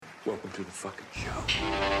Welcome to the fucking show.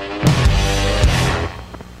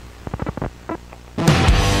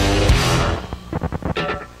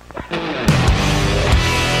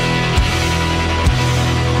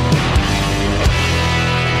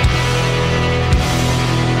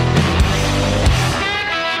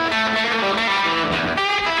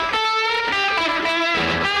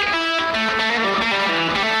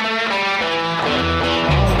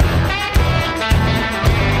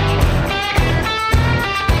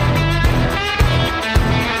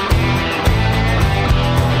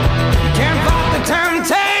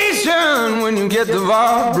 Get the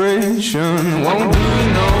vibration, won't do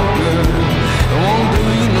you no good, it won't do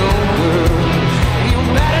you no good. You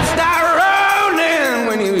better start rolling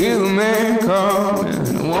when you hear the man coming,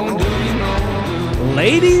 it won't do you no good.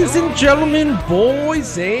 Ladies and gentlemen,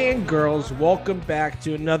 boys and girls, welcome back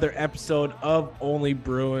to another episode of Only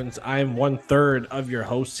Bruins. I am 1/3 of your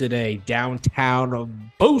host today, downtown of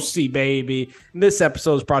Boosie, baby. And this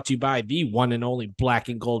episode is brought to you by the one and only Black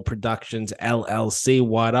and Gold Productions, LLC.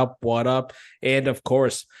 What up, what up? And, of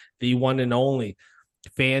course, the one and only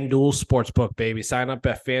FanDuel Sportsbook, baby. Sign up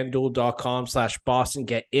at fanduel.com/Boston.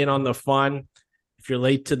 Get in on the fun. If you're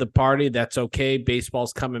late to the party, that's okay.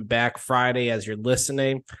 Baseball's coming back Friday as you're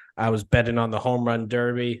listening. I was betting on the home run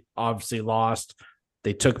derby, obviously lost.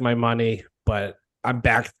 They took my money, but I'm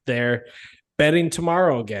back there betting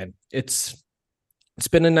tomorrow again. It's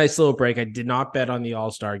been a nice little break. I did not bet on the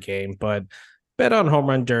All-Star game, but bet on home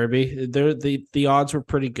run derby. The odds were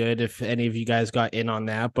pretty good if any of you guys got in on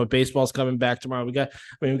that. But baseball's coming back tomorrow. We got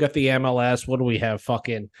the MLS. What do we have?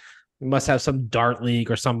 We must have some dart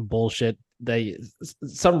league or some bullshit.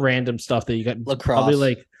 Some random stuff that you got. Lacrosse. Probably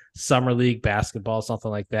like summer league basketball, something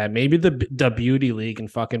like that. Maybe the beauty league in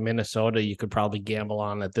fucking Minnesota you could probably gamble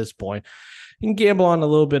on at this point. You can gamble on a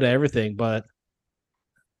little bit of everything, but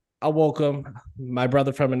I'll welcome my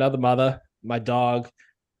brother from another mother, my dog,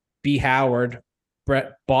 B. Howard,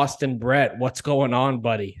 Boston Brett. What's going on,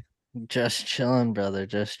 buddy? Just chilling, brother.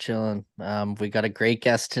 Just chilling. We got a great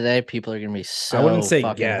guest today. People are gonna be so. I wouldn't say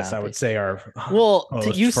fucking guest. happy. I would say our. Well,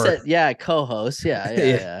 host said co-host.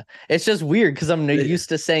 Yeah. It's just weird because I'm used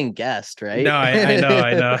to saying guest, right? No,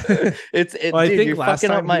 I know. Well, I dude, think you're last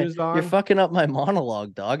fucking up time my. he was on- You're fucking up my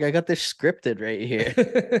monologue, dog. I got this scripted right here.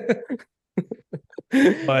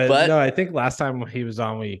 But no, I think last time he was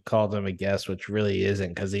on, we called him a guest, which really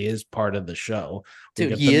isn't because he is part of the show.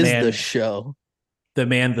 Dude, he is the show. The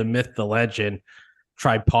man, the myth, the legend,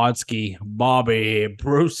 Tripodsky, Bobby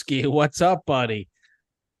Brewski. What's up, buddy?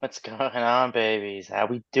 What's going on, babies? How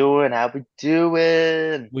we doing?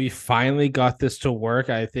 We finally got this to work.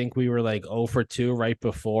 I think we were like 0 for 2 right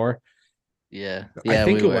before. Yeah. I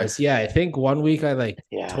think it was. Yeah, I think 1 week I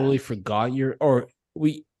totally forgot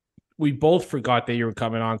we both forgot that you were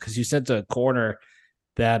coming on because you sent a corner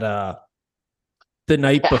that the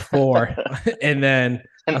night before, and then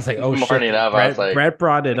I was like, oh shit. Brett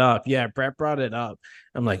brought it up. Yeah, Brett brought it up.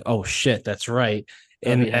 I'm like, oh shit, that's right.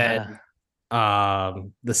 And then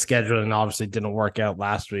the scheduling obviously didn't work out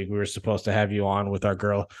last week. We were supposed to have you on with our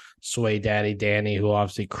girl Sway Daddy Danny, who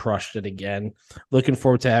obviously crushed it again. Looking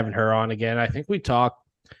forward to having her on again. I think we talked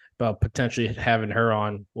about potentially having her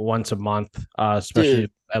on once a month,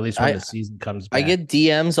 especially at least when the season comes back. I get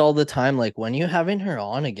DMs all the time, like, when you having her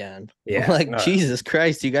on again? Yeah, I'm like, Jesus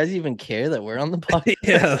Christ, do you guys even care that we're on the podcast?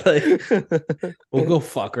 Yeah, we'll go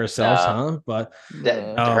fuck ourselves, huh? But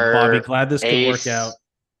Bobby, glad this could work out.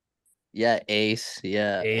 Yeah, Ace.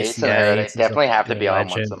 Yeah, Ace they definitely have to be on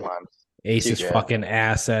once a month. Ace is fucking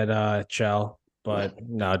ass at Chell. But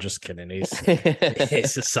no, just kidding. Ace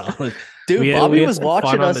is solid. Dude, Bobby was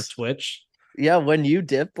watching us on the Twitch. Yeah, when you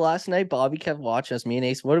dipped last night, Bobby kept watching us. Me and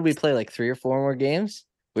Ace, what did we play? Like 3 or 4 more games?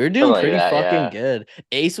 We were doing pretty fucking good.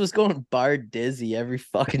 Ace was going bar dizzy every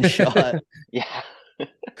fucking shot. Yeah.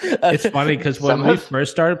 It's funny because when we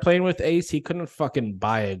first started playing with Ace, he couldn't fucking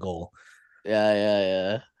buy a goal.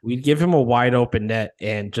 Yeah. We'd give him a wide open net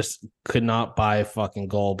and just could not buy a fucking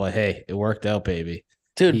goal. But hey, it worked out, baby.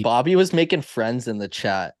 Dude, Bobby was making friends in the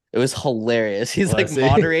chat. It was hilarious. He's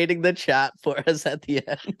moderating the chat for us at the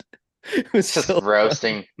end. It was just so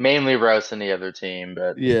mainly roasting the other team,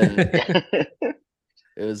 but yeah,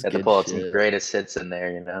 it was good. To pull up some greatest hits in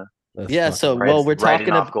there, you know. We're talking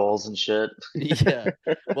about goals and shit. Yeah,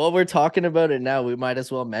 well, we're talking about it now. We might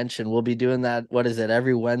as well mention we'll be doing that. What is it?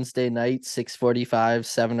 Every Wednesday night, 6:45,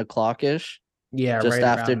 7 o'clock ish. Yeah, just right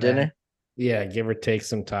after dinner. That. Yeah, give or take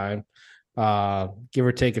some time. Give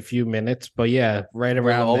or take a few minutes, but yeah, right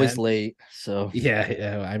around. We're always late, so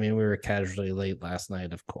yeah. I mean, we were casually late last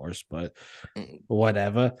night, of course, but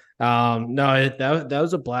whatever. No, that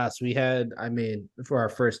was a blast. We had, I mean, for our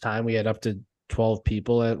first time, we had up to 12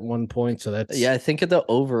 people at one point. So that's I think the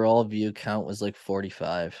overall view count was like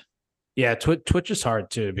 45. Yeah, Twitch is hard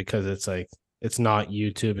too because it's like it's not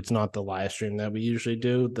YouTube, it's not the live stream that we usually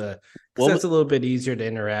do. Because that's a little bit easier to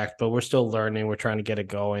interact, but we're still learning. We're trying to get it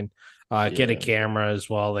going. Get a camera as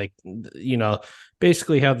well, like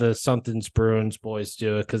basically how the Something's Bruins boys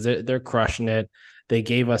do it because they're crushing it. They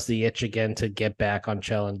gave us the itch again to get back on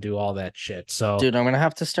Chell and do all that shit. So, dude, I'm gonna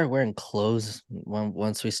have to start wearing clothes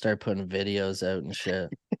once we start putting videos out and shit.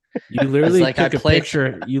 You literally took a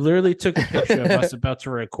picture. You literally took a picture of us about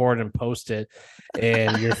to record and post it,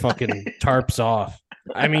 and your fucking tarp's off.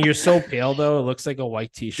 I mean, you're so pale though. It looks like a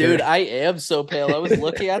white t-shirt. Dude, I am so pale. I was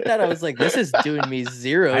looking at that. I was like, this is doing me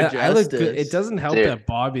zero justice. I look good. It doesn't help that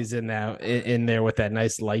Bobby's in there with that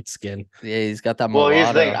nice light skin. Yeah, he's got that. Well, here's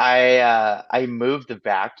the thing. I moved the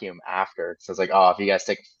vacuum after, so it's like, oh, if you guys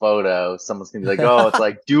take a photo, someone's gonna be like, oh, it's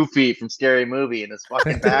like Doofy from Scary Movie in this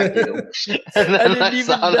fucking vacuum. And then I didn't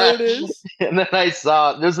even notice. And then I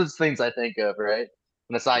saw there's those things I think of, right?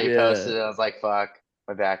 And I saw you posted it. I was like, fuck.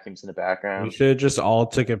 My vacuum's in the background. We should have just all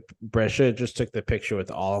took the picture with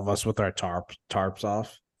all of us with our tarps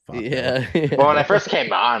off. Fuck well, when I first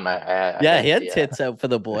came on, he had tits out for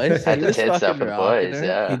the boys. He was tits out for the boys.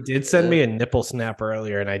 Yeah, he did send me a nipple snap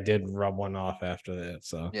earlier, and I did rub one off after that.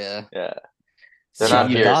 So yeah. So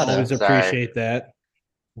you always appreciate that.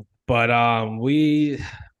 But we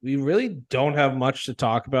really don't have much to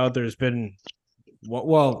talk about. There's been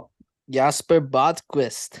Jasper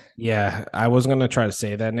Botquist. Yeah, I was gonna try to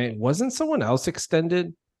say that name. Wasn't someone else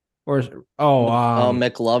extended? Or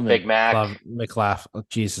McLovin. Big Mac. McLaughlin. Oh,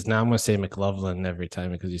 Jesus, now I'm gonna say McLovin every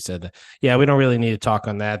time because you said that. Yeah, we don't really need to talk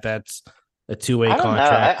on that. That's a two-way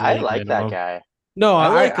contract. I like that guy. No,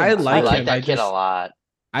 I like him. That kid a lot.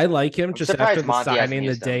 I like him just after the signing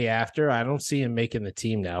the day after. I don't see him making the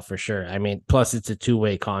team now for sure. I mean, plus it's a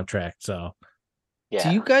two-way contract, so. Yeah.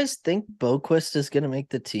 Do you guys think Boquist is going to make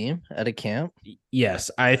the team at a camp? Yes,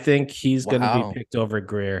 I think he's going to be picked over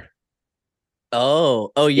Greer.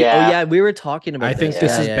 Yeah. We were talking about. I think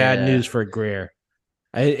this is bad news for Greer.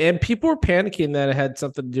 And people were panicking that it had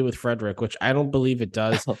something to do with Frederick, which I don't believe it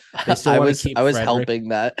does. They still want to keep I was Frederick. helping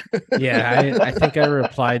that. Yeah, I think I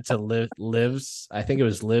replied to Liv's. I think it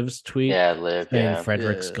was Liv's tweet. Yeah, Liv. Saying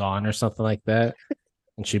Frederick's gone or something like that.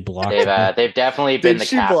 And she blocked they've definitely been the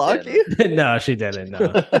captain. Did she block you? No, she didn't.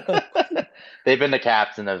 No. They've been the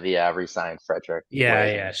captain of the re-signed Frederick.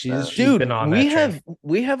 Yeah. She's been on that.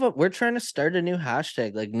 We're trying to start a new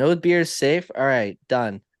hashtag. Like, no beer is safe. All right,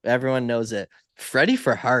 done. Everyone knows it. Freddie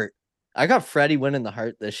for Hart. I got Freddie winning the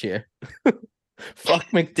Hart this year. Fuck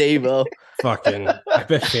McDavo. Fucking, I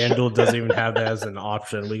bet FanDuel doesn't even have that as an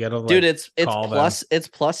option. We gotta dude. It's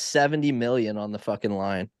plus 70 million on the fucking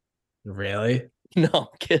line. Really? No, I'm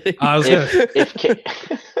kidding. I was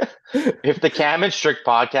if the Cam and Strick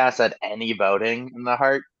podcast had any voting in the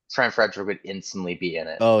Hart, Trent Frederick would instantly be in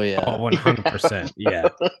it. Oh yeah, 100%. Yeah,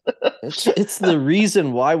 it's the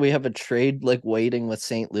reason why we have a trade like waiting with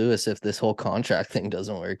St. Louis if this whole contract thing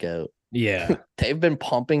doesn't work out. Yeah, they've been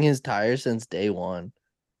pumping his tires since day one.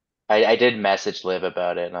 I did message Liv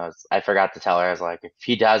about it, and I forgot to tell her. I was like, if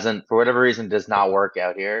he doesn't, for whatever reason, does not work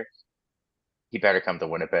out here, he better come to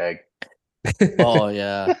Winnipeg. Oh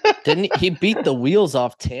yeah, didn't he beat the wheels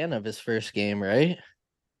off Tan of his first game, right?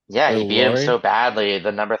 Yeah, he beat him so badly.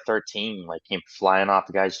 The number 13 like came flying off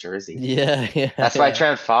the guy's jersey. Yeah. That's why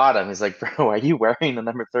Trent fought him. He's like, bro, why are you wearing the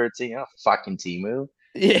number 13? Oh, fucking Timu.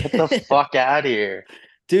 Yeah, get the fuck out of here,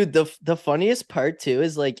 dude. The funniest part too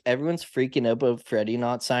is like everyone's freaking out about Freddie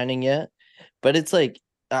not signing yet, but it's like.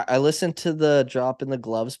 I listened to the Drop in the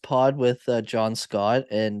Gloves pod with John Scott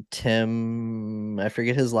and Tim. I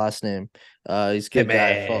forget his last name. He's a good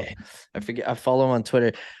guy. I follow him on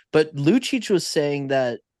Twitter. But Lucic was saying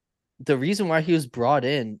that the reason why he was brought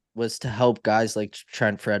in was to help guys like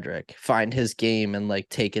Trent Frederick find his game and like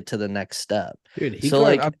take it to the next step. Dude, he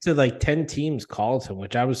got up to 10 teams called him,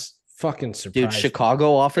 which I was fucking surprised. Dude,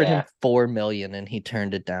 Chicago offered him $4 million and he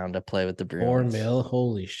turned it down to play with the Bruins. $4 million?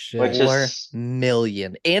 Holy shit. $4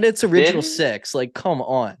 million. And it's original 6. Like, come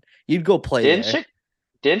on. You'd go play there.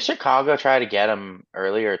 Didn't Chicago try to get him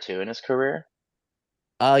earlier too in his career?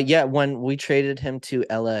 Yeah, when we traded him to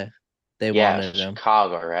LA. They wanted him.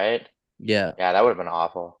 Chicago, right? Yeah. Yeah, that would have been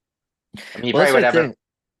awful. I mean, you probably would have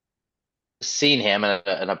seen him in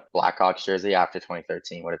a Blackhawks jersey after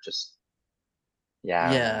 2013. Would have just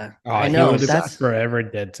Yeah. Oh, I know that's forever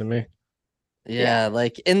dead to me. Yeah,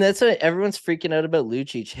 like, and that's what everyone's freaking out about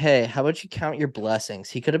Lucic. Hey, how about you count your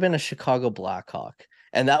blessings? He could have been a Chicago Blackhawk,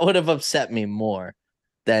 and that would have upset me more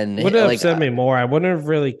than upset me more. I wouldn't have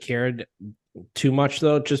really cared too much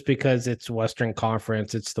though, just because it's Western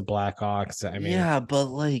Conference, it's the Blackhawks. I mean, yeah, but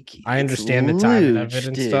like I it's understand the timing of it Luge,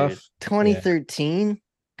 and dude. stuff. Yeah. 2013.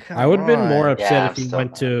 I Come would have been more on. upset Yeah, if I'm he still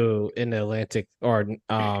went mad. to an Atlantic or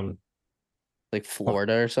Like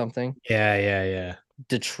Florida or something. yeah.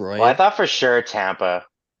 Detroit. Well, I thought for sure Tampa.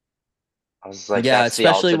 I was like, Yeah, that's the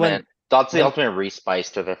especially ultimate. That's the when ultimate respice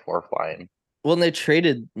to the fourth line. when they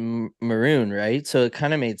traded Maroon, right? So it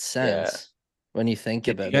kind of made Yeah. sense when you think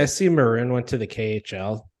Did you about guys it. see Maroon went to the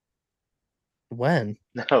KHL When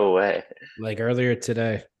No way. like earlier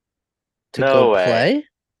today? to go No way. play?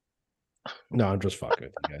 No, I'm just fucking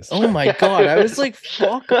with you guys. Oh my god, I was like,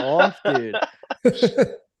 fuck off, dude.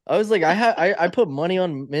 I was like, I put money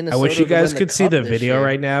on Minnesota. I wish you to guys win could see cup the this video year.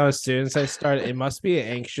 right now. As soon as I started, it must be an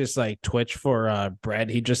anxious like twitch for Brett.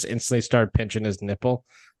 He just instantly started pinching his nipple.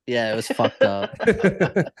 Yeah, it was fucked up.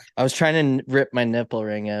 At I was trying to rip my nipple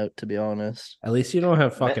ring out, to be honest. least you don't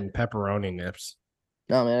have fucking pepperoni nips.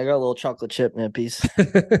 No, man, I got little chocolate chip nippies.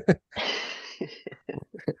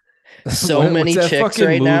 So What's many that chicks fucking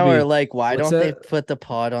right now are movie? like, why What's don't they that? put the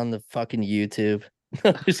pod on the fucking YouTube?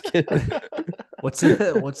 I'm just kidding. What's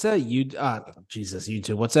that? Jesus,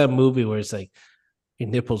 YouTube. What's that movie where it's like your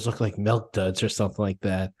nipples look like milk duds or something like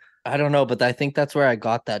that? I don't know, but I think that's where I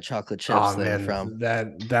got that chocolate chips Oh thing man, from.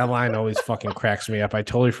 that line always fucking cracks me up. I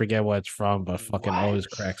totally forget what it's from, but fucking always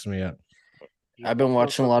cracks me up. I've been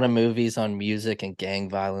watching a lot of movies on music and gang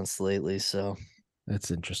violence lately, so That's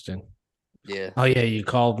interesting. yeah. Oh yeah, you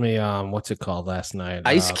called me. What's it called last night?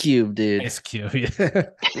 Ice Cube, dude. Ice Cube. Yeah.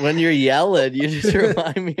 When you're yelling, you just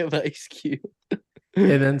remind me of Ice Cube.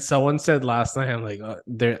 And then someone said last night, I'm like,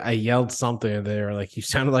 there. I yelled something, and they were like, "You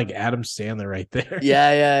sounded like Adam Sandler right there."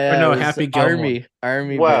 Yeah. Or no, it was Happy Gilmore.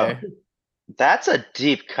 Army Whoa. Bear. That's a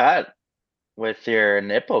deep cut with your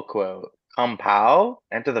nipple quote. Kung Pao,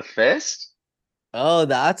 enter the fist. Oh,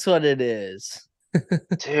 that's what it is.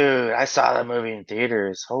 Dude, I saw that movie in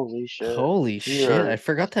theaters. Holy shit. Holy shit! are- I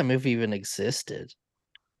forgot that movie even existed.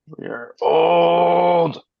 You're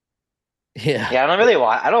old. Yeah, Yeah, I don't really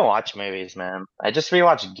watch. I don't watch movies, man. I just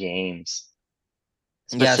rewatch games.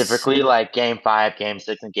 Yes. Specifically, like Game 5, Game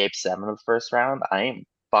 6, and Game 7 of the first round. I am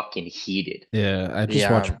fucking heated. Yeah, I just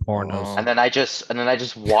Yeah, watch pornos. And then I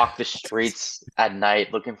just walk the streets at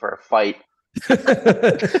night looking for a fight.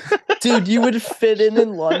 dude, you would fit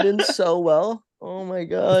in London so well. Oh my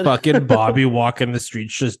god. Fucking Bobby walking the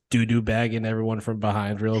streets, just doo-doo bagging everyone from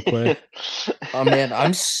behind real quick. Oh man,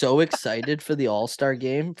 I'm so excited for the All-Star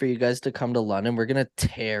game for you guys to come to London. We're gonna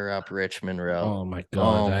tear up Richmond Row. Oh my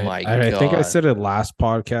god! Oh my I think I God. said it last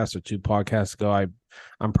podcast or 2 podcasts ago.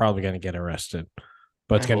 I'm probably gonna get arrested,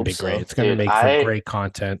 but it's I gonna hope be so. great. It's gonna Dude, make for great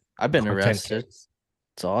content. I've been Content arrested. kings.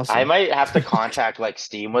 It's awesome. I might have to contact like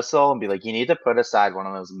Steam Whistle and be like, you need to put aside one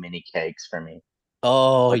of those mini cakes for me.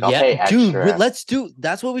 Oh Like, I'll pay yeah, dude. extra. Let's do.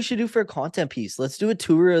 That's what we should do for a content piece. Let's do a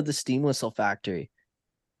tour of the Steam Whistle factory.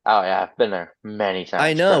 Oh yeah, I've been there many times.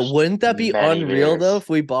 I know. for Wouldn't that be many unreal though? beers. If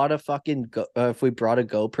we bought a fucking if we brought a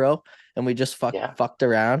GoPro and we just Yeah. fucked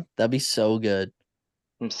around, that'd be so good.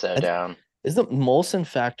 I'm so I- down. Is the Molson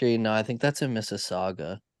factory? No, I think that's in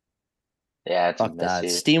Mississauga. Yeah, it's Fuck that. messy.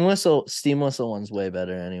 Steam Whistle one's way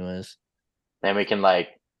better, anyways. Then we can like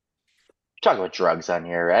talk about drugs on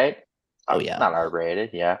here, right? Oh, yeah. Not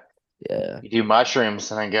R-rated, yeah. Yeah. You do mushrooms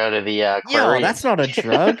and then go to the Yo, aquarium. that's not a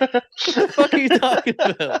drug. What the fuck are you talking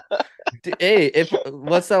about? Hey,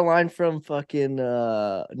 what's that line from fucking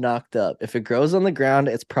Knocked Up? If it grows on the ground,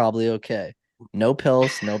 it's probably okay. No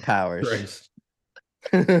pills, no powers. Christ.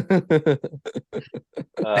 That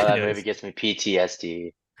Anyways. movie gets me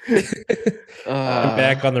PTSD. I'm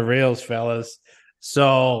back on the rails, fellas.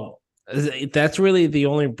 So that's really the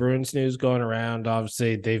only Bruins news going around.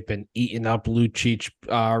 Obviously, they've been eating up Lucic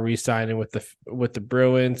re-signing with the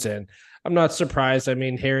Bruins, and I'm not surprised. I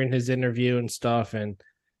mean, hearing his interview and stuff, and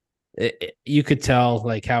you could tell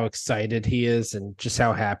like how excited he is and just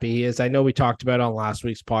how happy he is. I know we talked about it on last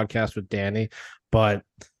week's podcast with Danny, but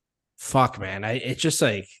fuck, man, it's just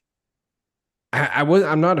like.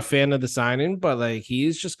 I'm not a fan of the signing, but like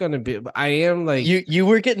he's just gonna be. I am like you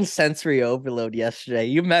were getting sensory overload yesterday.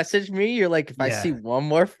 You messaged me. You're like, if I Yeah. see one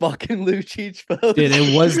more fucking Lucic post, dude,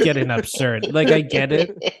 it was getting absurd. Like I get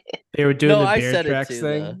it. They were doing No, the I bear said it tracks too,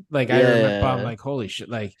 thing. though. Like I remember, Yeah. I'm like, holy shit!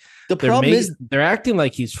 Like the problem is, they're acting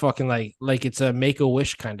like he's fucking like it's a make a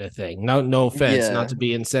wish kind of thing. No offense, Yeah. not to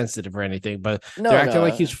be insensitive or anything, but no, they're acting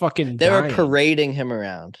like no. he's fucking. They were dying. parading him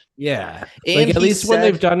around. Yeah, And like at he least when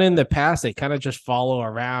they've said- done it in the past, they kind of just follow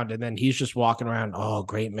around, and then he's just walking around. Oh,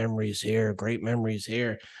 great memories here, great memories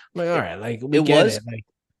here. I'm like, all right, like we It get was- it. Like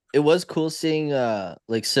it was cool seeing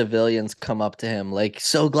like civilians come up to him like,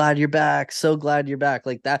 so glad you're back, so glad you're back,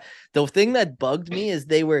 like that. The thing that bugged me is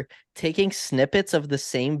they were taking snippets of the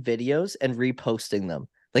same videos and reposting them.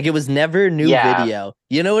 Like it was never a new Yeah. video.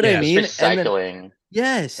 You know what I Yeah, mean? And then Recycling.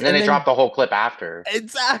 yes, And then they dropped the whole clip after.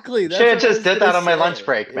 exactly. That's Should have what I just was did gonna that on my say. lunch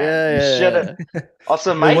break, man. Yeah, You should yeah, have.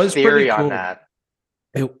 Also, It my was pretty theory on cool. that.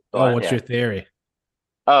 What's Yeah. your theory?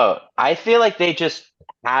 Oh, I feel like they just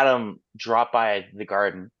had him drop by the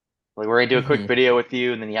garden. Like, we're gonna do a quick Mhm. video with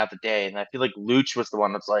you, and then you have the day. And I feel like Luch was the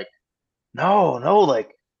one that's like, no,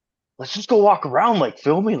 like, let's just go walk around, like,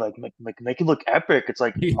 film me, like, make it look epic. It's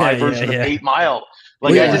like my version of 8 Mile.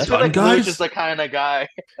 Like, Wait, I we're just feel done, like Luch guys? is the kind of guy.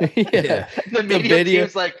 Yeah. The The media video.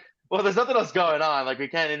 team's like, well, there's nothing else going on. Like, we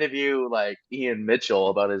can't interview like Ian Mitchell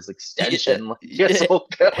about his Yeah, extension. Like, yeah. yes, we'll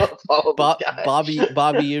follow this guy.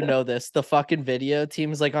 Bobby, you know this. The fucking video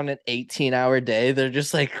team's like on an 18-hour day. They're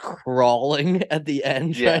just like crawling at the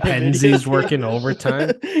end. Yeah. Trying to Pensie's videotape. working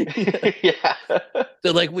overtime. Yeah. Yeah.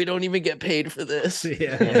 They're like, we don't even get paid for this.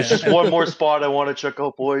 Yeah, There's just one more spot I want to check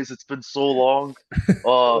out, boys. It's been so long.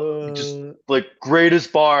 Just like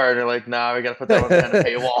greatest bar, and they're like, nah, we gotta put that one behind a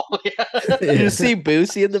paywall. You see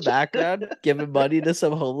Boosie in the background giving money to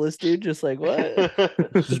some homeless dude, just like what?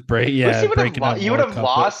 Just breaking up. You more would have couples.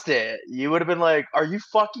 lost it. You would have been like, "Are you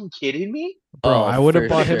fucking kidding me?" Bro, Oh, I would have for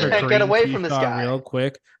bought him sure. a Can't green get away from this T-shot guy. real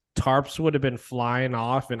quick. Tarps would have been flying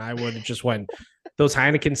off, and I would have just went. Those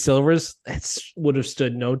Heineken Silvers, that would have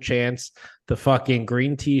stood no chance. The fucking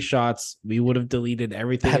green tea shots, we would have deleted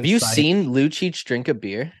everything. Have in you sight. seen Lucic drink a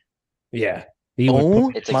beer? Yeah, he would Oh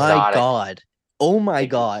put- It's my exotic. god! Oh my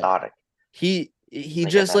It's god! exotic. He Like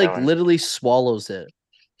just another like one. literally swallows it,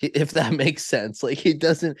 if that makes sense. Like he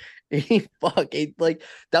doesn't. He like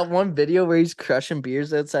that one video where he's crushing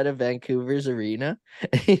beers outside of Vancouver's arena.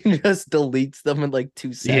 And he just deletes them in like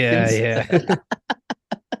 2 seconds. yeah.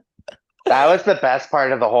 That was the best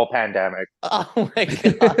part of the whole pandemic. Oh my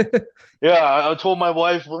god! Yeah, I told my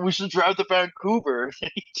wife we should drive to Vancouver.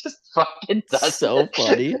 He just fucking does So it.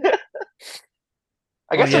 funny.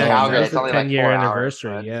 I guess yeah, in Oh, Calgary man. it's only like 10-year 4 hours.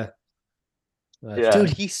 anniversary. but- Yeah. Yeah. Dude,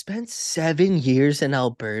 he spent 7 years in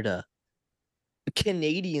Alberta.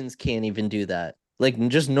 Canadians can't even do that. Like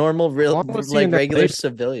just normal, real, long was he like in LA regular for?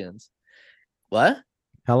 civilians. What?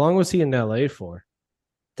 How long was he in LA for?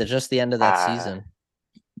 Just the end of that season.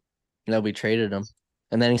 No, we traded him.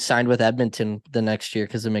 And then he signed with Edmonton the next year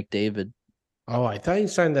because of McDavid. Oh, I thought he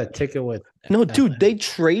signed that ticket with. No, dude, they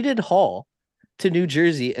traded Hall to New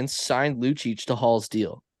Jersey and signed Lucic to Hall's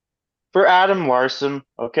deal. For Adam Larson,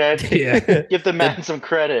 okay? Yeah. Give the man some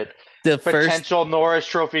credit. The first, Potential Norris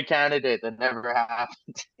Trophy candidate that never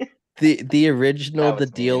happened. the original, That the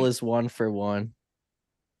was deal mean. is 1-for-1.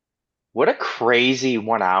 What a crazy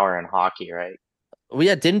 1 hour in hockey, right? Well,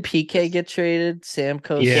 yeah, didn't PK get traded?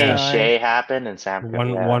 Stamkos Yeah. signed. Shea happened and Sam.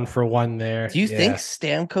 One for one there. Do you think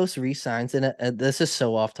Stamkos resigns in it? This is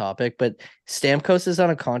so off topic, but Stamkos is on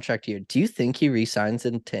a contract year. Do you think he resigns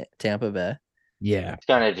in Tampa Bay? Yeah. It's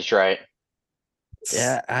going to Detroit.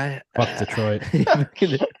 Yeah, Fuck Detroit.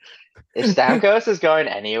 If Stamkos is going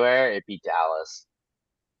anywhere, it'd be Dallas.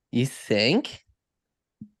 You think?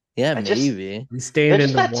 Yeah, I just- maybe. He's staying They're in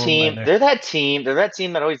just the that warm team. weather. They're that team. They're that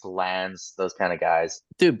team that always lands those kind of guys.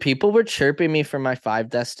 Dude, people were chirping me for my 5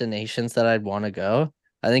 destinations that I'd want to go.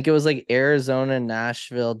 I think it was like Arizona,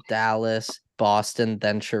 Nashville, Dallas, Boston,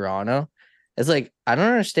 then Toronto. It's like I don't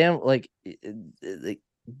understand. Like,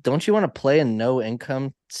 don't you want to play in no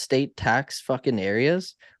income state tax fucking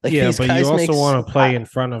areas? Like, Yeah, these but guys you also make want to play in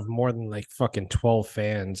front of more than like fucking 12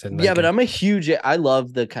 fans. And Yeah, like but I'm a huge. I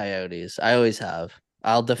love the Coyotes. I always have.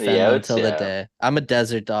 I'll defend them Yotes, until the yeah. day. I'm a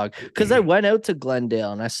desert dog because I went out to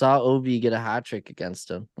Glendale and I saw Ovi get a hat trick against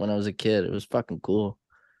him when I was a kid. It was fucking cool.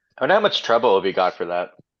 I wonder how much trouble we got for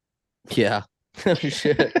that. Yeah. Oh,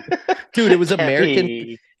 shit. Dude, it was Can't American.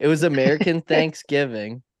 be- It was American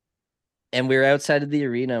Thanksgiving, and we were outside of the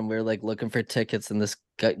arena and we were like looking for tickets. And this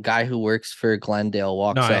guy who works for Glendale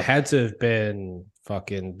walks no, up. it had to have been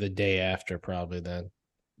fucking the day after, probably then.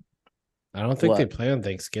 I don't think they What? play on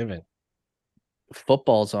Thanksgiving.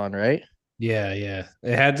 Football's on, right? Yeah. It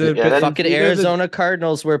had to have Yeah, been that- Fucking either the- Arizona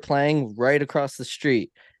Cardinals were playing right across the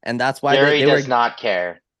street, and that's why Gary they does were not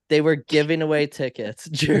care. they were giving away tickets.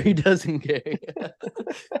 Jerry doesn't care.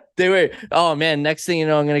 They were, oh man, next thing you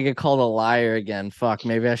know, I'm gonna get called a liar again. Fuck,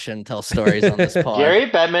 maybe I shouldn't tell stories on this pod. Gary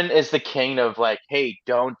Bettman is the king of like, hey,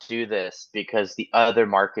 don't do this because the other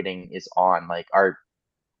marketing is on, like our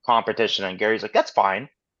competition. And Gary's like, that's fine.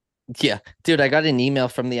 Yeah, dude, I got an email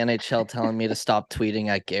from the NHL telling me to stop tweeting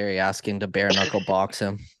at Gary asking to bare knuckle box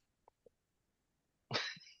him.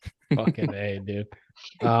 Fucking A, dude.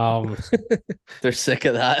 They're sick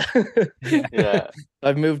of that. Yeah.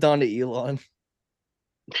 I've moved on to Elon.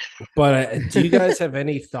 But do you guys have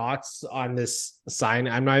any thoughts on this sign?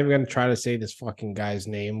 I'm not even going to try to say this fucking guy's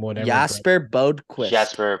name, whatever. Jasper Bodquist.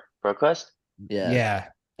 Jasper Brewskis? Yeah. Yeah.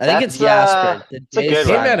 I think it's That's, Jasper. it's a good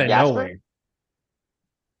Came one. out of Jasper? nowhere.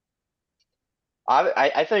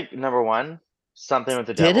 I think number one, something with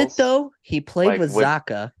the Did Devils. it though? He played Like, with would-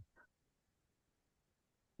 Zaka.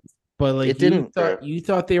 But like It didn't- you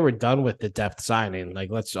thought they were done with the depth signing. Like,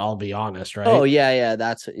 let's all be honest, right? Oh yeah.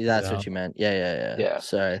 That's know. what you meant. Yeah. Yeah.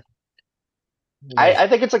 Sorry. I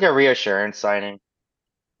think it's like a reassurance signing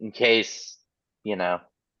in case, you know,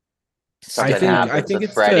 something happens I think with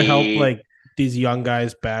it's to help Freddie. like these young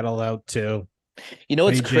guys battle out too. You know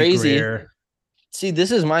what's AJ crazy? Greer. See, this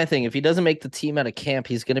is my thing. If he doesn't make the team out of camp,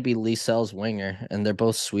 he's gonna be Liesel's winger, and they're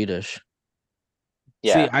both Swedish.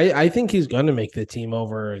 Yeah. See, I think he's going to make the team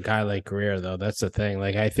over a guy like Greer, though. That's the thing.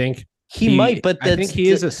 Like, I think He might, but I think he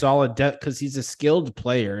is a solid depth because he's a skilled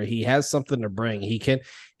player. He has something to bring. He can.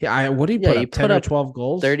 What did he put he up? 10 or 12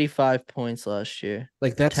 goals? 35 points last year.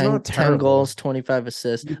 Like, that's 10, not terrible. 10 goals, 25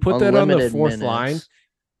 assists. You put that on the unlimited fourth minutes. line.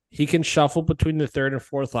 He can shuffle between the third and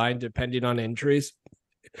fourth line depending on injuries.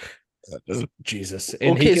 Jesus.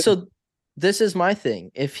 And Okay, so this is my thing.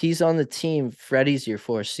 If he's on the team, Freddie's your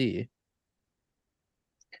 4C.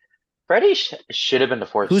 Freddie should have been the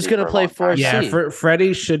fourth. Who's seed gonna for a play long time. 4C? yeah,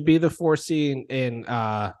 Freddie should be the 4C and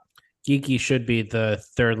Geeky should be the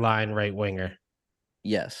third line right winger.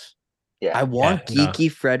 Yes. Yeah. I want no.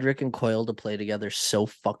 Geeky, Frederick, and Coyle to play together so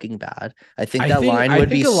fucking bad. I think that line would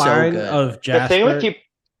be a so line good. of The Jasper thing with keep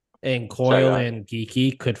and Sorry, Coyle go ahead. and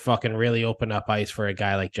Geeky could fucking really open up ice for a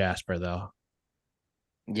guy like Jasper, though.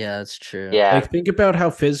 Yeah, that's true. yeah, Like, think about how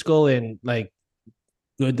physical and like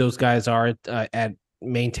good those guys are at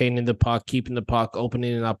maintaining the puck, keeping the puck,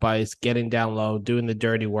 opening up ice, getting down low, doing the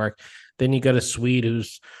dirty work. Then you got a Swede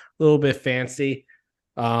who's a little bit fancy,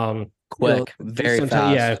 Quick, very sometimes-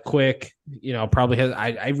 fast. Yeah, quick. You know, probably has.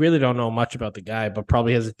 I really don't know much about the guy, but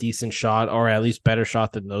probably has a decent shot, or at least better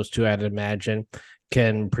shot than those two. I'd imagine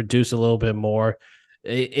can produce a little bit more.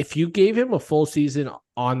 If you gave him a full season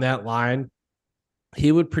on that line,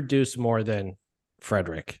 he would produce more than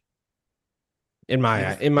Frederick. In my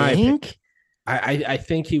opinion. think? I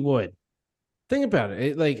think he would. Think about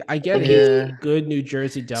it. Like, I get Yeah. he's a good New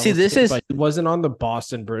Jersey Devils. See, this team, is- but he wasn't on the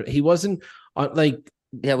Boston Bruins. He wasn't on like.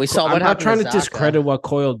 Yeah, we saw what I'm not happened trying to Zaka. discredit what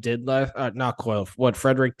Coyle did last. Not Coyle. What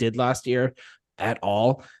Frederick did last year at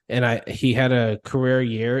all. And he had a career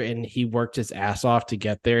year and he worked his ass off to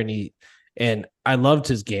get there. And I loved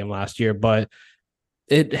his game last year, but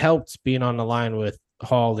it helped being on the line with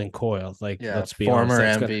Hall and Coyle. Like, Yeah, let's be former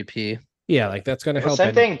honest. MVP. Yeah, like that's gonna Well, help.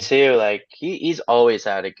 same thing anyone. too. Like he's always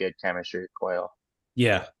had a good chemistry with Coyle.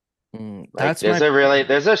 Yeah, Like That's there's my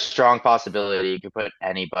there's a strong possibility you could put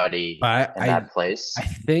anybody but in that place. I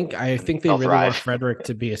think they They'll really want thrive. Frederick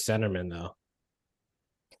to be a centerman though.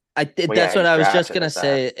 Well, Oh, that's yeah, what I was he's just drafted gonna as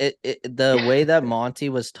that. say. The way that Monty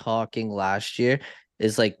was talking last year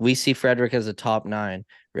is like we see Frederick as a top 9,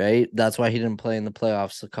 right? That's why he didn't play in the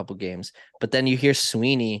playoffs a couple games. But then you hear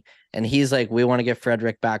Sweeney and he's like, we want to get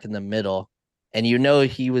Frederick back in the middle. And you know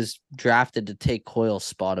he was drafted to take Coyle's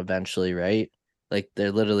spot eventually, right? Like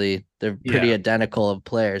they're pretty Yeah. identical of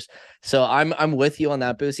players. So I'm with you on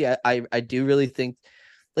that, Boosie. I do really think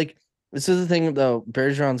like this is the thing though.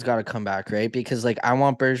 Bergeron's got to come back, right? Because like I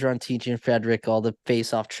want Bergeron teaching Frederick all the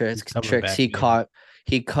face-off tricks coming back,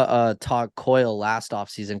 he yeah. taught Coyle last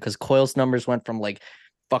offseason because Coyle's numbers went from like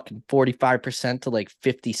fucking 45% to like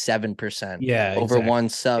 57% Yeah, over exactly. one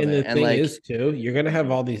sub. And the And thing like is too, you're gonna have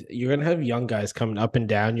you're gonna have young guys coming up and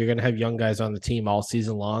down. You're gonna have young guys on the team all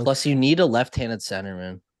season long. plus you need a left-handed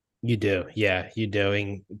centerman. You do, yeah, you do.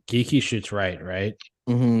 And Geeky shoots right.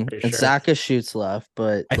 And Pretty sure. Zaka shoots left,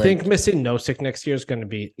 but I think missing Nosek next year is going to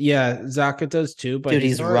be Zaka does too, but dude,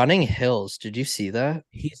 he's not, running hills. Did you see that?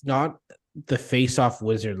 He's not the face-off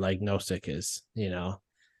wizard like Nosek is, you know.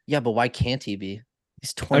 Yeah, but why can't he be?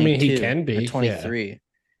 He's 22. I mean, he can be, or yeah. 23,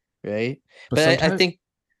 right? But But I sometimes-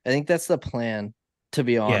 think that's the plan. To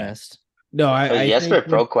be honest, no, I Jesper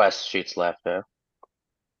think ProQuest shoots left though,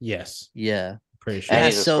 yes, yeah. pretty sure. and Yeah,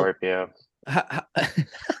 he's a so- Scorpio. How-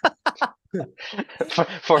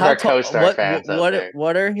 For how our tall- co-star fans out what, there,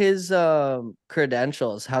 what are his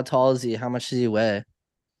credentials? How tall is he? How much does he weigh?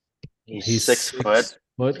 he's 6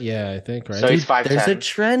 foot, Yeah, I think right. so he's 5'10", There's a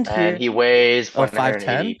trend here. and he weighs Oh,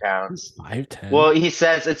 180 pounds. 5'10". Well, it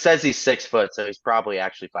says he's 6 foot, so he's probably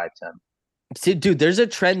actually 5'10". See, dude, there's a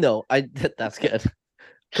trend though. That's good.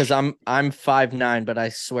 Because I'm 5'9", but I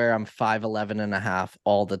swear I'm 5'11 and a half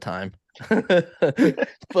all the time.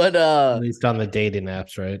 But At least on the dating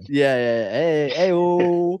apps, right? yeah. Hey,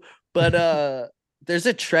 oh. But there's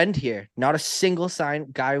a trend here. Not a single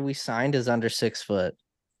guy we signed is under 6 foot.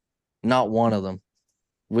 Not one of them.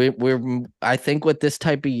 We're I think with this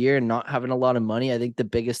type of year and not having a lot of money, I think the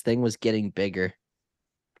biggest thing was getting bigger.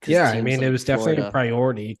 'Cause Yeah, I teams mean, it like was definitely a Florida-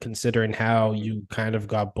 priority considering how you kind of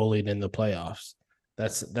got bullied in the playoffs.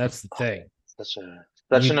 That's the thing. Such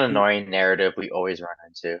You- an annoying narrative we always run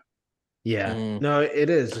into. Yeah, Mm. no, it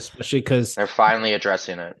is, especially because They're finally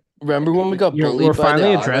addressing it. Remember when we got bullied we're by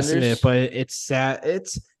finally the addressing Islanders? it, but it's sad.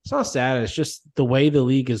 It's not sad. It's just the way the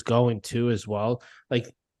league is going too, as well. Like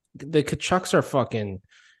the Kachucks are fucking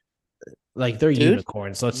like they're Dude,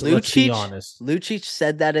 unicorns. Let's be honest. Lucic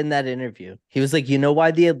said that in that interview. He was like, "You know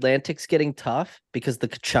why the Atlantic's getting tough? Because the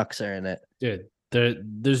Kachucks are in it.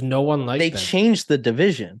 Dude, there's no one like They them. changed the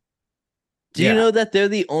division. Do you Yeah. know that they're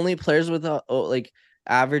the only players with like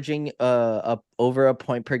averaging over a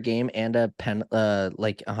point per game and a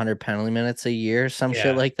like 100 penalty minutes a year, some Yeah.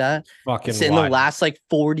 shit like that? Fucking It's in the wild. last like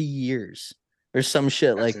 40 years or some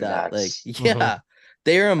shit That's like that. nuts. Like, yeah,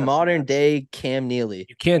 they are a That's modern nuts. day Cam Neely.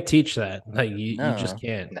 You can't teach that. Like you just No.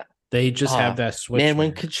 can't. No. They just Oh, have that switch. Man,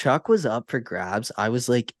 when Kachuk was up for grabs, I was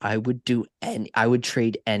like, I would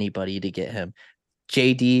trade anybody to get him.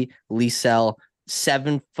 JD, Liesel,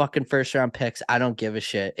 7 fucking first round picks. I don't give a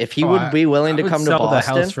shit. If he would be willing to come to sell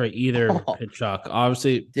Boston, the house for either Oh. Kachuk.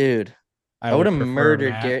 Obviously, dude, I would have prefer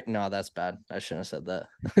murdered Matt, Garrett. No, that's bad. I shouldn't have said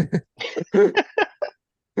that.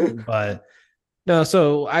 but no.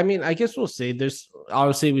 So I mean, I guess we'll see. There's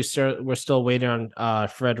obviously we're still waiting on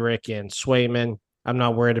Frederick and Swayman. I'm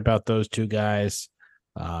not worried about those two guys.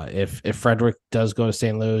 If Frederick does go to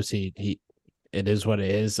St. Louis, he it is what it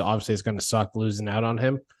is. Obviously, it's going to suck losing out on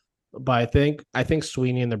him. But I think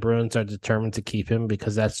Sweeney and the Bruins are determined to keep him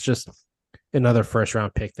because that's just another first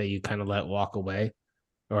round pick that you kind of let walk away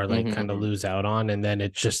or like kind of lose out on. And then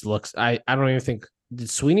it just looks I don't even think did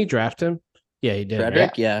Sweeney draft him? Yeah, he did.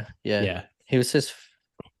 Frederick, Right? yeah. He was his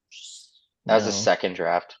That was the second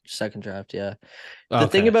draft. second draft, yeah. The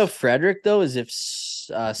thing about Frederick though is if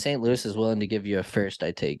St. Louis is willing to give you a first,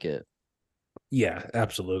 I take it. yeah,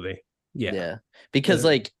 absolutely. Yeah. Because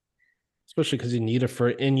like especially because you need a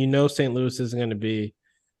first and you know St. Louis isn't going to be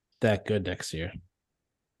that good next year.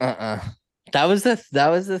 that was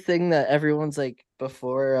the thing that everyone's like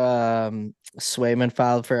before Swayman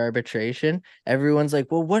filed for arbitration. Everyone's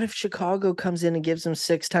like, well, what if Chicago comes in and gives him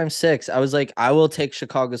 6x6? I was like, I will take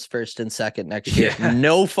Chicago's first and second next year. Yeah.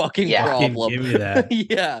 No fucking Yeah. problem. Give me that.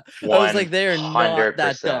 Yeah. I was like, they are not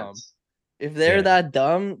that 100%. dumb. If they're Yeah. that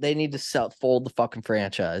dumb, they need to fold the fucking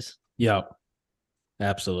franchise. Yep.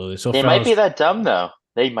 Absolutely. So They might be that dumb though.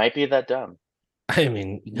 They might be that dumb. I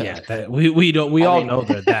mean, yeah, that we don't we I all mean, know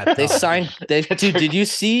they're that They dumb. signed dude, did you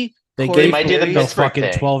see They Corey gave might do the him Pittsburgh fucking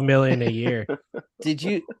thing. $12 million a year. Did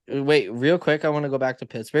you wait real quick? I want to go back to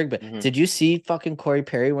Pittsburgh, but Mhm. did you see fucking Corey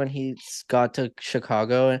Perry when he got to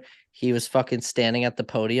Chicago and he was fucking standing at the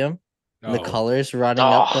podium and the Oh, colors running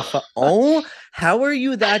up the oh, how are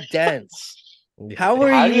you that dense? yeah. How are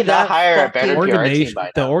How do you you not that hire a better fucking- PR team organization?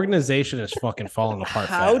 by The now? organization is fucking falling apart.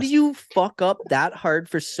 How do fast. you fuck up that hard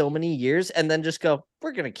for so many years and then just go,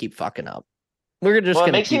 we're gonna keep fucking up. We're just Well, it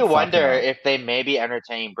gonna makes keep you fucking wonder up. if they maybe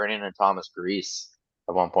entertain Brennan and Thomas Grease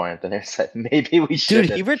at one point. Then they said maybe we Dude, should.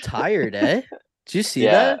 he retired, eh? Did you see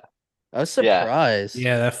Yeah. that? I was Yeah. surprised.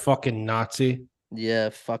 Yeah, that fucking Nazi. Yeah,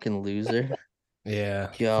 fucking loser. Yeah,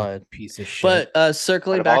 God. fucking piece of shit. But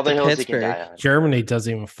circling Out of all back the to hills he can Pittsburgh. die on. Germany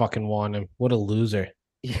doesn't even fucking want him. What a loser.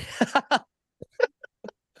 Yeah.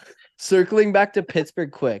 Circling back to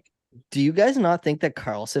Pittsburgh quick. Do you guys not think that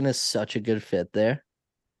Carlson is such a good fit there?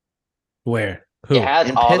 Where? Who? It has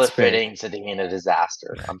In all the Pittsburgh. fittings to being a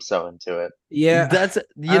disaster. I'm so into it. Yeah, That's I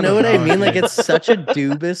you know don't what I know, mean? Like dude. it's such a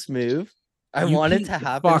Dubas move. I You want it keep- to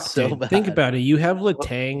happen fuck, so dude. bad. Think about it. You have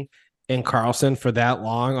Letang and Carlson for that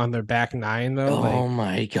long on their back nine, though. Oh Like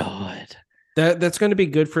my god. that's going to be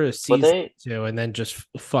good for a But season they, too, and then just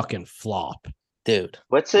fucking flop. Dude.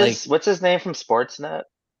 what's Like- his name from Sportsnet?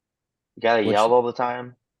 You gotta Which- yell all the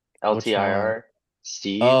time. which LTIR.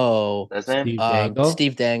 Steve. Oh, That's his name. Steve Dangle?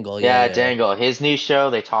 Steve Dangle. Yeah, Yeah, Dangle. His new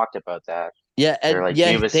show. They talked about that. Yeah, They're and like,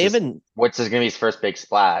 yeah, Dubas they is- haven't. What's gonna be his first big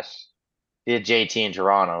splash? He had JT in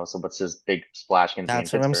Toronto, so what's his big splash gonna be in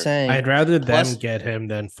That's what I'm Pittsburgh? saying. I'd rather Plus- them get him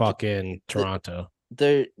than fucking Toronto.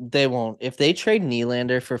 They won't. If they trade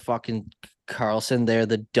Nylander for fucking Carlson, they're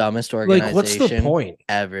the dumbest Like, organization what's the point?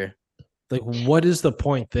 ever. Like, what is the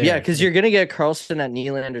point there? Yeah, because you're gonna get Carlson at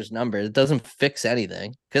Nylander's number. It doesn't fix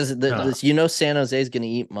anything. Because No. San Jose is gonna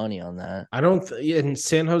eat money on that. I don't. And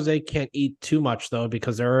San Jose can't eat too much though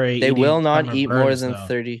because they're already. They eating will not Summer eat more Burns, than though.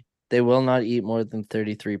 30. They will not eat more than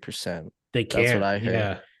 33%. They That's can't. what I heard.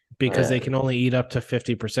 Yeah, because Yeah. they can only eat up to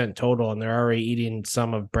 50% total, and they're already eating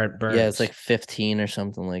some of Brent Burns. Yeah, it's like 15 or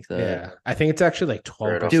something like that. yeah, I think it's actually like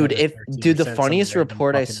 12%. Dude, the 13%, funniest some random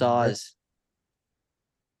report I fucking saw number. is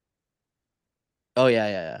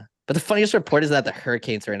yeah. But the funniest report is that the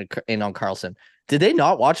Hurricanes are in on Carlson. Did they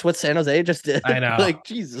not watch what San Jose just did? I know. Like,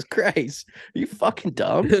 Jesus Christ. Are you fucking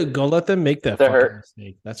dumb? Go let them make that The fucking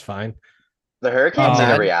mistake. That's fine. The Hurricanes need a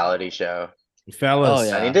man. reality show. Fellas. Oh,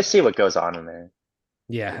 yeah. I need to see what goes on in there.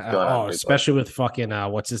 Yeah. Going on, big Especially with fucking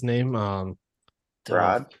what's his name?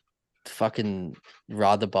 Rod. Fucking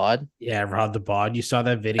Rod the Bod. Yeah, Rod the Bod. You saw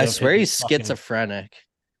that video. I of swear him he's fucking- schizophrenic.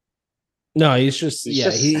 No, he's just He's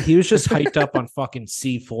just- he was just hyped up on fucking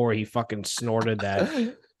C4. He fucking snorted that.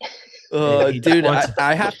 He Dude, wants-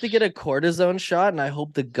 I have to get a cortisone shot, and I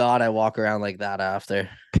hope to God I walk around like that after.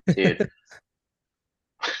 Dude.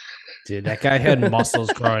 Dude, that guy had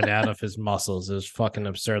muscles growing out of his muscles. It was fucking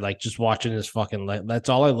absurd. Like just watching his fucking leg. That's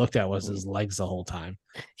all I looked at was his legs the whole time.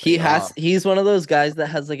 He's one of those guys that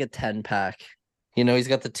has like a 10-pack. You know, he's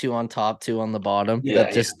got the 2 on top, 2 on the bottom. Yeah,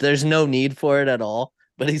 That just there's no need for it at all,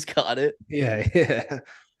 but he's got it. Yeah, yeah.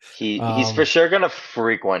 He's for sure gonna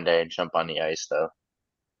freak one day and jump on the ice though.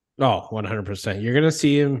 Oh, 100%. You're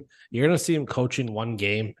gonna see him coaching one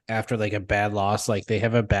game after like a bad loss. Like they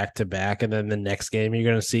have a back-to-back, and then the next game you're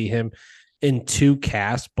gonna see him in 2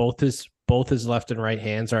 casts. Both his left and right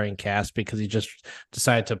hands are in cast because he just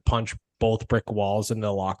decided to punch both brick walls in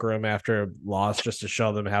the locker room after a loss just to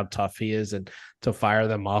show them how tough he is and to fire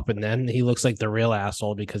them up. And then he looks like the real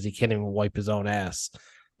asshole because he can't even wipe his own ass.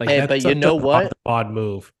 Like, Hey, but you know what? Odd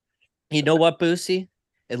move. You know what, Boosie?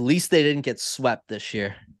 At least they didn't get swept this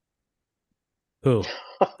year. Who?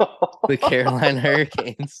 The Carolina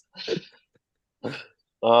Hurricanes.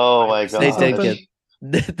 Oh my god. They did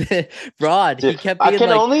get Rod, he Dude, kept I being can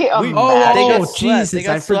like, only they imagine. got swept. Jesus, They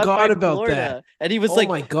got I swept forgot by about Florida. that. And he was Oh like,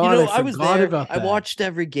 my God, you know, I I was forgot there. about I that. watched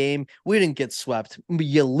every game. We didn't get swept.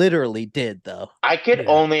 You literally did, though. I could Yeah.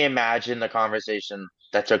 only imagine the conversation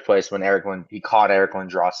that took place when he caught Eric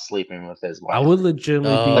Lindros sleeping with his wife. I would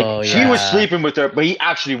legitimately be Oh, He was yeah. sleeping with her, but he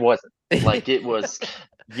actually wasn't. Like it was,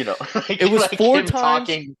 like, It was like 4 him times.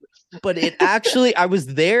 talking. But it actually, I was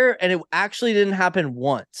there, and it actually didn't happen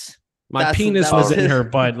once. my penis that was was in it. her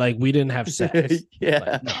butt. Like we didn't have sex.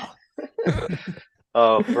 Yeah. Like, no.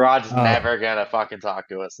 Oh, Rod's Oh. never gonna fucking talk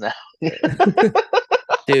to us now.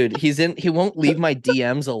 Dude, he won't leave my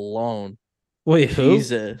DMs alone. Wait, who?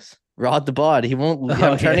 Jesus. Rod the Bod. He won't leave.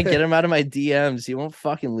 Oh, I'm trying to yeah. get him out of my DMs. He won't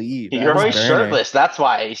fucking leave. You're That's always burner. shirtless. That's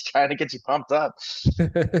why he's trying to get you pumped up.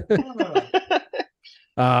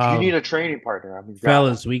 You need a training partner. I mean,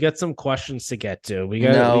 fellas, we got some questions to get to. We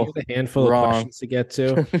got a handful wrong. of questions to get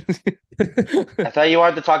to. I thought you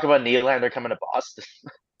wanted to talk about Nylander coming to Boston.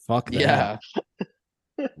 Fuck that. Yeah.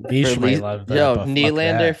 Niche For might Lee- love that. Yo, but fuck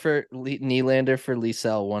Nylander that. Nylander for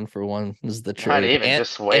Liesel 1-for-1 is the trade. Not even And-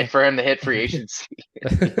 just wait for him to hit free agency.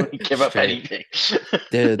 Give up Straight. anything.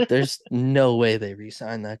 Dude, there's no way they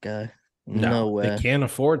re-sign that guy. No way. They can't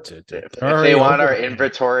afford to. Dude. If They're they already want our over it.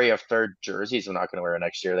 inventory of third jerseys, we're not going to wear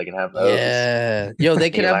next year. They can have those. Yeah. Yo,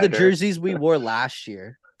 they can have the Nylander. jerseys we wore last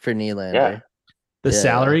year for Nylander. Yeah. The Yeah.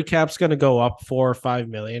 salary cap's going to go up 4 or 5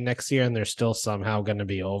 million next year, and they're still somehow going to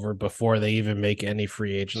be over before they even make any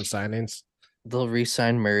free agent signings. They'll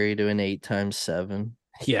re-sign Murray to an 8x7.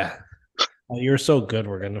 Yeah. Oh, you're so good.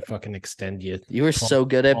 We're going to fucking extend you. You were 12 so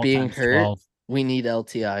good at 12 being times hurt. 12. We need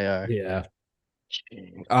LTIR. Yeah.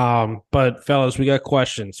 But fellas, we got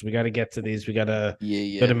questions. We got to get to these. We got a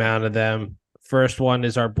Yeah. good amount of them. First one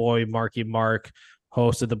is our boy Marky Mark,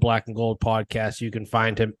 host of the Black and Gold podcast. You can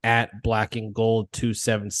find him at Black and Gold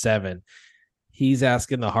 277. He's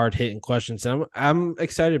asking the hard hitting questions, and I'm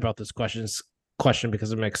excited about this question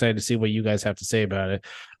because I'm excited to see what you guys have to say about it.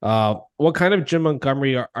 What kind of Jim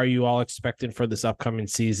Montgomery are you all expecting for this upcoming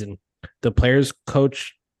season? The players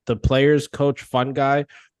coach fun guy,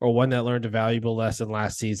 or one that learned a valuable lesson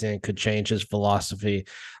last season and could change his philosophy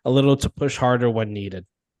a little to push harder when needed?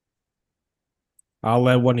 I'll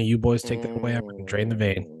let one of you boys take that away. I'm going to drain the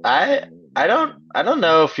vein. I don't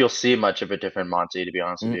know if you'll see much of a different Monty, to be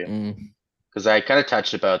honest with you. Mm-mm. Because I kind of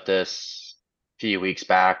touched about this a few weeks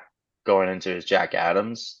back going into his Jack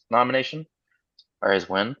Adams nomination or his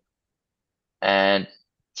win. And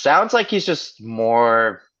sounds like he's just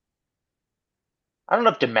more, I don't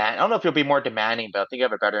know if he'll be more demanding, but I think I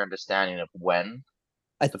have a better understanding of when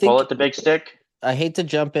I to think pull at the big stick. I hate to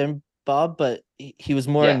jump in, Bob, but he was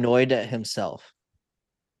more Yeah. annoyed at himself.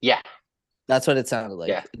 Yeah. That's what it sounded like,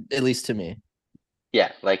 Yeah. at least to me.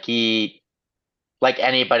 Yeah. Like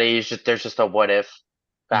anybody, there's just a what if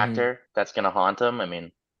factor that's going to haunt him. I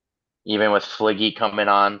mean, even with Fliggy coming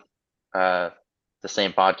on the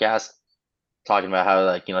same podcast, talking about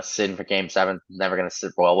how sitting for Game 7 is never gonna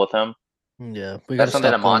sit well with him. Yeah, we gotta That's something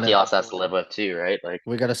stop that going Monty to. also has to live with too, right? Like,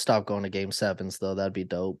 We gotta stop going to Game 7s though. That'd be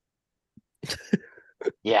dope.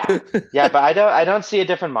 yeah, yeah, but I don't see a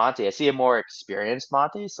different Monty. I see a more experienced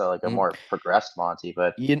Monty, so like a Mm, more progressed Monty.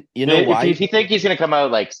 But you know if you, why? if you think he's gonna come out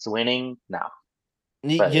like swinning, no.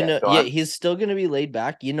 But You yeah, know, go yeah, on. he's still gonna be laid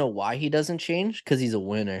back. You know why he doesn't change? Because he's a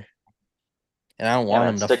winner. And I don't Yeah, want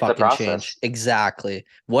man, him to stick to the fucking change. process. Exactly.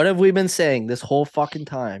 What have we been saying this whole fucking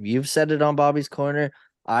time? You've said it on Bobby's Corner.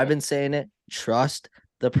 I've been saying it. Trust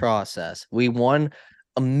the process. We won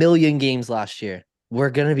a million games last year. We're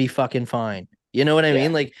gonna be fucking fine. You know what I mean? Yeah,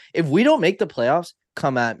 Like, if we don't make the playoffs,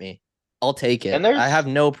 come at me. I'll take it. and I have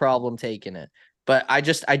there's no problem taking it. But I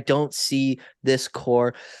don't see this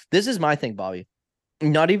core. This is my thing, Bobby.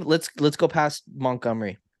 Not even let's go past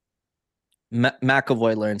Montgomery.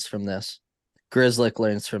 McAvoy learns from this. Grizzlick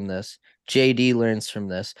learns from this. JD learns from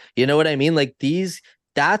this. You know what I mean? Like these,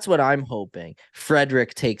 that's what I'm hoping.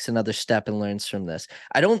 Frederick takes another step and learns from this.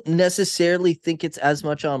 I don't necessarily think it's as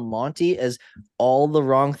much on Monty as all the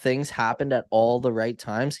wrong things happened at all the right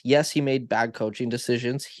times. Yes, he made bad coaching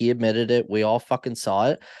decisions. He admitted it. We all fucking saw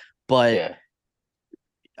it. But yeah.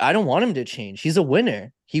 I don't want him to change. He's a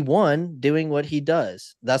winner. He won doing what he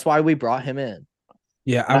does. That's why we brought him in.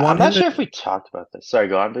 Yeah, I And I'm want him not to. sure if we talked about this. Sorry,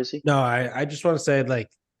 go on, Boosie. No, I just want to say like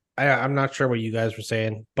I'm not sure what you guys were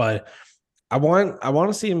saying, but I want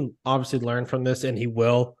to see him obviously learn from this, and he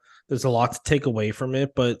will. There's a lot to take away from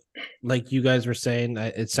it, but like you guys were saying,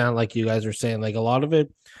 it sounded like you guys were saying like a lot of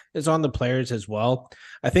it is on the players as well.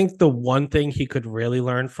 I think the one thing he could really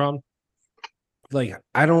learn from, like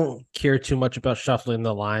I don't care too much about shuffling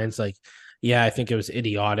the lines. Like, yeah, I think it was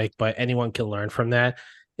idiotic, but anyone can learn from that.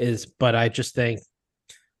 But I just think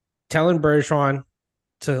telling Bergeron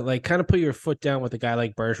to like kind of put your foot down with a guy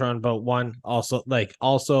like Bergeron, but one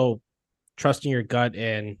also trusting your gut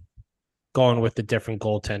and going with a different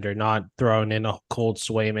goaltender, not throwing in a cold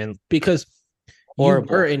Swayman because you were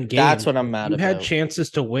Horrible. in That's games. what I'm mad You had about. chances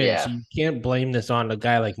to win, so Yeah, you can't blame this on a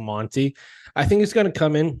guy like Monty. I think he's going to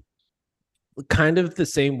come in kind of the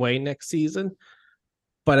same way next season,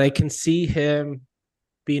 but I can see him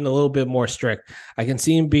being a little bit more strict. I can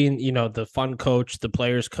see him being, the fun coach, the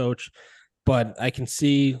players coach, but I can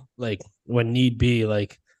see like when need be,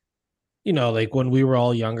 like like when we were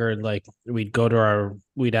all younger, like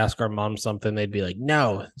we'd ask our mom something, they'd be like,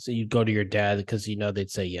 no. So you'd go to your dad because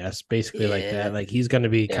they'd say yes, basically like that. Yeah. Like he's gonna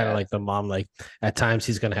be kind of yeah. like the mom, like at times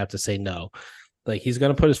he's gonna have to say no. Like he's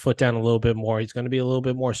gonna put his foot down a little bit more. He's gonna be a little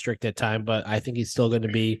bit more strict at time, but I think he's still gonna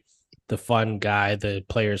be the fun guy, the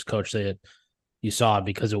players coach that you saw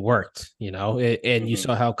because it worked, and you Mhm.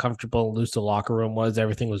 saw how comfortable and loose the locker room was.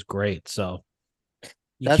 Everything was great. So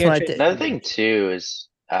you That's can't my change. Another thing too is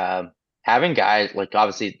having guys like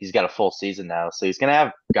obviously he's got a full season now, so he's gonna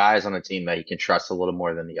have guys on the team that he can trust a little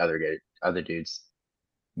more than the other dudes.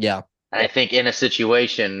 Yeah. And I think in a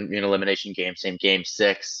situation, elimination game, same game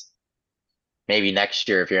 6, maybe next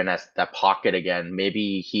year if you're in that pocket again,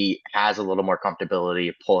 maybe he has a little more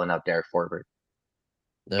comfortability pulling up Derek Forward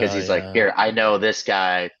because Oh he's like, yeah. here, I know this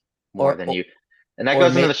guy more Or than or, you. And that or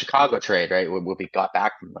goes into may the Chicago trade, right? What we got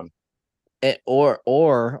back from them.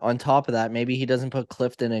 or on top of that, maybe he doesn't put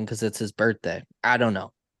Clifton in because it's his birthday. I don't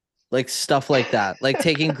know. Like stuff like that. Like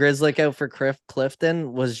taking Grizzlick out for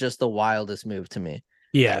Clifton was just the wildest move to me.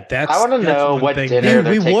 Yeah, I want to that's know one what thing dinner that Dude,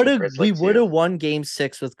 they're we would taking have we Grizzly would to. have won game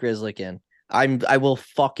 6 with Grizzlick in. I will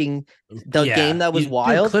fucking the game yeah, that was dude,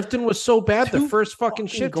 wild. Clifton was so bad the Two first fucking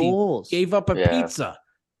fucking shift he goals. gave up a Yeah. pizza.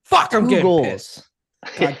 Fuck, I'm 2 getting pissed. goals.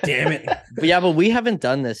 God damn it. But yeah, but we haven't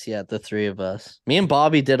done this yet, the 3 of us. Me and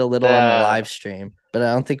Bobby did a little on the The live stream, but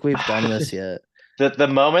I don't think we've done this yet. the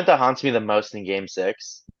moment that haunts me the most in game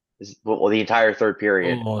 6 is the entire third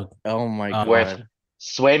period Oh, Oh my where god.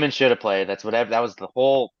 Swayman should have played. That's whatever. That was the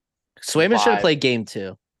whole Swayman should have vibe. played game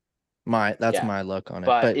 2. That's Yeah. my look on it.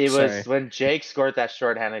 But But it was sorry. when Jake scored that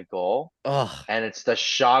shorthanded goal, Oh, and it's the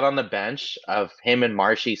shot on the bench of him and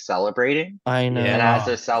Marshy celebrating. I yeah. And as know.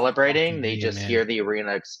 they're celebrating, Fucking they A, just man. hear the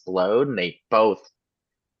arena explode, and they both.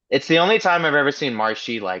 It's the only time I've ever seen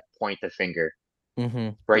Marshy like point the finger, Hmm.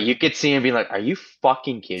 where you could see him being like, "Are you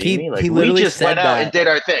fucking kidding me? Like He we literally just went said out and that. did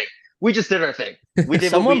our thing. We just did our thing. We did what we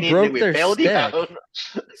Someone needed to do. broke We their bailed you stick. out."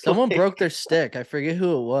 Someone Like, broke their stick. I forget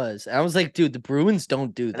who it was. And I was like, dude, the Bruins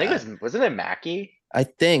don't do I think that. wasn't it Mackey? I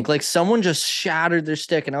think like someone just shattered their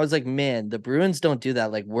stick. And I was like, man, the Bruins don't do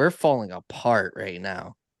that. Like we're falling apart right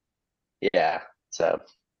now. Yeah. So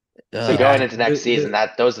Ugh. going Yeah, into next season,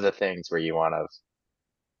 those are the things where you want to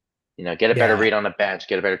get a better Yeah. read on the bench,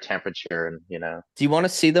 get a better temperature, and Do you want to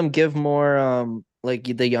see them give more like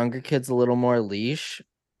the younger kids a little more leash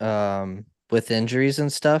with injuries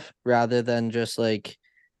and stuff rather than just like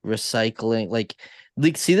recycling like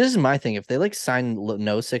see, this is my thing. If they like sign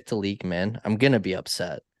Nosek to league man, I'm gonna be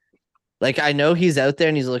upset. Like I know he's out there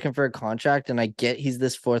and he's looking for a contract, and I get he's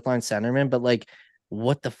this fourth line centerman, but like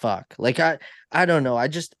what the fuck? Like I don't know.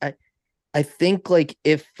 I think like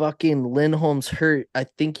if fucking Lindholm's hurt, I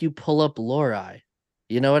think you pull up Lorai.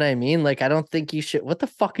 You know what I mean? Like I don't think you should. What the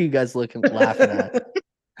fuck are you guys laughing at?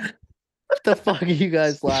 What the fuck are you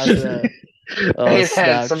guys laughing at? Oh, Hey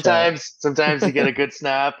man, Snapchat. sometimes you get a good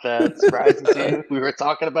snap that surprises you. We were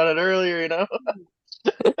talking about it earlier.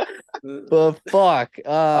 But fuck.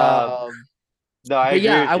 No, I But agree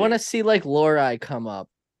yeah, with I you. want to see like Lorai come up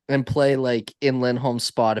and play like in Lindholm's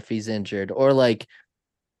spot if he's injured, or like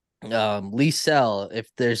Lee Sell if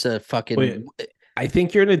there's a fucking Wait, I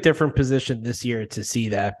think you're in a different position this year to see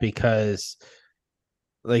that because,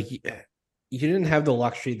 like, you didn't have the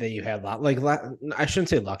luxury that you had. I shouldn't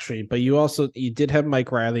say luxury, but you did have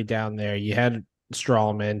Mike Riley down there. You had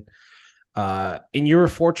Strawman, and you were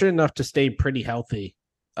fortunate enough to stay pretty healthy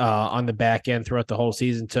on the back end throughout the whole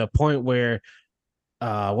season to a point where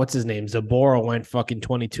what's his name? Zabora went fucking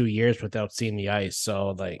 22 years without seeing the ice. So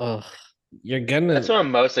like ugh. you're gonna That's what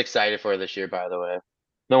I'm most excited for this year, by the way.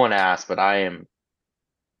 No one asked, but I'm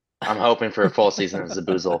hoping for a full season of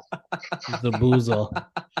Zaboozle. Zaboozle.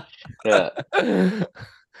 Yeah.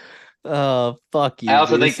 Oh, fuck you. I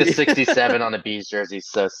also think the Boosie. 67 on the Bees jersey is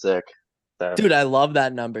so sick. So, Dude, I love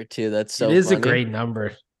that number too. That's so it is funny. a great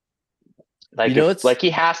number. like, you know if, like he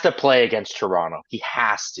has to play against Toronto. He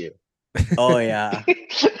has to. Oh yeah.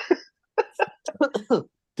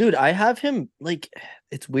 Dude, I have him like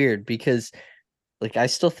it's weird because like I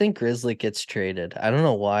still think Grizzly gets traded. I don't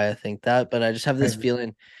know why I think that, but I just have this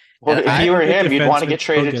feeling. Well, And if I- you were The him, you'd want to defenseman get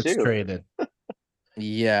still traded gets too. traded.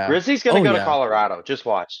 Yeah. Grizzly's gonna Oh, go to yeah. Colorado. Just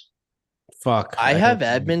watch. Fuck. I have don't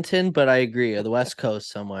know. Edmonton, but I agree, or the West Coast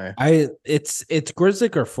somewhere. It's Grizzly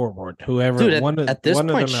or forward, whoever. Dude, At this one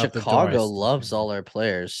point, of them out the door, Chicago loves all our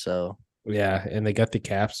players, so Yeah, and they got the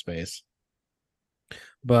cap space.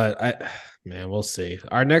 But we'll see.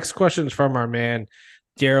 Our next question is from our man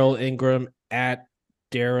Daryl Ingram at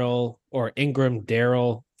Daryl or Ingram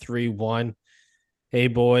Daryl 31. Hey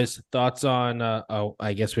boys, thoughts on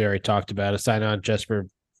I guess we already talked about it. Sign on Jesper,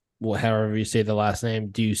 however you say the last name.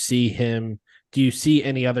 Do you see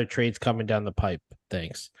any other trades coming down the pipe?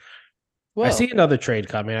 Thanks. I see another trade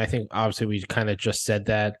coming. I think obviously we kind of just said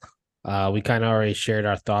that. We kind of already shared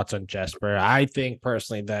our thoughts on Jesper. I think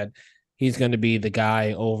personally that he's going to be the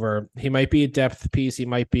guy over. He might be a depth piece. He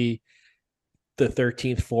might be the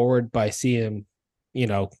 13th forward, but I see him,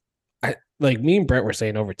 like me and Brett were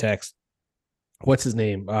saying over text. What's his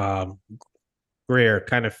name? Greer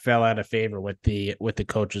kind of fell out of favor with the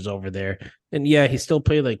coaches over there. And yeah, he still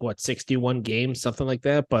played like 61 games, something like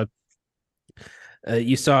that. But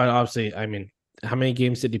you saw it obviously. I mean, how many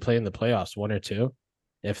games did he play in the playoffs? One or two,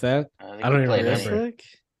 if that. I don't even remember.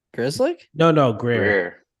 Grizzly? No, Greer.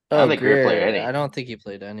 Greer. I Oh, don't think Greer played Greer. any. I don't think he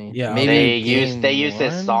played any. Yeah, maybe They used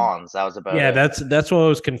his one? songs. That was about Yeah, it. that's what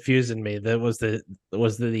was confusing me. That was the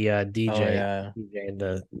DJ, Oh, yeah. DJ and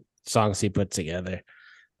the songs he put together.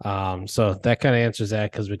 So that kind of answers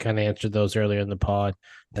that because we kind of answered those earlier in the pod.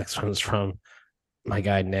 Next one's from my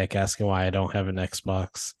guy Nick asking why I don't have an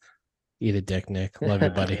Xbox. Eat a dick, Nick. Love you,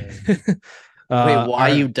 buddy. Wait, why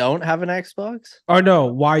you don't have an Xbox? Or no,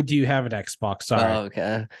 why do you have an Xbox? Sorry. Oh,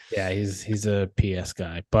 okay. Yeah, he's a PS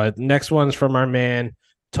guy. But next one's from our man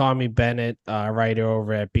Tommy Bennett, writer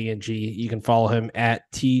over at B&G. You can follow him at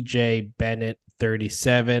TJ Bennett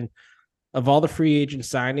 37. Of all the free agent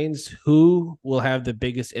signings, who will have the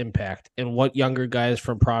biggest impact, and what younger guys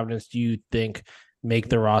from Providence do you think make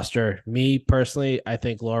the roster? Me personally, I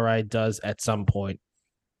think Lorai does at some point.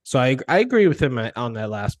 So I agree with him on that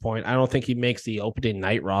last point. I don't think he makes the opening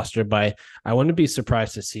night roster, but I wouldn't be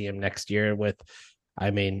surprised to see him next year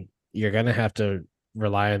you're going to have to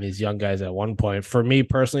rely on these young guys at one point. For me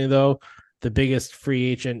personally, though, the biggest free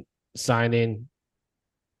agent signing,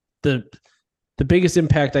 the biggest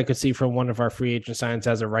impact I could see from one of our free agent signings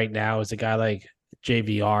as of right now is a guy like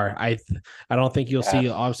JVR. I don't think you'll see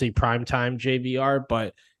obviously primetime JVR,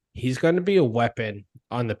 but he's going to be a weapon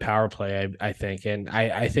on the power play, I think. And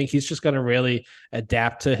I think he's just going to really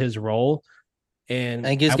adapt to his role. And I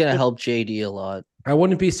think he's going to help JD a lot. I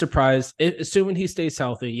wouldn't be surprised, assuming he stays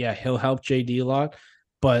healthy. Yeah, he'll help JD a lot.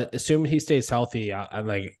 But assuming he stays healthy,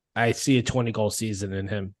 I see a 20-goal season in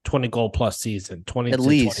him, 20-goal plus season, 20 at to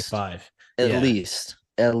least 25. At least.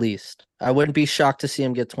 At least. I wouldn't be shocked to see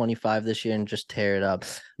him get 25 this year and just tear it up.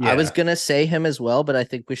 I was Yeah. gonna say him as well, but I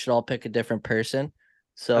think we should all pick a different person.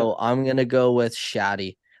 So I'm gonna go with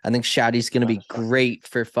Shaddy. I think Shaddy's gonna be great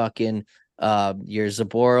for fucking your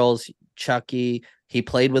Zaborals, Chucky. He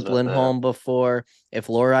played with Lindholm before. If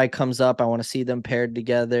Lorai comes up, I want to see them paired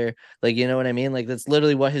together. Like, you know what I mean? Like, that's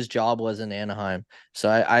literally what his job was in Anaheim. So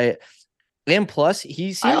and plus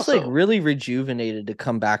he seems like really rejuvenated to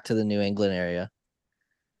come back to the New England area.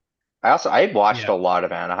 I watched a lot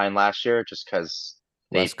of Anaheim last year just because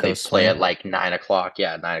they West Coast play at swing. like 9 o'clock.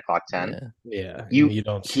 Yeah, 9 o'clock, 10. Yeah. You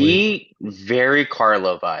don't sleep. He very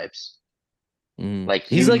Carlo vibes. Like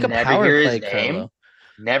He's you like a never power hear play his name, Carlo.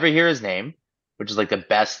 never hear his name, which is like the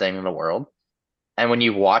best thing in the world. And when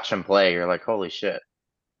you watch him play, you're like, holy shit.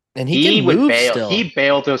 And he can would move bail. still. He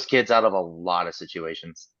bailed those kids out of a lot of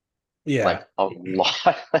situations. Yeah. Like a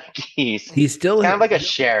lot. Like he's still kind of like a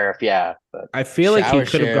sheriff, yeah. But I feel like he Shower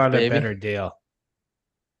could have sheriff, gotten a baby. better deal.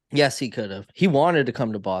 Yes, he could have. He wanted to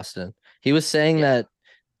come to Boston. He was saying that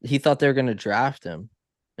he thought they were going to draft him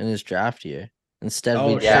in his draft year. Instead,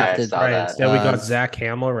 we drafted. I saw that. Instead, we got Zach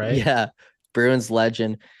Hamill, right? Yeah, Bruins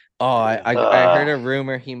legend. Oh, I heard a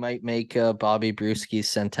rumor he might make Bobby Brewski's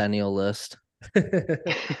centennial list.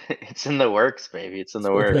 It's in the works, baby. It's in the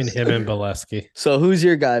Between works. him and Bolesky. So who's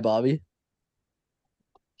your guy, Bobby?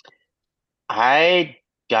 I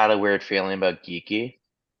got a weird feeling about Geeky.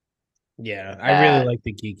 Yeah, I really like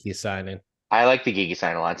the Geeky signing. I like the Geeky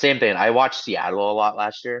sign a lot. Same thing. I watched Seattle a lot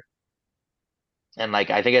last year. And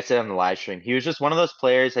like I think I said on the live stream, he was just one of those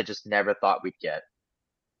players I just never thought we'd get.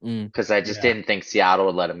 Because I just didn't think Seattle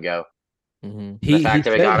would let him go. Mm-hmm. The fact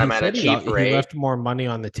that we got him at a cheap rate. He left more money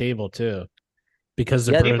on the table too. Because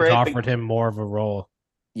the Bruins offered him more of a role.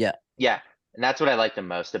 Yeah. Yeah. And that's what I like the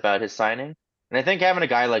most about his signing. And I think having a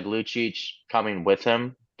guy like Lucic coming with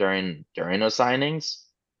him during those signings,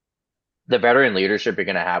 the veteran leadership you're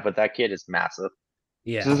gonna have with that kid is massive.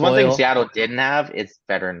 Yeah. So there's one thing Seattle didn't have, it's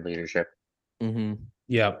veteran leadership. Mm-hmm.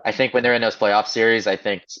 Yeah. I think when they're in those playoff series, I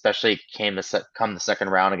think especially come the second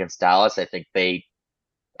round against Dallas, I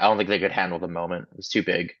don't think they could handle the moment. It was too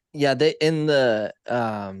big. Yeah, they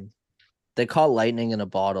caught lightning in a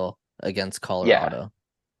bottle against Colorado.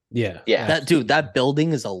 Yeah. That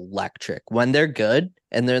building is electric. When they're good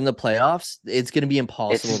and they're in the playoffs, it's gonna be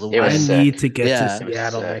impossible to win. I need to get to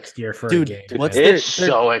Seattle next year for a game. It's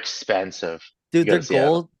so expensive. Dude, their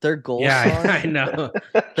goal song. I know.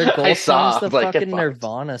 Their goal song is the fucking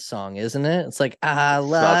Nirvana song, isn't it? It's like smells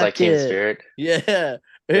like Teen Spirit. Yeah.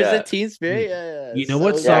 Is it Teen Spirit? Yeah. You know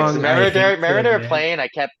what song? Remember they were playing? I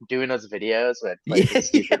kept doing those videos with like the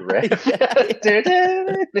stupid riff.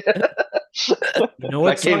 You know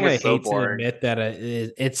what song I hate to admit that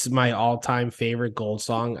it's my all-time favorite Gold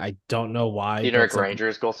song. I don't know why. New York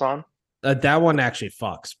Rangers Gold song. That one actually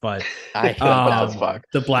fucks, but I hate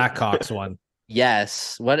the Blackhawks one.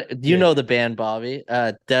 Yes. What you know the band, Bobby?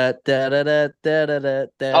 Oh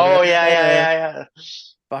yeah.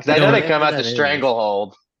 I know they come out to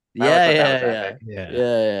Stranglehold. Yeah.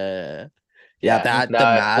 That the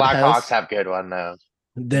Blackhawks have good one though.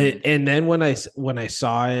 And then when I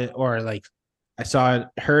saw it, or like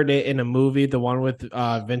heard it in a movie, the one with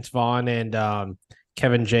Vince Vaughn and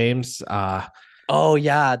Kevin James. Oh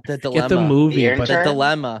yeah, the dilemma. Get the movie, but the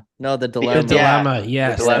dilemma. No, the dilemma. The dilemma.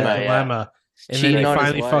 Yes, the dilemma. Yeah. And then he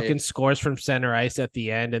finally fucking scores from center ice at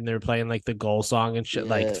the end, and they're playing like the goal song and shit,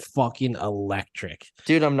 like fucking electric.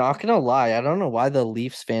 Dude, I'm not gonna lie. I don't know why the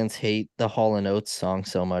Leafs fans hate the Hall & Oates song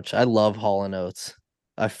so much. I love Hall & Oates.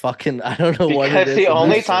 I don't know what it is. Because the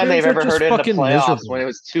only time they've ever heard it in the playoffs miserable. when it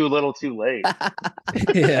was too little, too late.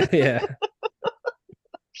 yeah.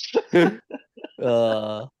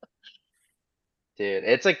 Dude,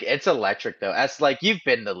 it's electric though. That's like you've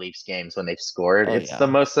been to Leafs games when they've scored. Oh, it's the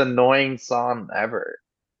most annoying song ever.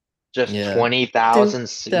 Just 20,000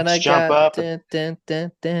 seats jump up. You're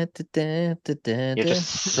just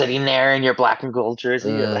sitting there in your black and gold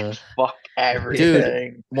jersey. You're like, fuck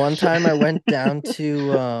everything. Dude, one time I went down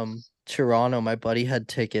to Toronto. My buddy had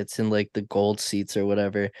tickets in like the gold seats or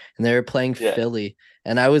whatever, and they were playing Philly.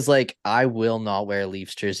 And I was like, I will not wear a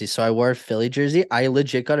Leafs jersey. So I wore a Philly jersey. I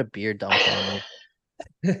legit got a beer dumped on me.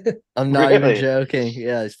 I'm not even joking.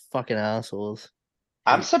 Yeah, these fucking assholes.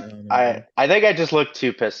 I think I just looked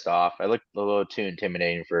too pissed off. I looked a little too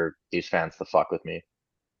intimidating for these fans to fuck with me.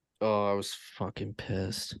 Oh, I was fucking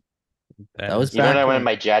pissed. That was when I went in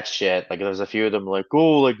my Jets shit. Like there was a few of them like,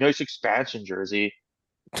 oh, like nice expansion jersey.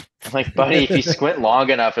 I'm like, buddy, if you squint long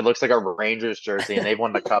enough, it looks like a Rangers jersey, and they've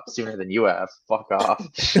won the cup sooner than you have. Fuck off,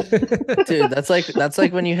 dude. That's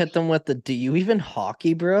like when you hit them with the "Do you even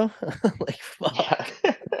hockey, bro?" Like, fuck.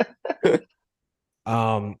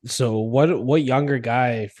 So what younger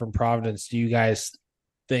guy from Providence do you guys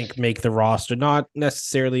think make the roster? Not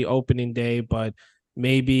necessarily opening day, but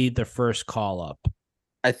maybe the first call up.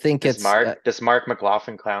 I think Does it's Mark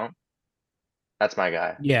McLaughlin count? That's my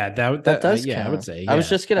guy. Yeah, that does yeah, count. I would say. I was Yeah,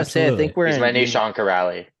 just gonna say, I think absolutely. we're He's my new in. Sean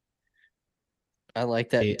Corrali. I like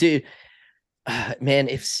that, Yeah. dude. Man,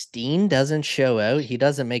 if Steen doesn't show out, he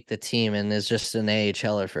doesn't make the team and is just an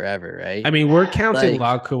AHLer forever, right? I mean, we're counting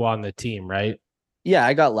Like- Lauku on the team, right? Yeah,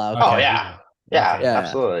 I got Lauco. Oh Okay. yeah. Yeah, Okay. Yeah.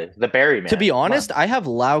 absolutely. The Barry man. To be Come on. honest, I have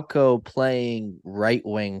Lauco playing right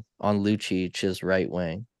wing on Lucic's right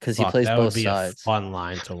wing because he Fuck, plays that both would be sides. a fun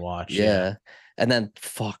line to watch. Yeah. And then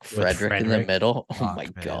fuck Frederick in the Frederick. middle. Oh Fuck, my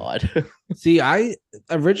man. god. See, I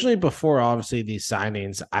originally before obviously these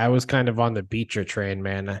signings, I was kind of on the Beecher train,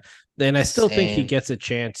 man. And I still think he Same. gets a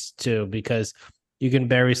chance too because you can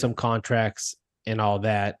bury some contracts and all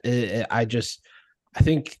that. I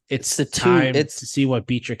think it's the two- time it's- to see what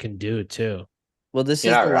Beecher can do too. Well, this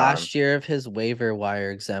You're is not the wrong. last year of his waiver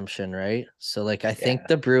wire exemption, right? So, like, I think Yeah.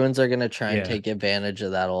 the Bruins are gonna try and Yeah. take advantage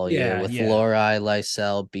of that all year Yeah, with yeah. Lori,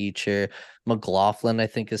 Lysell, Beecher, McLaughlin. I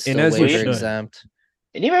think is And still as you waiver should. exempt.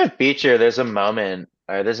 And even with Beecher, there's a moment,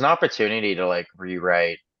 there's an opportunity to like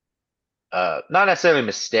rewrite, not necessarily a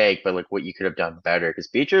mistake, but like what you could have done better. Because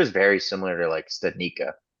Beecher is very similar to like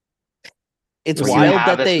Stadnika. It's Where you wild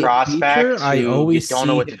have that this they. prospect Beecher, I who you always don't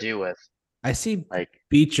know see what to him- do with. I see Like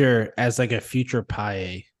Beecher as like a future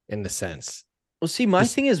Paille in the sense. Well, see, my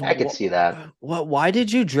Just- thing is, I could see that. Why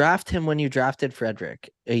did you draft him when you drafted Frederick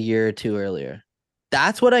a year or two earlier?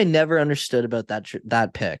 That's what I never understood about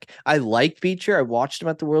that pick. I like Beecher. I watched him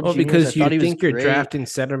at the World Well, Juniors. because I thought you he think was you're great. drafting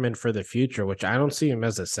centerman for the future, which I don't see him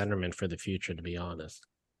as a centerman for the future, to be honest.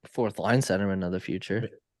 Fourth line centerman of the future.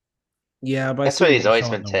 Yeah, but I That's see what him he's more always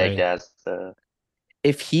so on been the tagged wing. as.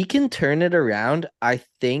 If he can turn it around, I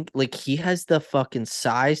think like he has the fucking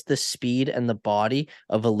size, the speed, and the body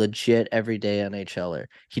of a legit everyday NHLer.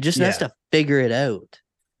 He just has Yeah. to figure it out.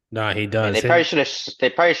 No, he And does. they probably should have. They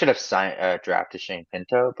probably should have signed, drafted Shane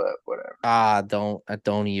Pinto, but whatever.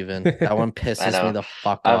 Don't even. That one pisses me know. the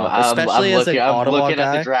fuck off. I'm Especially as an I'm Ottawa looking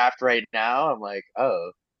at guy. the draft right now. I'm like,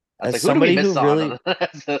 oh. I was As like, who do we somebody miss who on really-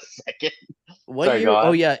 as a second? What Sorry, year? go Oh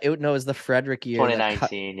on. yeah, it was the Frederick year. that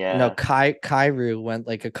 2019, yeah. No, Kairu went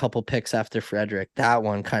like a couple picks after Frederick. That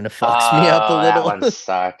one kind of fucks me up a Oh, little. That one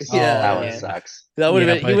sucks. Yeah. That one yeah. sucks. That would have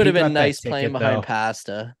Yeah, been. but He would he have been got that nice playing ticket, behind though.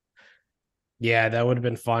 Pasta. Yeah, that would have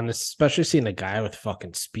been fun, especially seeing a guy with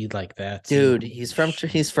fucking speed like that. too. Dude, he's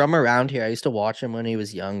from around here. I used to watch him when he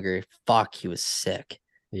was younger. Fuck, he was sick.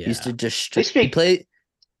 Yeah. He used to just Least he we-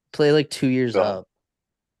 play like 2 years Go. up.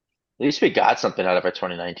 At least we got something out of our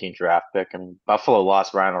 2019 draft pick. I mean, Buffalo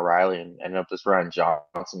lost Ryan O'Reilly and ended up this Ryan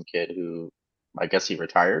Johnson kid who I guess he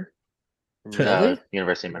retired. Really?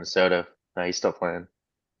 University of Minnesota. He's still playing.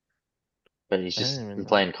 But he's I just didn't even been know.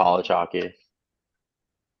 playing college hockey.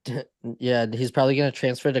 Yeah, he's probably gonna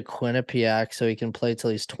transfer to Quinnipiac so he can play till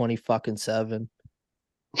he's 20 fucking 7.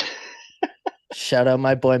 Shout out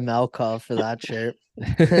my boy Malkov for that shirt.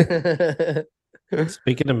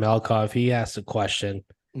 Speaking of Melkov, he asked a question.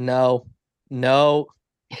 No. What?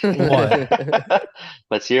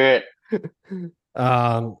 Let's hear it.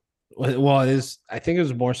 Well, I think it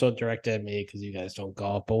was more so directed at me because you guys don't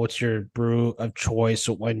golf. But what's your brew of choice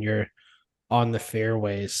when you're on the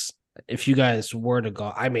fairways? If you guys were to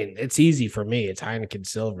golf, I mean, it's easy for me. It's Heineken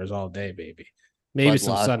Silvers all day, baby. Maybe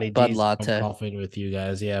some Sunny Bud D's Latte. golfing with you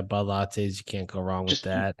guys. Yeah, Bud Lattes. You can't go wrong with Just,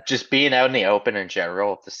 that. just being out in the open in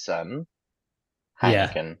general with the sun. Yeah.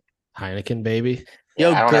 Heineken. Heineken, baby.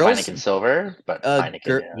 Yo, I don't girls- have Heineken Silver, but Heineken.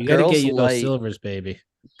 gir- yeah. You got to Girls get you those like- silvers, baby.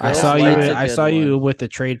 Girls I saw you. Light's a I good saw you one. with the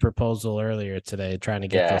trade proposal earlier today, trying to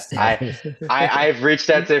get Yeah, those. Silvers. I've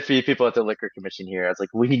reached out to a few people at the liquor commission here. I was like,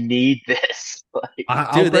 we need this. Like,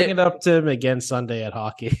 I'll Dude, bring they- it up to him again Sunday at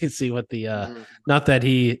hockey. See what the Mhm. not that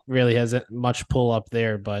he really hasn't much pull up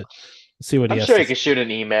there, but see what he I'm has sure to you can shoot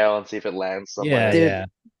an email and see if it lands somewhere. Yeah,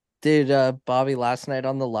 Dude, yeah. Bobby, last night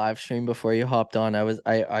on the live stream before you hopped on,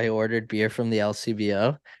 I ordered beer from the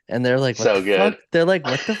LCBO and they're like, what So the good. fuck? They're like,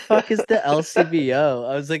 what the fuck is the LCBO?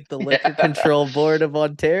 I was like, the Liquor Yeah. Control Board of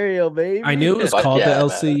Ontario, baby. I knew it was Fuck called yeah, the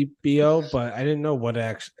man. LCBO, but I didn't know what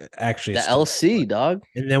it actually the stood LC, for. dog.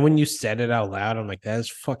 And then when you said it out loud, I'm like, that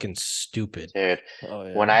is fucking stupid. Dude, Oh,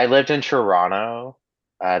 yeah. when I lived in Toronto,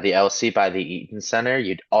 the LC by the Eaton Center,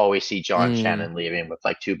 you'd always see John Mm. Shannon leaving with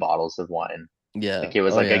like 2 bottles of wine. Yeah. Like it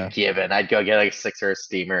was Oh, like yeah. a given. I'd go get like a 6 or a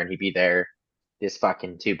steamer and he'd be there, just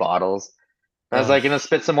fucking 2 bottles. I was Oh. like, gonna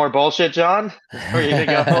spit some more bullshit, John? Where you gonna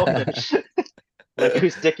go? Like,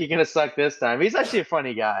 whose dick you gonna suck this time? He's actually a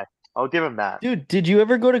funny guy. I'll give him that. Dude, did you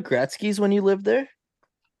ever go to Gretzky's when you lived there?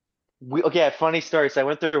 Okay, funny story. So I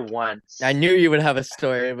went there once, I knew you would have a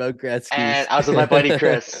story about and Gretzky's. I was with my buddy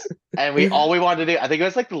Chris, and all we wanted to do, I think it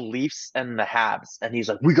was like the Leafs and the Habs, and he's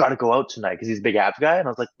like, "We got to go out tonight," because he's a big Habs guy, and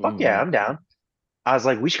I was like, "Fuck yeah, Mhm. I'm down." I was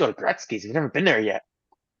like, "We should go to Gretzky's. We've never been there yet."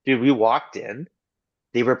 Dude, we walked in.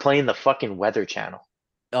 They were playing the fucking Weather Channel.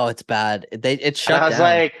 Oh, it's bad. It's And shut I was down.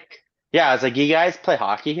 like, yeah, I was like, you guys play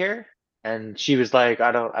hockey here? And she was like,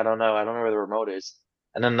 I don't know. I don't know where the remote is.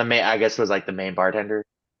 And then I guess it was like the main bartender.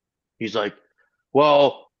 He's like,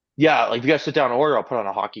 well, yeah, like if you guys sit down and order, I'll put on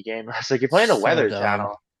a hockey game. I was like, you're playing a So Weather dumb.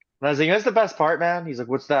 Channel. And I was like, that's the best part, man. He's like,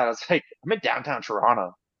 what's that? I was like, I'm in downtown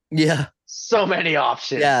Toronto. Yeah. So many Yeah,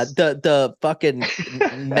 options. the fucking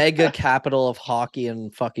mega capital of hockey in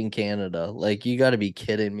fucking Canada. Like, you got to be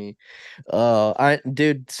kidding me.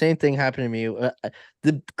 Dude, same thing happened to me.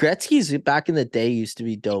 The Gretzky's back in the day used to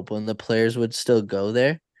be dope when the players would still go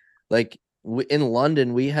there. Like in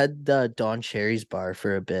London, we had Don Cherry's bar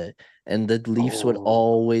for a bit, and the Leafs would Oh,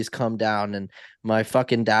 always come down. And my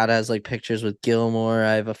fucking dad has like pictures with Gilmore.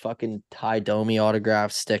 I have a fucking Ty Domi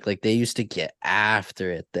autograph stick. Like they used to get after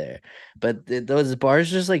it there. But those bars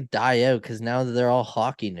just like die out because now they're all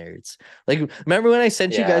hockey nerds. Like, remember when I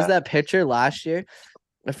sent you guys yeah. that picture last year?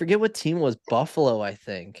 I forget what team it was, Buffalo, I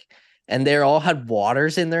think. And they all had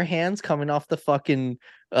waters in their hands coming off the fucking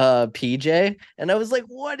PJ. And I was like,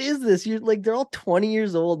 what is this? You're like, they're all 20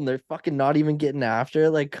 years old and they're fucking not even getting after it.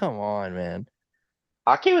 Like, come on, man.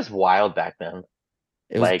 Hockey was wild back then.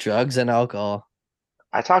 It was Like, drugs and alcohol.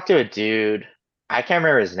 I talked to a dude, I can't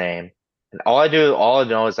remember his name. And all I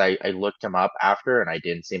know is I looked him up after and I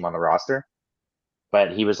didn't see him on the roster.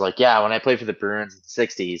 But he was like, yeah, when I played for the Bruins in the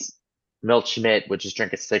 60s, Milt Schmidt would just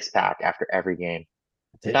drink a six pack after every game.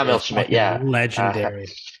 Not Milt It's Schmidt, fucking yeah. legendary.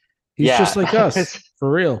 He's just Yeah. like us,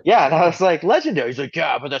 for real. Yeah, and I was like, legendary. He's like,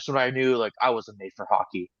 yeah, but that's when I knew like I wasn't made for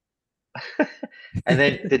hockey. And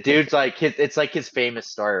then the dude's like, it's like his famous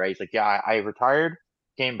story, right? He's like, yeah, I retired,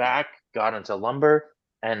 came back, got into lumber,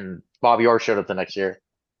 and Bobby Orr showed up the next year.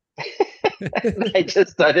 And I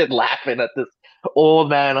just started laughing at this old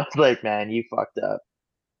man. I was like, man, you fucked up.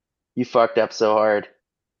 You fucked up so hard.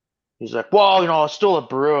 He's like, well, I was still a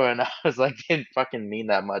Bruin. I was like, didn't fucking mean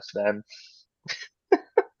that much then.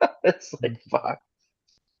 It's like, fuck.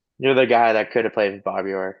 You're the guy that could have played with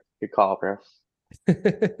Bobby Orr. Good call, bro.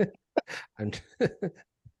 I'm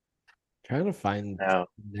trying to find No.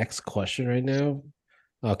 the next question right now.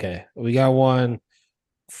 Okay, we got one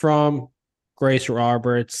from Grace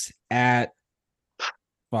Roberts at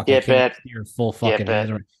fuck. I Skip can't it. see your full Skip fucking it.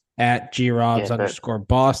 name. At grobs Skip it. underscore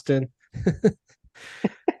Boston.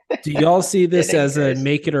 Do y'all see this Kidding, as a Grace.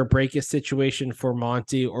 make it or break it situation for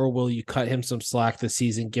Monty, or will you cut him some slack this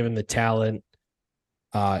season given the talent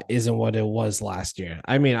isn't what it was last year?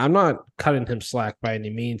 I mean, I'm not cutting him slack by any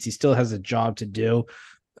means. He still has a job to do.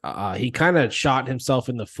 He kind of shot himself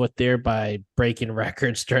in the foot there by breaking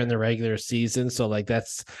records during the regular season. So, like,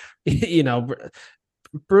 that's,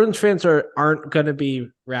 Bruins fans aren't going to be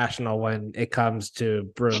rational when it comes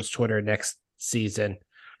to Bruins Twitter next season.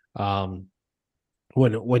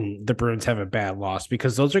 When the Bruins have a bad loss,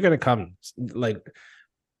 because those are going to come. Like,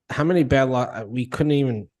 how many bad loss? We couldn't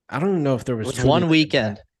even. I don't even know if there It was was truly one like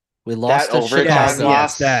weekend. We That lost to overtime yes, Chicago. yes,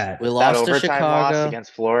 loss, that. We that lost to overtime loss Chicago.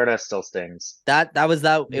 against Florida still stings. That was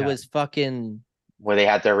that. It Yeah. was fucking. Where they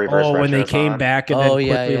had their reverse Oh, when they retros came on. back and Oh then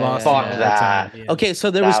yeah, quickly yeah, lost yeah, in Fuck yeah. overtime. that. Yeah. Okay,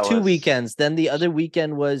 so there was That two was weekends. Then the other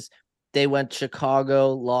weekend was they went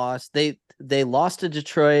Chicago, lost. They lost to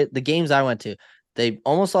Detroit. The games I went to, they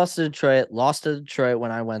almost lost to Detroit, lost to Detroit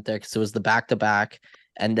when I went there because it was the back-to-back.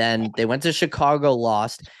 And then they went to Chicago,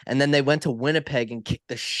 lost, and then they went to Winnipeg and kicked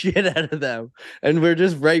the shit out of them. And we're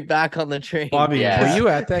just right back on the train. Bobby, were Yeah. you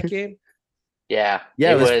at that game? Yeah.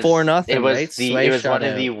 Yeah, it was 4-0, It was right? the it was one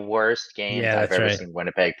of shutout. the worst games Yeah, I've that's ever right. seen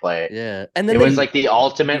Winnipeg play. Yeah, and then It they was like the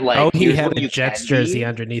ultimate like he here's had what a you Jets can jersey be.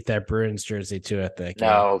 underneath that Bruins jersey too at that game.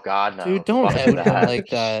 No, God no. dude, don't Fuck out him that. like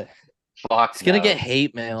that. Fuck It's gonna no. get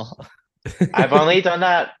hate mail. I've only done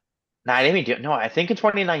that. No, I didn't even do. No, I think in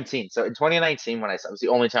 2019. So in 2019, when I saw it was the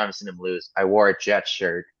only time I've seen him lose. I wore a Jets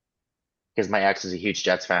shirt because my ex is a huge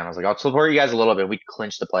Jets fan. I was like, I'll support you guys a little bit. We'd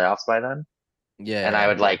clinched the playoffs by then, and I Yeah.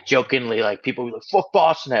 would like jokingly like people would be like, "Fuck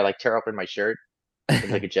Boston!" I like tear open my shirt, with,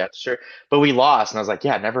 like a Jets shirt. But we lost, and I was like,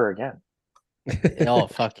 "Yeah, never again." Oh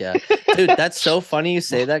fuck yeah, dude! That's so funny you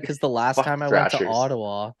say that because the last Fuck time I went to Thrashers.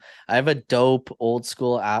 Ottawa, I have a dope old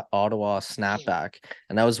school Ottawa snapback,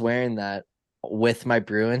 and I was wearing that with my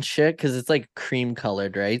Bruins shit because it's like cream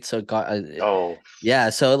colored, right? So it got Oh,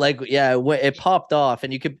 yeah, so like it popped off,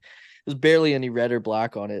 and you could there's barely any red or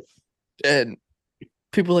black on it, and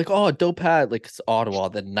people are like, oh, dope hat. Like, it's Ottawa,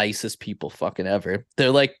 the nicest people fucking ever.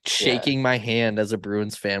 They're like shaking my hand as a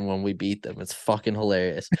Bruins fan when we beat them. It's fucking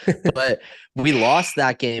hilarious. But we lost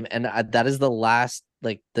that game, and that is the last,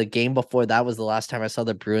 like, the game before that was the last time I saw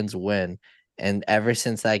the Bruins win. And ever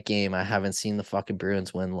since that game, I haven't seen the fucking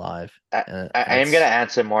Bruins win live. I am That's gonna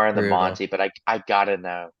answer more on the brutal. Monty, but I gotta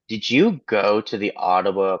know. Did you go to the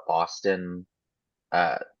Ottawa Boston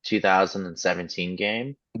 2017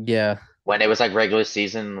 game Yeah, when it was like regular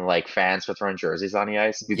season, like fans were throwing jerseys on the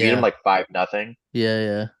ice? We beat them yeah, like 5-0.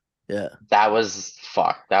 yeah. That was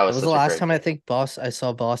fuck. That That was was the such a last great time I game. think I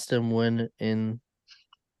saw Boston win in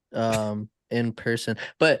person.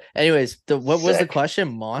 But anyways, what was the Sick. question,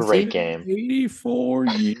 Monty? Great game. 84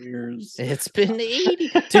 years. It's been 80,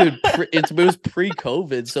 dude. It was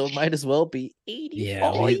pre-COVID, so it might as well be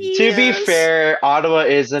 84 years. To be fair, Ottawa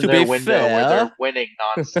is in To their be window where they're fair. winning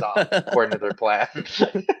nonstop according to their plan.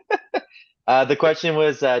 The question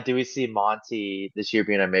was, do we see Monty this year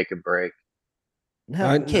being a make or break?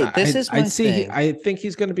 No, okay, this is my thing. I think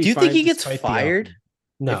he's going to be. Do you think fine he gets despite the fired outcome.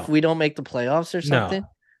 No, if we don't make the playoffs or something?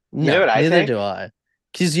 You know what I neither think? do I.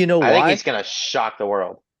 Because you know I think why? he's gonna shock the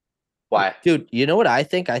world. Why? Dude, you know what I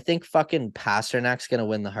think? I think fucking Pasternak's gonna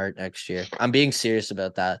win the Hart next year. I'm being serious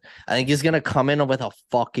about that. I think he's gonna come in with a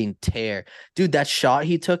fucking tear. Dude, that shot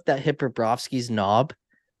he took that hit Bobrovsky's knob,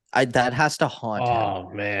 that has to haunt him. oh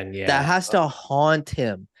man, yeah, That has to haunt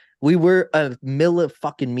him. We were a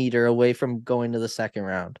fucking meter away from going to the second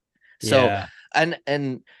round. So yeah.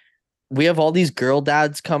 and we have all these girl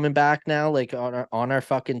dads coming back now, like on our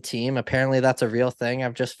fucking team. Apparently, that's a real thing.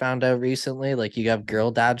 I've just found out recently. Like, you have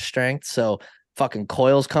girl dad strength. So fucking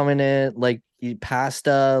Coyle's coming in, like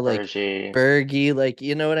Pasta, like Bergie. Bergie, like,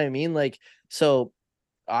 you know what I mean? Like, so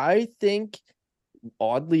I think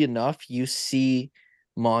oddly enough, you see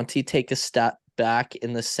Monty take a step back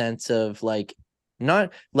in the sense of like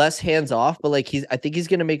not less hands off, but like I think he's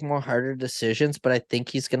gonna make more harder decisions, but I think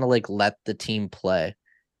he's gonna like let the team play.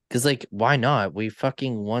 Because, like, why not? We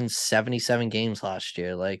fucking won 77 games last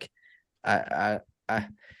year. Like,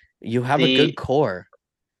 you have a good core.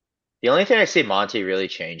 The only thing I see Monty really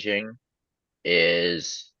changing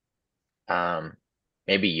is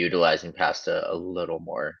maybe utilizing Pasta a little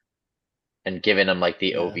more and giving him like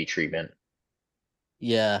the OV treatment.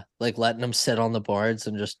 Yeah, like letting him sit on the boards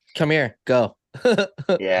and just come here, go.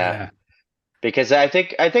 Yeah. Because I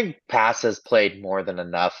think Pass has played more than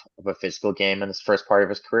enough of a physical game in his first part of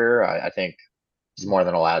his career. I think he's more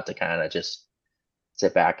than allowed to kind of just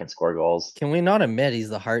sit back and score goals. Can we not admit he's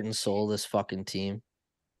the heart and soul of this fucking team?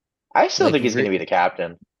 I still Like, think he's going to be the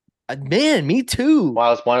captain. Man, me too.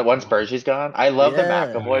 Once Bergie's gone, I love the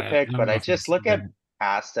Yeah. McAvoy pick, but I just look at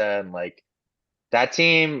Pasta and like that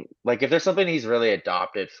team. Like, if there's something he's really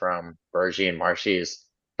adopted from Bergie and Marshy is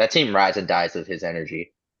that team rides and dies with his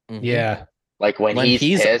energy. Mhm. Yeah. Like when he's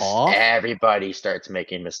pissed, off, everybody starts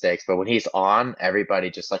making mistakes. But when he's on, everybody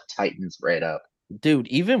just like tightens right up. dude,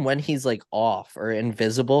 even when he's like off or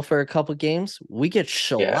invisible for a couple games, we get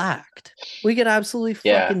shellacked. We get absolutely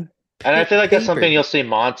fucking. And I feel like that's something papered. you'll see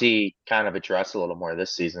Monty kind of address a little more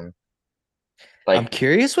this season. I'm Like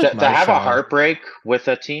curious with to have a Marchand. heartbreak with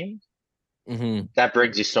a team, Mhm. that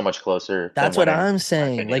brings you so much closer. That's than what winning, I'm in my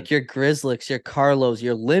saying. opinion. Like your Grizzlies, your Carlos,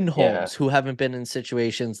 your Lindholms, Yeah. who haven't been in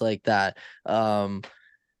situations like that.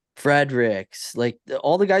 Fredericks, like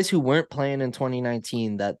all the guys who weren't playing in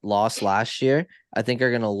 2019 that lost last year, I think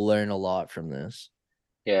are gonna learn a lot from this.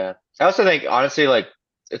 Yeah. I also think honestly, like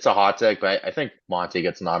it's a hot take, but I think Monty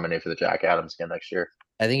gets nominated for the Jack Adams again next year.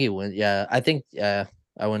 I think he wins. Yeah, I think. Yeah,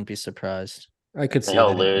 I wouldn't be surprised. I could see He'll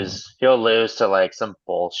that. lose. He'll lose to like some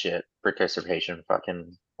bullshit participation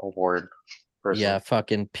fucking award person. Yeah,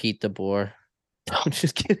 fucking Pete DeBoer. I'm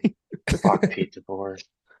just kidding. Fuck Pete DeBoer.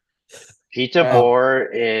 Pete DeBoer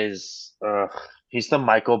is he's the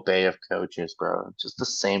Michael Bay of coaches, bro. Just the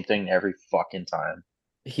same thing every fucking time.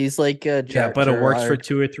 He's like Yeah, but it works for Gerard.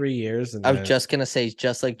 2 or 3 years. And I was then- just gonna say,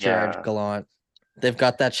 just like Gerard Yeah. Gallant, they've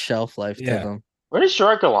got that shelf life to Yeah. them. Where does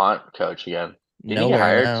Gerard Gallant coach again? Did he get Nowhere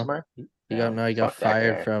hired now. somewhere? He got Fuck that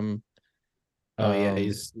fired guy. from. Oh yeah, um,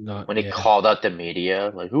 he's not. When he yeah. called out the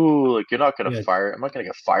media, like, "Ooh, like you're not gonna Yeah. fire. I'm not gonna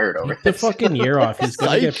get fired over Take the this." fucking year off. He's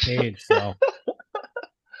gonna get Psych. paid. So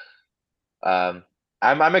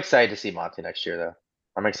I'm excited to see Monty next year, though.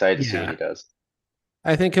 I'm excited to see what Yeah. he does.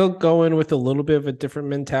 I think he'll go in with a little bit of a different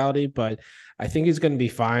mentality, but I think he's going to be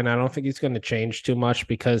fine. I don't think he's going to change too much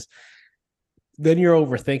because then you're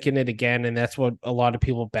overthinking it again, and that's what a lot of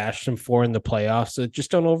people bashed him for in the playoffs. So just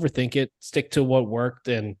don't overthink it. Stick to what worked,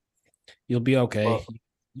 and you'll be okay. Well,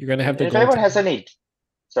 You're going to have the if anyone goaltending. has any,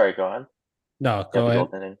 sorry, go on. No, You go have the ahead.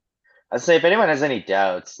 goaltending. I'd say if anyone has any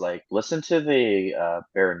doubts, like listen to the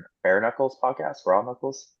Bare Knuckles podcast, Raw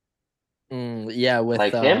Knuckles. Yeah, with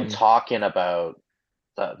Like him talking about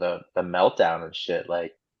the meltdown and shit.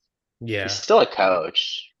 Like he's Yeah. still a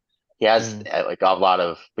coach. He has like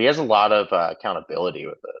he has a lot of accountability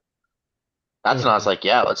with it. That's when I was like,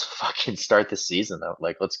 yeah, let's fucking start the season though.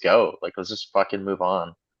 Like, let's go. Like, let's just fucking move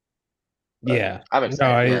on. But Yeah. I'm No,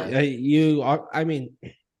 excited. I mean,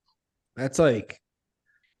 that's like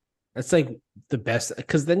the best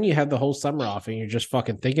because then you have the whole summer off and you're just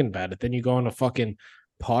fucking thinking about it. Then you go on a fucking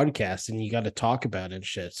podcast and you got to talk about it and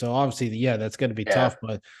shit. So obviously, yeah, that's gonna be Yeah, tough,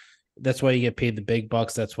 but that's why you get paid the big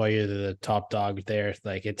bucks. That's why you're the top dog there.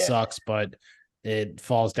 Like it yeah, sucks, but it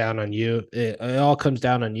falls down on you. It all comes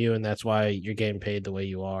down on you, and that's why you're getting paid the way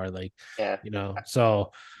you are. Like, yeah.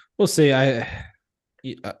 so we'll see. I'm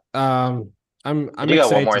I I'm do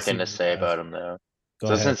got one excited more to see thing to what he say does. about him though. Go So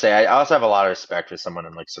I was ahead. gonna say, I also have a lot of respect for someone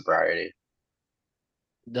in like sobriety.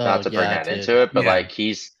 oh Not to bring yeah, that dude. into it, but Yeah. like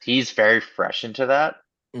he's very fresh into that.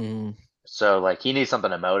 Mm, So like he needs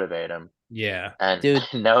something to motivate him. Yeah. And dude.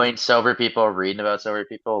 knowing sober people, reading about sober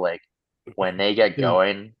people, like when they get Dude,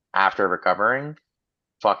 going after recovering,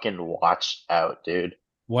 fucking watch out, dude.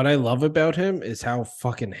 what I love about him is how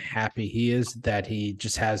fucking happy he is that he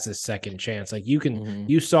just has this second chance. Like Mhm.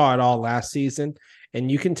 you saw it all last season, and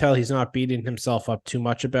you can tell he's not beating himself up too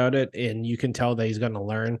much about it, and you can tell that he's going to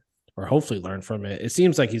learn or hopefully learn from it. It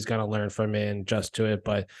seems like he's going to learn from it and adjust to it,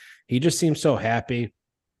 but he just seems so happy.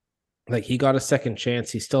 Like he got a second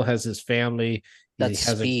chance. He still has his family. He That has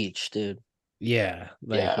a speech, dude. like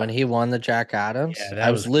Yeah. When he won the Jack yeah, Adams, that I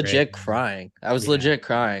was was great. legit crying. I was Yeah. legit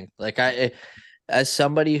crying. Like as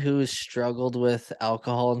somebody who's struggled with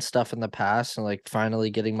alcohol and stuff in the past, and like finally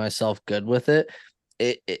getting myself good with it,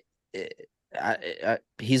 it, it, it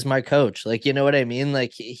he's my coach. Like, you know what I mean?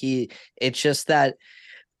 Like it's just that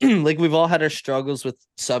like we've all had our struggles with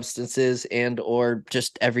substances and or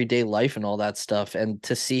just everyday life and all that stuff, and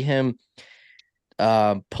to see him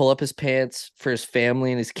pull up his pants for his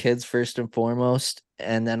family and his kids first and foremost,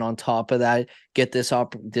 and then on top of that get this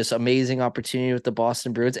amazing opportunity with the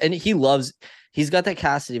Boston Bruins. And he's got that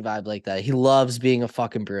Cassidy vibe like that. He loves being a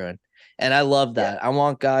fucking Bruin, and I love Yeah. that. I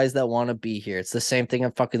want guys that want to be here. It's the same thing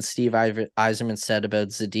that fucking Steve Yzerman said about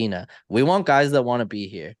Zadina. We want guys that want to be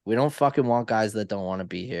here. We don't fucking want guys that don't want to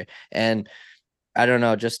be here. And I don't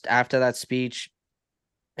know, just after that speech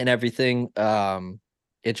and everything,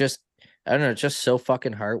 it just, I don't know, it's just so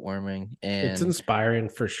fucking heartwarming. It's And inspiring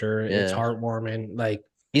for sure. It's yeah, heartwarming. Like,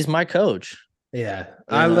 he's my coach, yeah,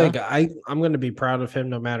 you know? I'm going to be proud of him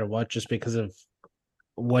no matter what, just because of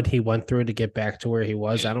what he went through to get back to where he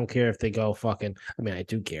was. I don't care if they go fucking. I mean, I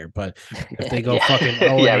do care, but if they go fucking Yeah.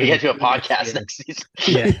 0 and Yeah, we gotta do a 82 next podcast year, next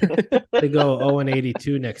season. yeah, they go 0 and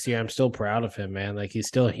 82 next year. I'm still proud of him, man. Like he's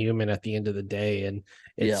still human at the end of the day, and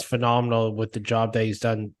Yeah. it's phenomenal with the job that he's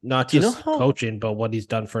done, not Do you know just how coaching, but what he's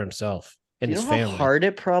done for himself and do you his know how family. hard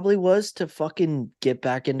it probably was to fucking get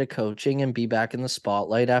back into coaching and be back in the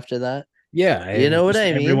spotlight after that? Yeah, You and know what just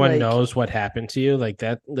I mean? everyone Like, knows what happened to you. Like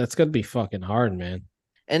that's gonna be fucking hard, man.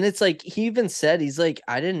 and it's like he even said, he's like,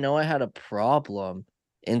 I didn't know I had a problem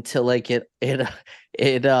until like it God.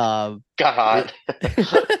 it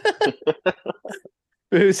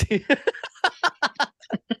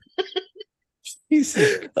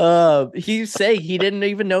Jesus. he's saying he didn't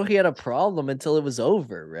even know he had a problem until it was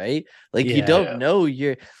over, right? Like you Yeah. don't know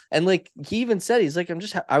you're, and like he even said, he's like,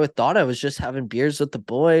 I would thought I was just having beers with the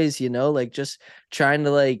boys, you know, like just trying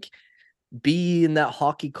to like be in that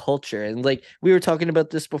hockey culture. And like we were talking about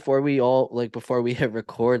this before we hit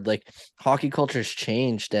record, like hockey culture's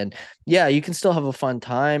changed, and yeah, you can still have a fun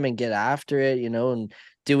time and get after it, you know, and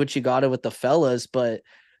do what you gotta with the fellas, but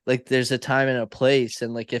like there's a time and a place.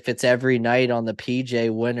 And like if it's every night on the PJ,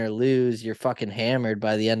 win or lose, you're fucking hammered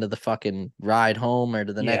by the end of the fucking ride home or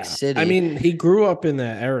to the next city. I mean, he grew up in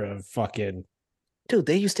that era of fucking. Dude,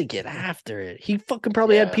 they used to get after it. He fucking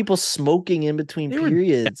probably had Yeah. people smoking in between They were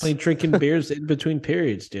periods. definitely drinking beers in between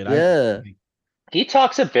periods, dude. Yeah. He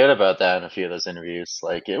talks a bit about that in a few of those interviews.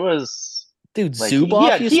 Like it was Dude, like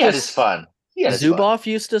Zuboff he had his fun. He had his fun. Zuboff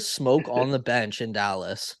used to smoke on the bench in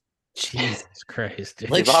Dallas. Jesus Christ,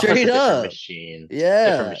 dude. Like, Zuboff was a straight different up. machine. Yeah.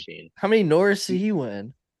 Different machine. How many Norris did he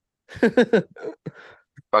win?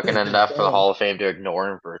 Fucking enough for the Hall of Fame to ignore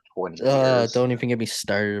him for 20 years. Don't even get me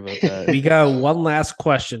started about that. We got one last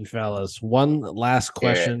question, fellas. One last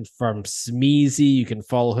question from Smeezy. You can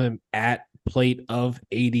follow him at Plate of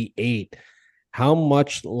 88. how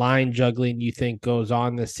much line juggling you think goes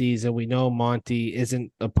on this season? We know Monty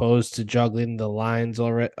isn't opposed to juggling the lines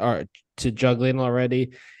already, or to juggling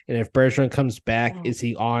already. And if Bergeron comes back, is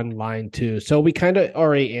he on line too? So we kind of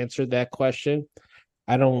already answered that question.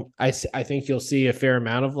 I think you'll see a fair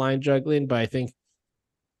amount of line juggling, but I think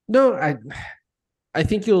no, I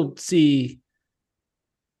think you'll see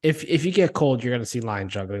if you get cold, you're going to see line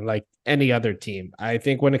juggling like any other team. I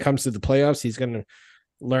think when it comes to the playoffs, he's going to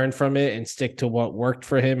learn from it and stick to what worked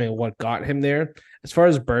for him and what got him there. As far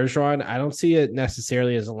as Bergeron, I don't see it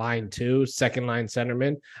necessarily as a line two, second line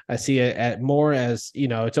centerman. I see it at more as,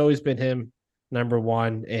 it's always been him number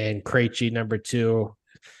one and Krejci number two,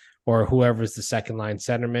 or whoever's the second line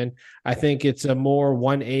centerman. I think it's a more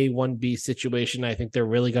 1A, 1B situation. I think they're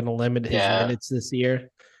really going to limit his minutes this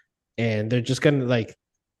year. And they're just going to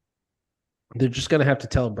have to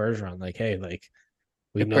tell Bergeron, like, hey, like,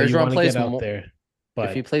 we know you want to get out there. But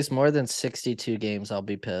if he plays more than 62 games, I'll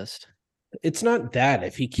be pissed. It's not that.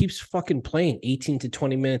 If he keeps fucking playing 18 to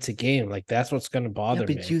 20 minutes a game, like that's what's going to bother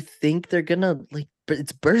me. But you think they're going to but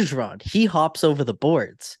it's Bergeron. He hops over the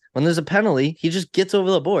boards. When there's a penalty, he just gets over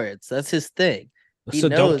the boards. That's his thing. So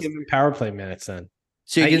don't give him power play minutes then.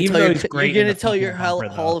 So you're going to tell your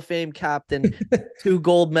Hall of Fame captain 2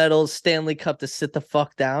 gold medals, Stanley Cup to sit the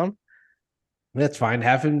fuck down? That's fine.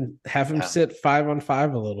 Have him sit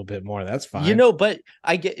 5-on-5 a little bit more. That's fine. But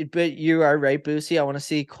you are right, Boosie. I want to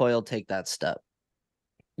see Coyle take that step.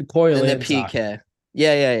 Coyle and the PK.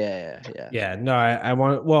 Yeah. Yeah. No, I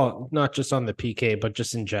want, not just on the PK, but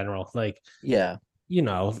just in general. Like, yeah, if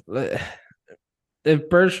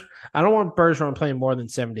I don't want Bergeron playing more than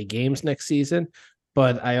 70 games next season,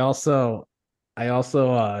 but I also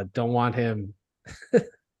don't want him.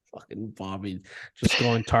 Fucking Bobby just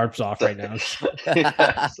going tarps off right now.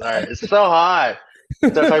 Yeah, sorry, it's so hot.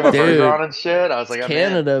 Start talking about Bergeron and shit. I was like,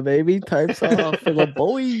 Canada, baby, tarps off for the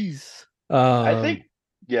boys. I think,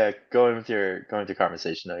 going through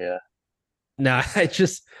conversation though, yeah. No,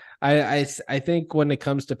 I think when it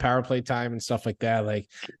comes to power play time and stuff like that, like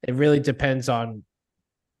it really depends on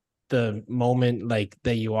the moment, like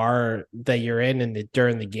that you're in and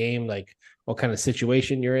during the game, like what kind of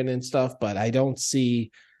situation you're in and stuff. But I don't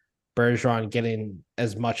see Bergeron getting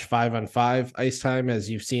as much 5-on-5 ice time as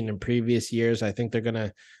you've seen in previous years. I think they're going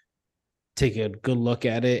to take a good look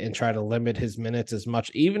at it and try to limit his minutes as much.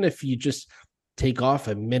 Even if you just take off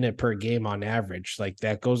a minute per game on average, like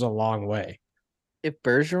that goes a long way. If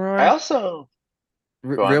Bergeron, I also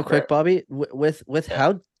real quick, Bobby, with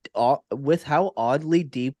how oddly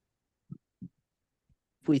deep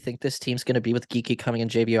we think this team's going to be with Geeky coming in,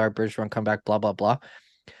 JVR, Bergeron come back, blah blah blah.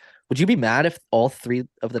 Would you be mad if all 3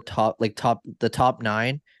 of the top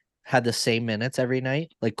 9 had the same minutes every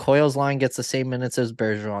night? Like Coyle's line gets the same minutes as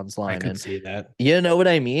Bergeron's line. I could see that. You know what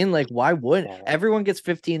I mean? Like, why wouldn't everyone gets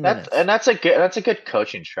 15 minutes? And that's a good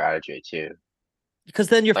coaching strategy too. Because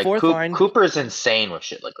then your fourth line, Cooper's insane with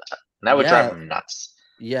shit like that, and that would drive him nuts.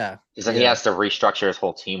 Yeah, because then he has to restructure his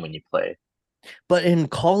whole team when you play. But in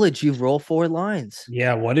college, you roll 4 lines.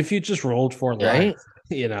 Yeah, what if you just rolled 4 lines?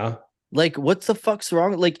 Like, what's the fuck's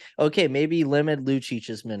wrong? Like, okay, maybe limit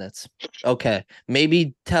Lucic's minutes. Okay,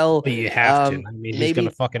 maybe tell. But you have to. I mean, he's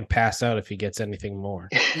gonna fucking pass out if he gets anything more.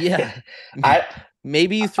 Yeah,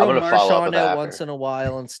 maybe you throw Marchand out once in a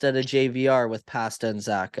while instead of JVR with Pasta and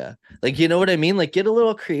Zaka. Like, you know what I mean? Like, get a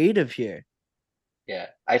little creative here. Yeah,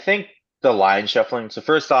 I think the line shuffling. So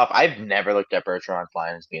first off, I've never looked at Bergeron's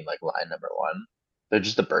line as being like line number 1. They're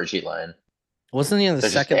just the Bergie line. Wasn't he in the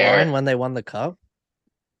second line when they won the cup?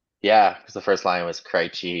 Yeah, because the first line was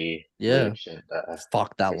Krejci. Yeah,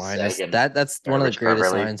 fuck that line. That's one of the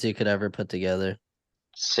greatest lines you could ever put together.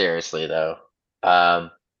 Seriously though,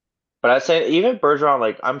 but I'd say even Bergeron,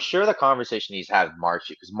 like I'm sure the conversation he's had with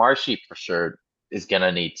Marshy, because Marshy for sure is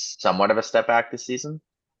gonna need somewhat of a step back this season.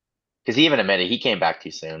 Because he even admitted he came back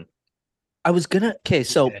too soon.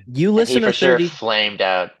 So you listen to 30... sure flamed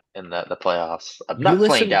out in the playoffs. Not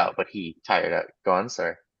flamed out, but he tired out. Go on,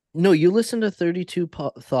 sir. No, you listen to 32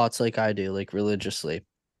 thoughts like I do, like religiously.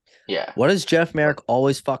 Yeah. What does Jeff Merrick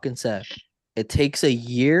always fucking say? It takes a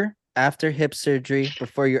year after hip surgery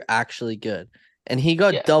before you're actually good. And he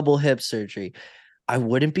got double hip surgery. I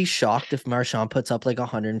wouldn't be shocked if Marchand puts up like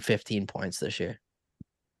 115 points this year.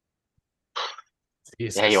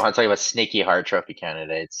 Jesus. Yeah, you want to talk about sneaky Hart Trophy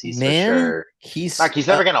candidates? He's for sure. He's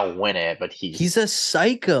never gonna win it, but he's a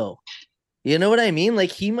psycho. You know what I mean? Like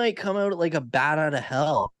he might come out like a bat out of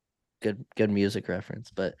hell. Good music reference,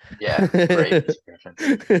 but yeah, great music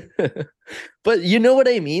reference. But you know what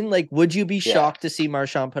I mean? Like, would you be shocked to see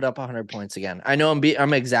Marchand put up 100 points again? I know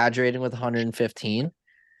I'm exaggerating with 115.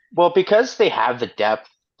 Well, because they have the depth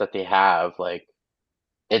that they have, like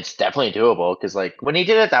it's definitely doable. Because like when he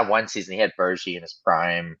did it that one season, he had Bergie in his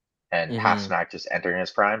prime and Mhm. Pasternak just entering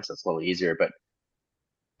his prime, so it's a little easier. But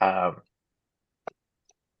um,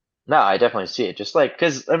 no, I definitely see it. Just like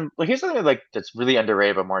because like, here's something like that's really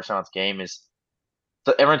underrated about Marchand's game is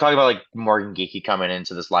so everyone talking about like Morgan Geeky coming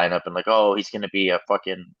into this lineup and like, oh, he's gonna be a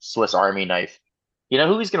fucking Swiss Army knife. You know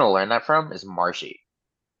who he's gonna learn that from is Marshy.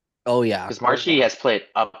 Oh yeah. Because Marshy has played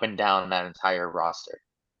up and down that entire roster,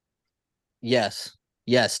 Yes.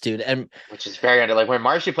 Yes, dude. And which is very under like when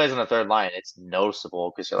Marshy plays on the third line, it's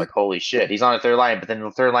noticeable because you're like, holy shit, he's on the third line, but then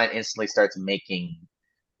the third line instantly starts making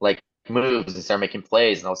like moves and start making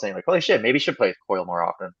plays, and I was saying like, holy shit, maybe he should play Coil more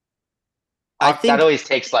often. I That think always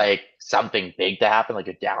takes like something big to happen, like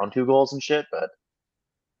a down 2 goals and shit. But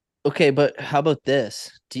okay, but how about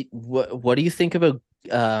this? What do you think about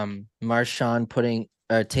Marchand putting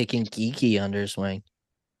or taking Geeky under his wing?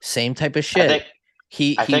 Same type of I shit. think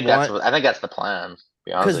He want I think that's the plan. To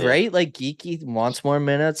be honest because with you. right, like Geeky wants more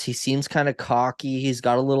minutes. He seems kind of cocky. He's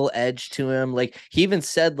got a little edge to him. Like he even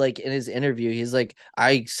said, like in his interview, he's like,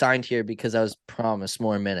 "I signed here because I was promised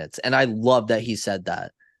more minutes," and I love that he said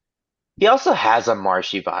that. He also has a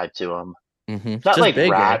Marshy vibe to him. Not Just like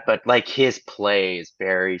bigger, Rat, but like his play is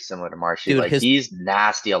very similar to Marshy. dude. Like His he's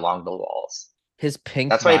nasty along the walls. his pink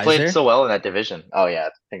That's why he played visor. so well in that division. Oh yeah,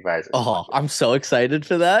 Pink Visor. Oh, I'm so excited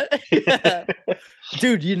for that.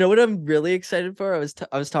 Dude, you know what I'm really excited for? I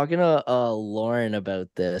was talking to Lauren about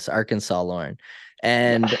this, Arkansas Lauren.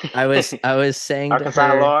 And I was saying to Arkansas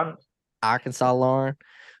her, lawn. Arkansas Lauren,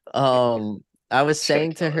 I was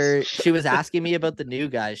saying to Ridiculous. her, she was asking me about the new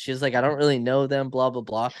guys. She was like, I don't really know them, blah blah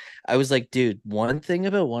blah. I was like, dude, one thing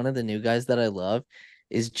about one of the new guys that I love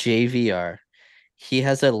is JVR. He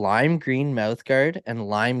has a lime green mouth guard and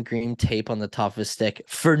lime green tape on the top of his stick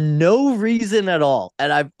for no reason at all.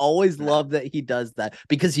 And I've always No, loved that he does that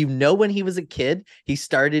because you know when he was a kid, he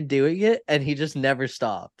started doing it and he just never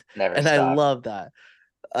stopped. never And I stopped. love that.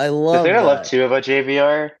 I The thing love I love that. too about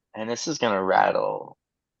JVR, and this is gonna rattle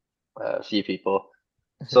a few people.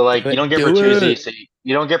 So like Do you it. don't get Do Bertuzzi, it. so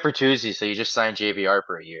you don't get Bertuzzi, so you just sign JVR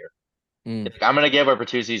for a year. Mm, Like, I'm gonna give what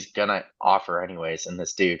Bertuzzi's gonna offer anyways in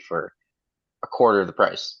this dude for a quarter of the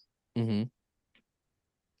price. hmm Because the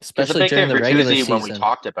Especially big thing during with the regular Bertuzzi when we season.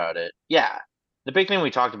 talked about it, yeah, the big thing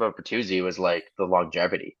we talked about Bertuzzi was like the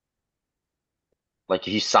longevity. Like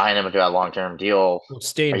if you sign him into a long term deal, Well,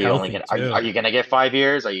 staying are you only healthy gonna are too. you gonna get 5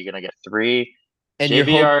 years? Are you gonna get three? And you're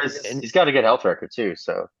hope JVR is he's got a good health record too,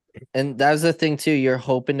 so and that was the thing too. You're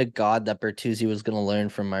hoping to God that Bertuzzi was gonna learn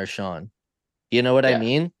from Marchand. You know what I yeah.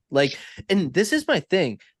 mean? Like, and this is my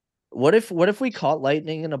thing. What if we caught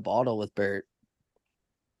lightning in a bottle with Bert?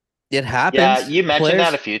 It Yeah, happens. you mentioned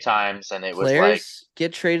that a few times and it was like Players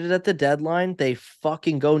get traded at the deadline. They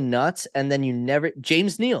fucking go nuts, and then you never.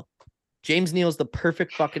 James Neal. James Neal's the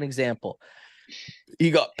perfect fucking example.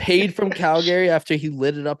 He got paid from Calgary after he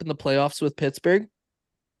lit it up in the playoffs with Pittsburgh.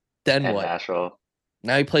 Then and what? Nashville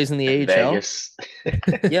Now he plays in the and AHL. Vegas.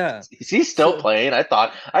 Yeah. Is he still So playing? I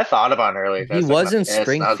thought about it earlier. I he was looking was up in piss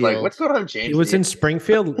and I was like, what's Springfield. going on with He James was Neal? in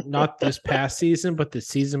Springfield, not this past season, but the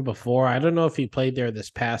season before. I don't know if he played there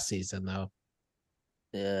this past season though.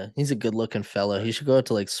 Yeah, he's a good looking fellow. He should go out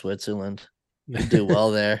to like Switzerland. He'd do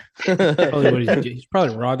well there. Probably what he's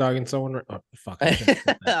probably raw dogging someone. Oh, fuck! I shouldn't have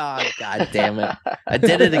said that. Oh, God damn it. I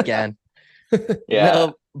did it again. Yeah.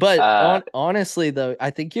 No, but Uh, honestly though,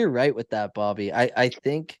 I think you're right with that, Bobby. I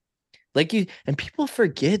think like you and people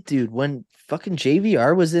forget, dude, when fucking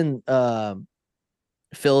JVR was in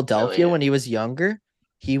Philadelphia Philly, when he was younger,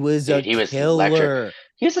 he was a dude, he was electric. killer.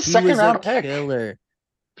 He was a He second was a round pick. killer.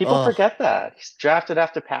 People Oh, forget that. He's drafted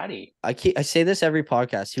after Patty. I say this every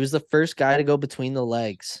podcast. He was the first guy to go between the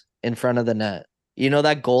legs in front of the net. You know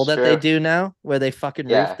that goal It's that they true. do now where they fucking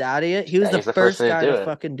roof Yeah. daddy it? He was Yeah, the he's the first first to guy do to it.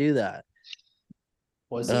 fucking do that.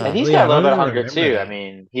 Was he? And Uh, he's Oh got yeah, a I little don't bit of even hunger remember too. I that.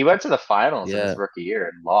 mean, he went to the finals in yeah. his rookie year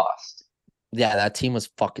and lost. Yeah, that team was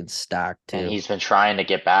fucking stacked And too. he's been trying to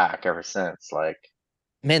get back ever since. Like,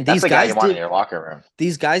 Man, that's the guy you want in your locker room.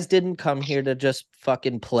 these guys didn't come here to just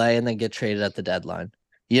fucking play and then get traded at the deadline.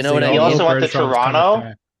 You know They what I He all know also mean? went to Bergeron's coming Toronto.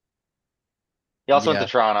 back. He also went Yeah.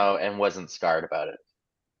 to Toronto and wasn't scarred about it.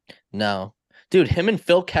 No. Dude, him and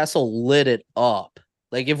Phil Kessel lit it up.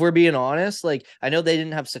 Like, if we're being honest, like, I know they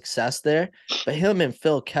didn't have success there, but him and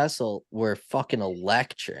Phil Kessel were fucking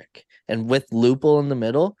electric. And with Lupul in the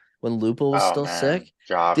middle, when Lupul was Oh still man, sick,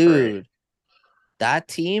 Joffrey. dude, that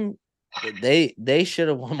team, they should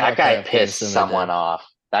have won more That guy playoff games pissed than they someone did. off.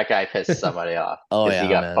 That guy pissed somebody off Oh, because he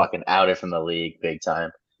yeah, got man. fucking outed from the league big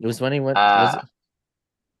time. It was when he went, Uh,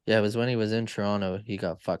 yeah, it was when he was in Toronto. He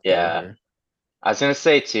got fucked yeah. over. I was gonna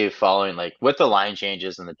say too, following like with the line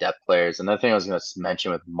changes and the depth players. Another thing I was gonna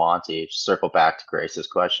mention with Monty, circle back to Grace's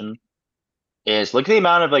question, is look at the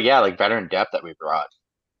amount of like veteran depth that we brought.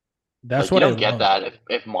 That's Like you what I don't get love. that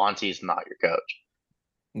if Monty's not your coach.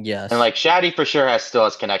 And Yes. like Shaddy for sure still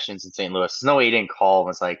has connections in St. Louis. There's no way he didn't call and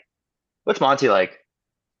was like, "What's Monty like?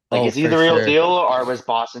 Like, Oh, is he for the real sure. deal, or was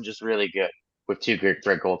Boston just really good with two great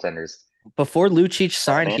goaltenders?" Before Lucic You know what I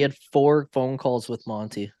signed, he mean? had 4 phone calls with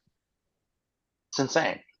Monty. It's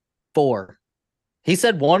insane. 4. He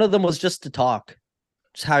said one of them was just to talk.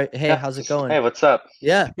 Just hey, Yeah, how's it just, going? hey, what's up?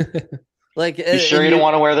 Yeah. Like, You sure and you don't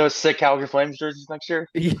want to wear those sick Calgary Flames jerseys next year?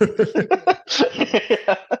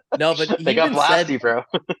 No, but They got blasty, bro.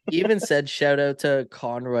 he even said shout out to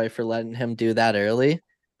Conroy for letting him do that early,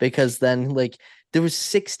 because then like there was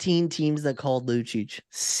 16 teams that called Lucic.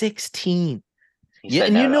 16. He Yeah,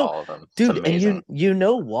 said and no to all of them. It's dude, and amazing. you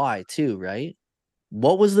know why too, right?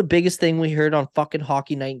 What was the biggest thing we heard on fucking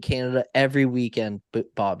Hockey Night in Canada every weekend,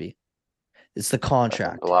 Bobby? It's the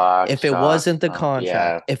contract. Block If it shot. wasn't the Yeah.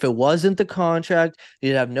 contract,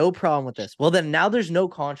 you'd have no problem with this. Well, then now there's no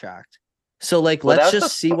contract. So like, Well, that let's was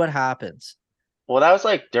just see what happens. well, that was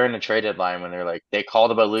like during the trade deadline when they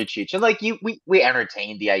called about Lucic, and like we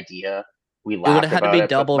entertained the idea, we It would have laughed had to about be it, but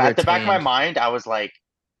double at the back of my retained. mind, I was like,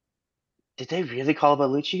 did they really call about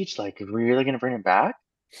Lucic? Like, are we really gonna bring him back?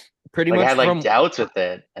 Pretty Like, I much had like from doubts with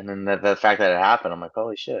it, and then the fact that it happened, I'm like,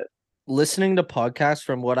 holy shit. listening to podcasts,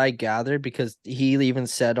 from what I gathered, because he even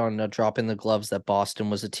said on Dropping the Gloves that Boston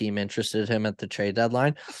was a team interested in him at the trade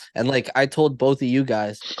deadline. And like I told both of you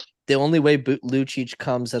guys, the only way Lucic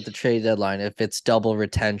comes at the trade deadline if it's double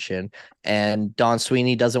retention, and Don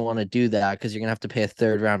Sweeney doesn't want to do that because you're gonna have to pay a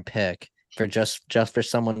 3rd-round pick for just for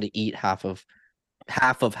someone to eat half of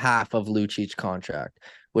Lucic's contract,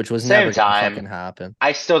 which was Same never gonna time, fucking happen.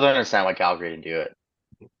 I still don't understand why Calgary didn't do it.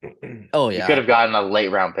 Oh You yeah, could have gotten a late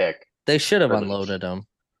round pick, they should have for unloaded him.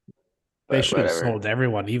 They but should have whatever. sold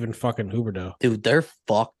everyone, even fucking Huberdeau. Dude, they're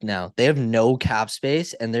fucked now. They have no cap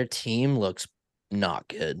space, and their team looks not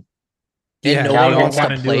good. And Yeah, no they one all wants to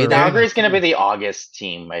wanna do play it there. right. Calgary's gonna be the August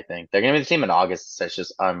team, I think. They're gonna be the team in August that's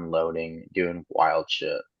just unloading, doing wild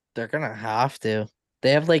shit. They're gonna have to.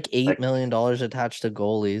 They have like $8 Like million attached to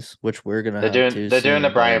goalies, which we're gonna they're have doing to they're doing the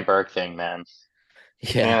soon. Brian Burke thing, man.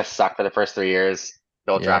 They're Yeah, gonna suck for the first 3 years,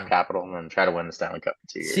 build yeah. draft capital, and then try to win the Stanley Cup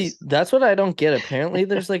in 2 See, years. that's what I don't get. Apparently,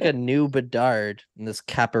 there's like a new Bedard in this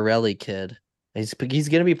Caparelli kid. He's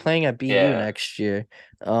gonna be playing at BU Yeah. next year.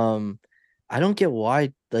 I don't get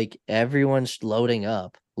why like everyone's loading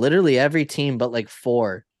up. Literally every team but like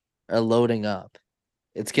 4 are loading up.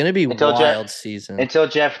 It's gonna be Until wild Jeff season. until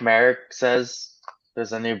Jeff Merrick says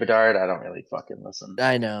there's a new Bedard, I don't really fucking listen.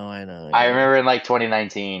 I know. I remember in like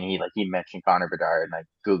 2019, he mentioned Connor Bedard, and I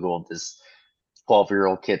googled this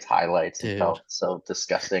 12-year-old kid's highlights and Dude. felt so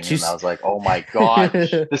disgusting. Did you And I s- was like, oh my god,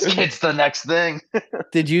 this kid's the next thing.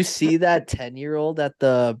 Did you see that 10-year-old at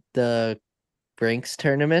the Brinks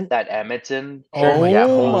tournament? That Edmonton. Oh my yeah,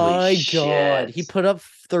 God. holy my shit. god. He put up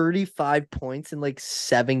 35 points in like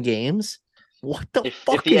 7 games. What the If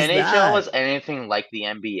fuck the is NHL that? was anything like the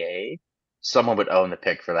NBA, someone would own the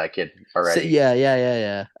pick for that kid So, already.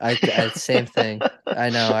 yeah. I same thing. I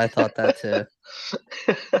know. I thought that too.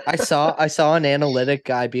 I saw an analytic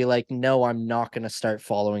guy be like, "No, I'm not going to start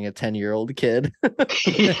following a 10-year-old kid."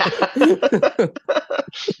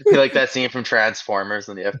 You like that scene from Transformers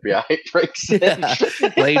when the FBI breaks in? Yeah.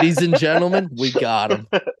 Ladies and gentlemen, we got him.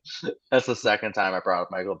 That's the second time I brought up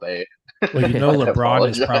Michael Bay. Well, you know, I LeBron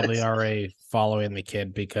is apologize. probably already following the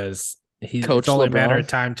kid because Coach it's only a matter LeBron? of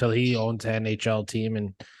time till he owns an NHL team,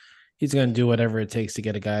 and he's gonna do whatever it takes to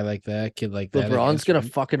get a guy like that, kid like that. LeBron's against gonna him.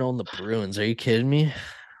 fucking own the Bruins. Are you kidding me?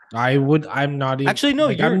 I'm not even Actually, no,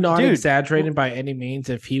 I'm not dude. exaggerating by any means.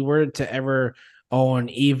 If he were to ever own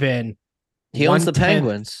even He owns the 1/10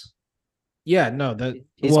 Penguins. Yeah, no, that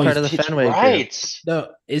He's part of the He's Fenway group. right. no,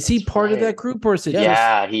 is he That's part of right. that group or is it Yeah. just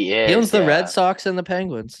Yeah, he is. He owns the yeah. Red Sox and the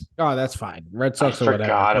Penguins. oh, that's fine. Red Sox or whatever.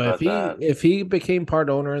 forgot But about that. if he became part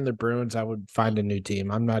owner in the Bruins, I would find a new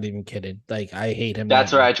team. I'm not even kidding. Like I hate him. That's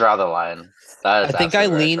that where I much. draw the line. That is I think I absolutely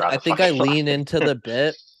where lean. draw I the think I fucking lean line. into the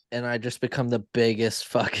bit, and I just become the biggest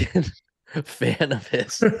fucking fan of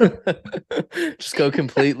his. Just go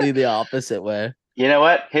completely the opposite way. You know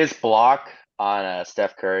what? His block on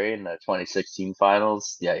Steph Curry in the 2016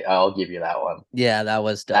 finals. Yeah, I'll give you that one. Yeah, that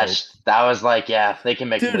was dope. That was like, yeah, they can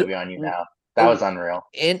make Dude, a movie on you now. That was unreal.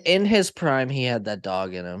 In his prime, he had that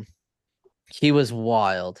dog in him. He was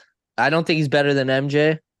wild. I don't think he's better than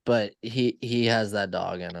MJ, but he has that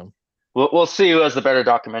dog in him. We'll see who has the better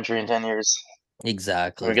documentary in 10 years.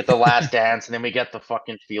 Exactly. We get the Last Dance, and then we get the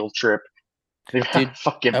fucking field trip. Dude,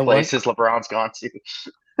 fucking I want- places LeBron's gone to.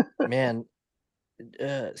 Man,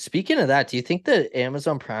 speaking of that, do you think that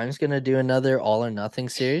Amazon Prime's gonna do another All or Nothing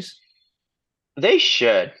series? They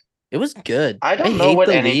should. It was good. I don't know hate what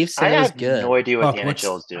the NHL. Leafs, I and it was have good. no idea what Fuck, the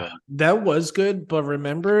NHL is doing. that was good, but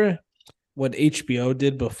remember what HBO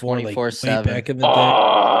did before, like way 24/7. back in the day?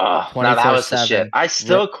 Oh, no, that was the 24/7. shit. I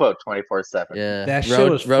still quote 24/7. Yeah, That shit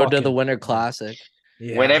was road to the fucking Winter good. Classic.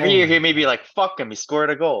 Yeah, Whenever oh you my hear me be God. like, fuck him, he scored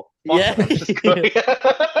a goal. Fuck Yeah. him. I'm just going.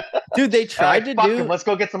 Dude, they tried to fuck do. him. Let's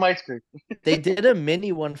go get some ice cream. They did a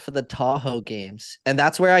mini one for the Tahoe games, and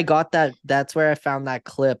that's where I got that. That's where I found that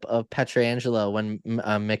clip of Petrangelo when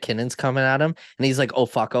McKinnon's coming at him, and he's like, "Oh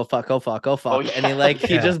fuck! Oh fuck! Oh fuck! Oh fuck!" yeah. And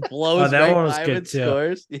he Yeah. just blows that right one was by him good and too.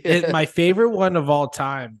 scores. My favorite one of all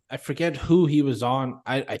time. I forget who he was on.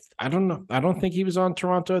 I don't know. I don't think he was on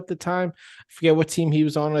Toronto at the time. I forget what team he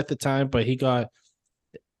was on at the time, but he got.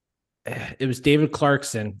 It was David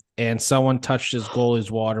Clarkson, and someone touched his goalie's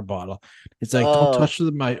water bottle. He's like, "Don't Oh. touch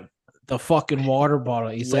the fucking water bottle."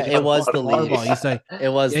 He's like, Yeah, it was "Fucking the water Leafs. bottle." He's like, It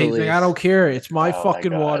was "Yeah." the He's like, "I Leafs. don't care. It's my Oh my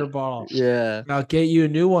fucking God. water bottle. Yeah, I'll get you a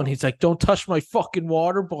new one." He's like, "Don't touch my fucking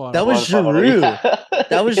water bottle." that was Water bottle, Giroux. yeah.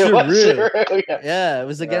 That was It Giroux. yeah. Yeah, it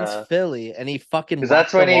was against Yeah. Philly, and he fucking Because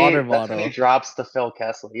whacked that's the water that's when bottle. he drops the Phil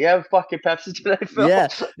Kessel. You have fucking Pepsi today, Phil? Yeah,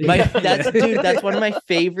 Yeah. that's one of my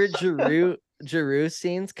favorite Giroux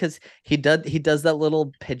scenes because he does that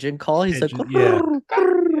little pigeon call. He's like, Yeah.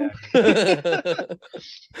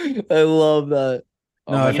 I love that.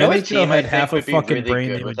 No, my if You know what NHL team I had think half a would be fucking really brain,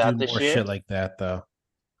 good they with would do that this more year? shit like that, though.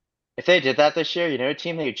 If they did that this year, you know a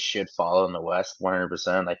team they should follow in the West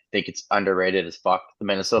 100%. I think it's underrated as fuck. The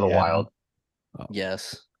Minnesota Seattle. Wild.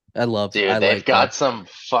 Yes, I Dude, they've like got that. some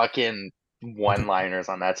fucking one-liners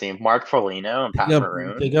on that team. Mark Foligno and Pat They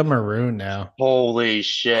Maroon. got Maroon now. Holy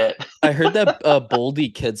shit. I heard that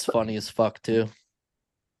Boldy kid's funny as fuck too.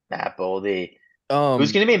 Matt Boldy. Who's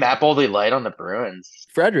Um, gonna be Matt Boldy light on the Bruins?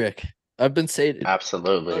 Frederick. I've been saying it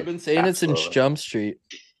Absolutely. since Absolutely. Jump Street.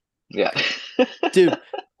 Yeah. Dude,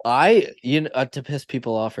 to piss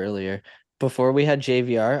people off earlier, before we had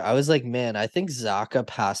JVR, I was like, man, I think Zaka,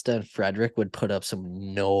 Pasta, and Frederick would put up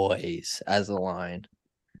some noise as a line.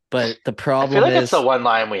 But the I problem feel like is, it's the one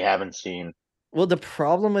line we haven't seen. well, the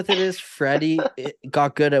problem with it is Freddie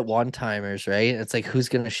got good at one-timers, right? It's like, who's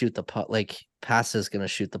going to shoot the puck? Like, Pasta's going to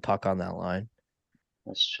shoot the puck on that line.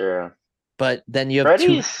 That's true. But then you have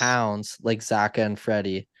Freddie's- two hounds like Zaka and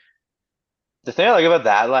Freddie. The thing I like about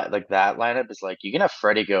that lineup is like you can have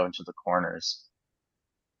Freddie go into the corners.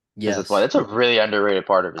 Yes. It's a really underrated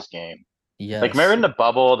part of his game. Yes. Like remember in the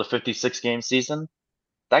bubble, the 56 game season?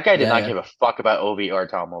 That guy did not Yeah. give a fuck about Ovi or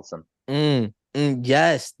Tom Wilson.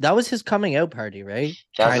 Yes. That was his coming out party, right?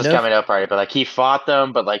 That was Kind his of. coming out party, but like he fought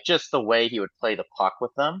them, but like just the way he would play the puck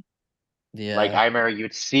with them. Yeah. Like I remember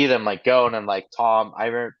you'd see them like going and like Tom. I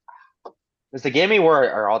remember it was the game he wore,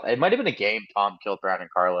 it might have been a game Tom killed Brandon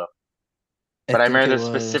Carlo. But I remember there's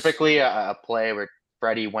specifically a play where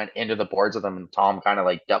Freddie went into the boards with him and Tom kind of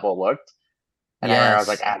like double looked. And I remember I was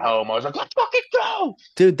like at home, I was like, let's fucking go.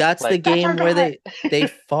 Dude, that's Like, the that's our game where guy. they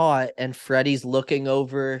fought and Freddie's looking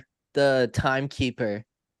over the timekeeper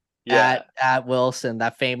Yeah. at Wilson,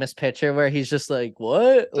 that famous picture where he's just like,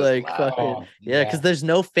 what? Just Like laugh. fucking Oh, yeah, because there's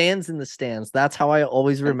no fans in the stands. That's how I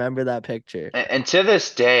always remember that picture. And to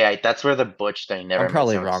this day, that's where the Butch thing never I'm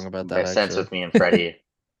probably made wrong about that, made sense actually. with me and Freddie.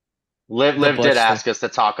 Liv The did Butch ask thing. us to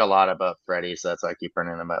talk a lot about Freddie, so that's why I keep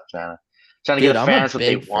bringing him up, trying to Dude, give I'm a fans what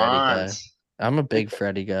they big Freddie guy. want. I'm a big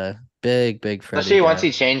Freddie guy. Big Freddie Especially guy. once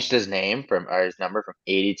he changed his name or his number from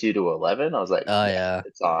 82 to 11, I was like, Oh yeah.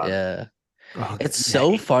 it's on. Yeah. Oh, It's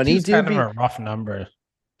so funny, He's kind dude. of a rough number.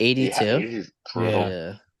 82. Yeah, he's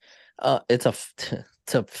brutal. Yeah. It's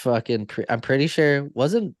a fucking. I'm pretty sure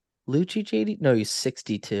wasn't Lucic 80? No, he's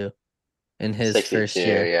 62 in his first 62,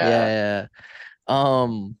 year. yeah.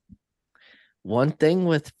 Yeah. One thing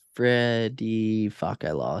with Freddie, fuck,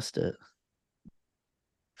 I lost it.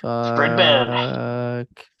 Fredman.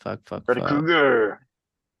 Fuck. Freddie Cougar.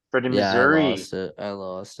 Freddie Yeah, Missouri. I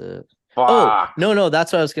lost it. Fuck. Oh, no,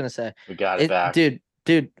 that's what I was gonna say. We got it back.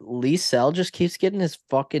 Dude, Lee Sell just keeps getting his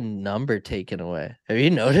fucking number taken away. Have you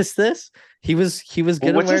noticed this? He was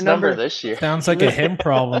gonna What's wear his number this year? Sounds like a him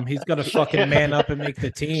problem. He's got to fucking man up and make the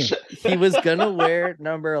team. He was gonna wear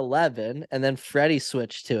number 11, and then Freddie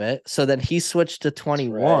switched to it. So then he switched to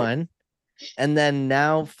 21, and then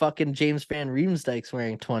now fucking James Van Riemsdyk's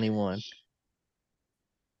wearing 21.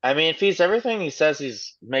 I mean, if he's everything he says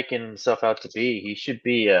he's making himself out to be, he should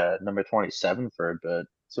be number 27 for a bit.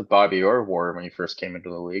 That's what Bobby Orr wore when he first came into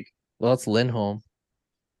the league. Well, it's Lindholm.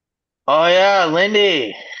 Oh yeah,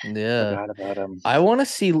 Lindy. Yeah. Forgot about him. I want to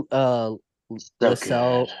see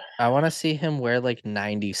Lysell. good. I want to see him wear like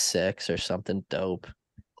 96 or something dope.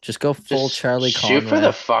 Just go full Just Charlie shoot for Conway.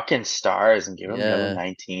 the fucking stars and give him number Yeah.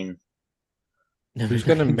 19. Who's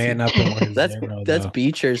gonna man up and wear That's 0, that's though?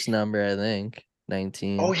 Beecher's number, I think.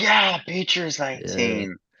 19. Oh yeah, Beecher's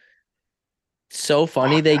 19. So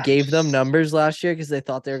funny Fuck, they I'm gave them just- numbers last year because they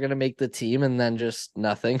thought they were gonna make the team and then just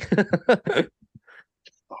nothing. Fuck.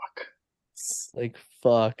 Like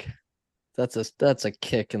fuck. That's a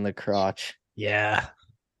kick in the crotch. Yeah.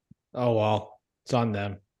 Oh well, it's on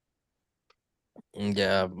them.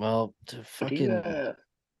 Yeah, well, What do you, fucking.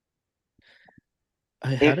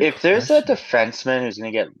 I had if there's a question. defenseman who's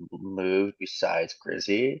gonna get moved besides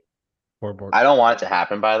Grizzy, Scoreboard. I don't want it to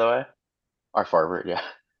happen. By the way, or forward, yeah. I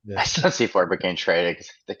Yeah. still don't see Forward getting traded because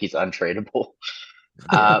I think he's untradeable.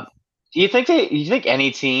 Uh, do you think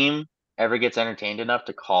any team ever gets entertained enough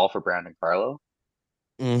to call for Brandon Carlo?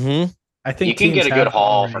 Mm-hmm. I think You can teams get a good have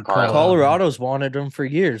haul already for called Carlo. Colorado's wanted him for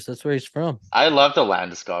years. That's where he's from. I love the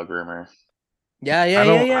Landeskog rumor. Yeah, I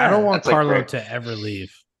don't want That's like Carlo great. to ever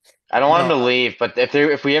leave. I don't want him No, to leave, but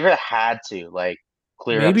if we ever had to, like,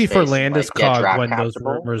 clear Maybe up for space and, like, get Landeskog draft when those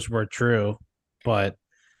capital. rumors were true, but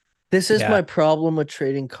This is Yeah. my problem with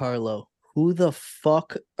trading Carlo. Who the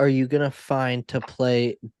fuck are you gonna find to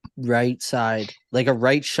play right side, like a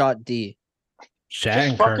right shot D?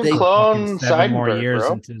 Shattenkirk fucking for clone 7 more Seidenberg, years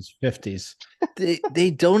bro. into his 50s.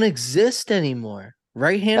 They don't exist anymore.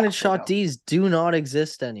 Right-handed No, shot no. Ds do not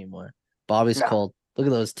exist anymore. Bobby's No. cold. Look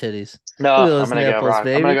at those titties. No, Look at I'm those gonna nipples, I'm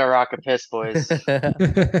baby. gonna go rock a piss, boys.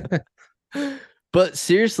 But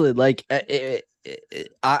seriously, like I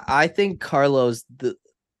think Carlo's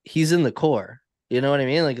he's in the core. You know what I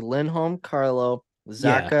mean? Like Lindholm, Carlo,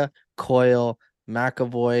 Zaka, Coyle,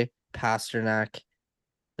 McAvoy, Pasternak.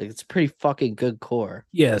 Like it's a pretty fucking good core.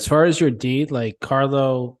 Yeah, as far as your D, like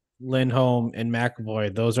Carlo, Lindholm, and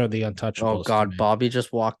McAvoy, those are the untouchables. Oh to god, me. Bobby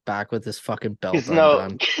just walked back with his fucking belt He's no,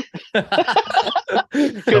 undone.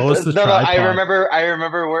 So was the no, I tripod. remember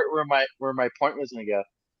where my point was gonna go.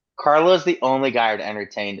 Carlo's the only guy to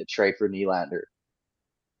entertain to trade for Nylander.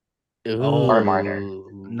 Or Marner.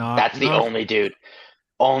 That's the only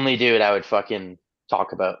dude I would fucking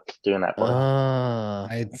talk about doing that for.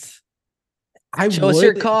 I Show would, us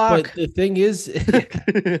your cock. but the thing is,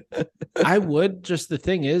 I would. Just the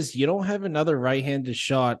thing is, you don't have another right-handed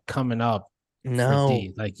shot coming up. No, for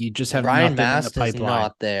D. Like you just have Ryan nothing in Mast the is pipeline.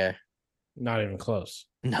 not there. Not even close,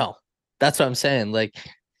 No, that's what I'm saying. Like,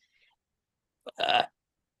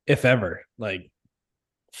 if ever. Like,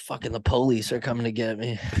 fucking the police are coming to get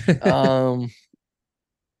me.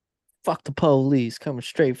 Fuck the police coming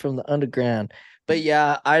straight from the underground. But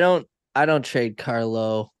yeah, I don't trade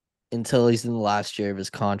Carlo until he's in the last year of his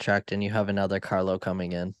contract and you have another Carlo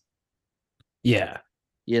coming in. yeah,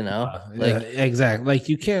 You know, like exactly. Like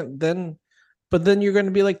you can't then, but then you're going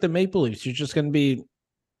to be like the Maple Leafs. You're just going to be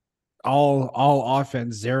all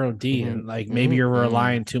offense, 0 D, and like maybe you're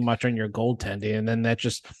relying too much on your goaltending, and then that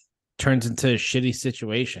just turns into a shitty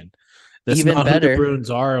situation. That's even not better. who the Bruins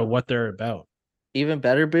are or what they're about. Even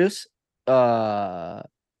better, Bruce. You're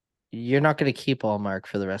not going to keep Allmark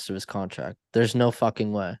for the rest of his contract. There's no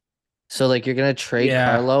fucking way. So like you're going to trade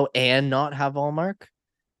Carlo and not have Allmark?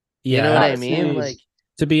 Yeah, you know what I mean? Like,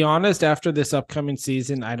 to be honest, after this upcoming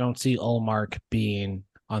season, I don't see Allmark being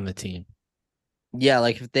on the team. Yeah,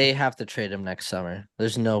 like if they have to trade him next summer,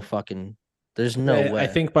 there's no way. I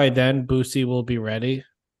think by then Boosie will be ready.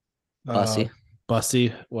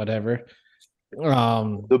 Bussy, whatever. The I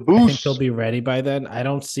think Boost. he'll be ready by then. I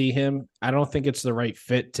don't see him. I don't think it's the right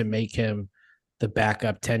fit to make him the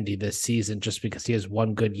backup Tendy this season just because he has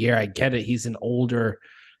one good year. I get it. He's an older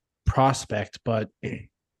prospect, but you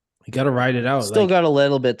got to ride it out. Still got a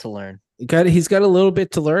little bit to learn. He's got a little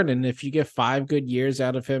bit to learn. And if you get 5 good years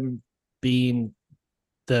out of him being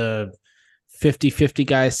the 50-50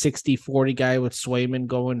 guy, 60-40 guy with Swayman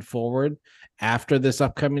going forward after this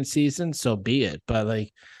upcoming season, so be it. But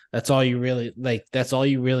like that's all you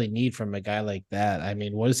really need from a guy like that. I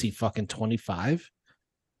mean, what is he, fucking 25?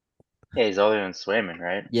 Yeah, he's older than Swayman,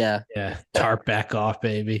 right? Yeah. Tarp back off,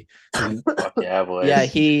 baby. Fuck yeah, boys. Yeah,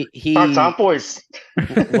 he Tarp off, boys.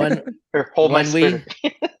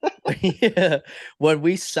 When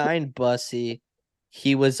we signed Bussy,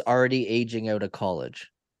 he was already aging out of college.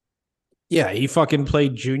 Yeah, he fucking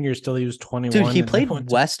played juniors till he was 21. Dude, he played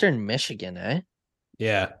Western Michigan, eh?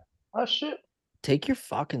 Yeah. Oh shit. Take your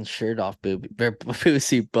fucking shirt off, booby.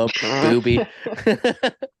 Booby.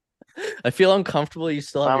 I feel uncomfortable. You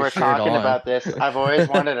still have While your we're shirt talking on. about this, I've always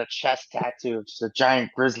wanted a chest tattoo of just a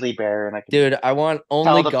giant grizzly bear, and I can Dude, I want tell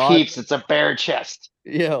only the God. peeps it's a bear chest.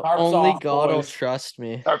 Yeah, Tarps only off, God will boys. trust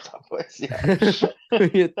me. Tarps off, boys. Yeah.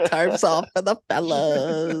 Tarps off for the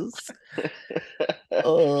fellas.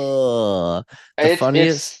 Oh, the It's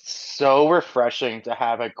funniest. so refreshing to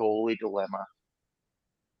have a goalie dilemma.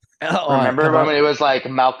 Oh, Remember when it was like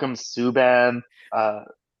Malcolm Subban,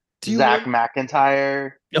 do you Zach remember-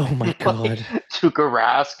 McIntyre, Oh my like god. Tuukka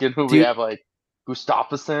Rask, and who Do we you, have like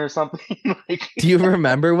Gustafsson or something? Like, do you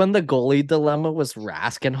remember when the goalie dilemma was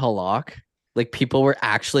Rask and Halak? Like people were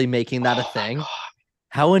actually making that a oh my thing. God.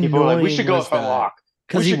 How People were like, we annoying should go was for that? Locke.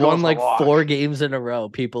 Because We he should go won for like Locke. 4 games in a row.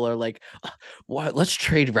 People are like, "What? Let's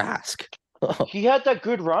trade Rask." He had that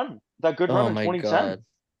good run. That good run Oh in my 2010. god.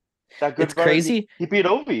 That good It's run. crazy. He beat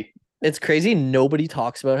Ovi. It's crazy. Nobody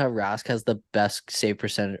talks about how Rask has the best save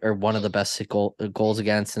percentage or one of the best goals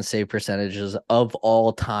against and save percentages of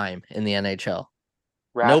all time in the NHL.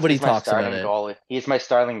 Rask Nobody is my talks about starting it. goalie. He's my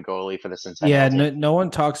starting goalie for the Centennial Yeah, team. no one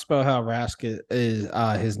talks about how Rask is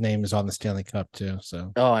his name is on the Stanley Cup too.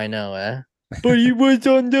 So Oh, I know, But he was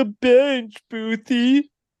on the bench, Boothie.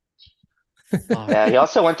 Yeah, he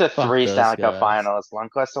also went to Fuck 3 those Stanley Cup guys. finals.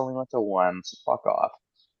 Lundqvist only went to 1, so fuck off.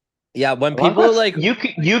 Yeah, when people are like, you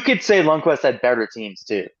could say Lundqvist had better teams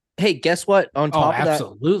too. hey, guess what? On top of that,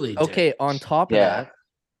 absolutely. okay, on top of Yeah. that,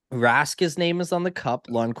 Rask's name is on the cup.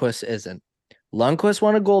 Lundqvist isn't. Lundqvist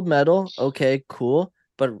won a gold medal. Okay, cool.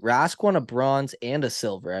 But Rask won a bronze and a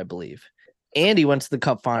silver, I believe. And he went to the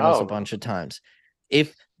cup finals a bunch of times.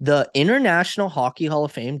 If the International Hockey Hall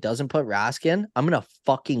of Fame doesn't put Rask in, I'm going to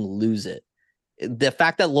fucking lose it. The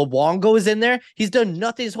fact that Luongo is in there, he's done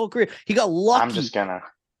nothing his whole career. He got lucky.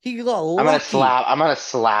 He got lucky. I'm gonna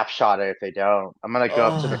slap shot it if they don't. I'm gonna go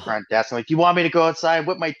up to the front desk. I'm like, you want me to go outside,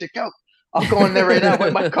 whip my dick out? I'll go in there right now,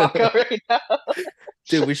 whip my cock out right now.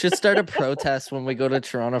 Dude, we should start a protest when we go to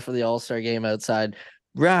Toronto for the All-Star game outside.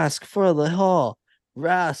 Rask for the hall.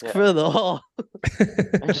 Rask for the hall.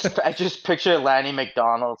 I just picture Lanny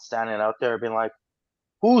McDonald standing out there being like,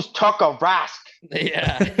 who's Tuukka Rask?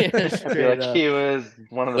 Yeah. I feel like he was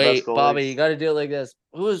one of the best goalies. Bobby, you gotta do it like this.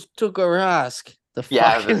 Who's Tuukka Rask?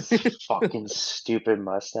 This fucking stupid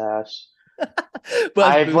mustache. But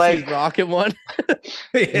I've Boosie's rocking one.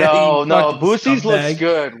 No, Boosie's looks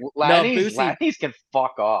good. Lanny's can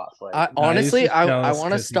fuck off. Like, honestly, I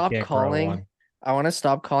want to stop calling. I want to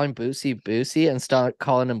stop calling Boosie and start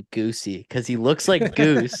calling him Goosey because he looks like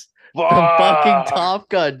Goose from fucking Top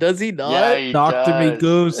Gun. Does he not? Yeah, he Talk to me, does.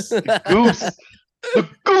 Goose. Goose. The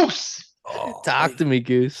Goose. Talk to me,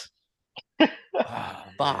 Goose.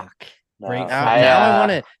 Fuck. No,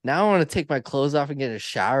 Now I want to take my clothes off and get a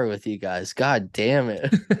shower with you guys. God damn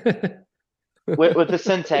it. with the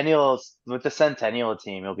Centennial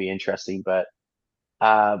team, it'll be interesting, but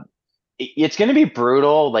it's going to be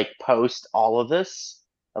brutal. Like post all of this,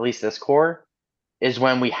 at least this core, is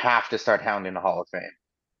when we have to start hounding the Hall of Fame.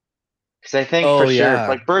 Because I think sure,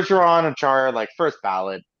 like Bergeron and Char, like first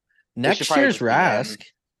ballot. Next year's Rask.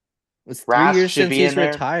 It's 3 Rask years should since be he's in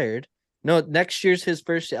there. retired. No, next year's his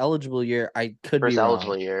first eligible year. I could First be wrong.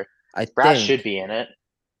 eligible year. I Rask think should be in it.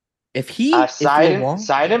 if he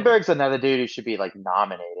Seidenberg's another dude who should be like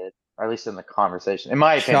nominated, or at least in the conversation. In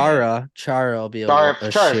my opinion, Chara will be Chara's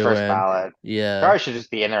a first shoo-in. ballot. Yeah, Chara should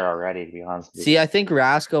just be in there already. To be honest. See, I think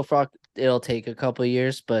Rask it'll take a couple of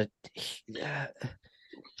years, but I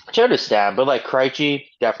understand, but like Krejci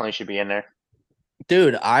definitely should be in there.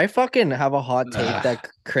 dude, I fucking have a hot take that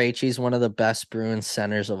Krejci's one of the best Bruins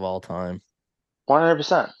centers of all time.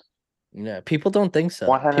 100%. Yeah, people don't think so.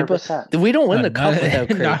 100%. We don't win the cup without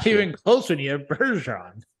Krejci. Not even close when you have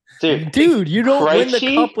Bergeron. Dude, you don't win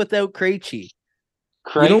the cup without Krejci.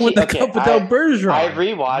 You don't win the cup without Bergeron. I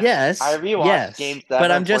rewatched Game 7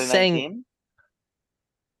 but I'm just 2019. saying.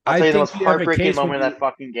 I'll tell you the most you have a heartbreaking case moment with of that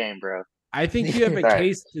fucking game, bro. I think you have a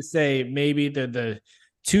case to say maybe they're the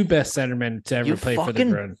two best centermen to ever play for the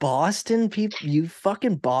Bruins. Boston people, you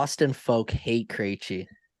fucking Boston folk hate Krejci.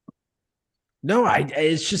 No,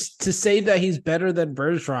 it's just to say that he's better than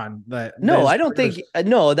Bergeron. No, I don't think.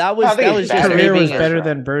 No, that was just career was better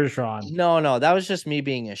than Bergeron. No, that was just me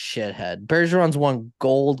being a shithead. Bergeron's won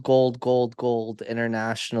gold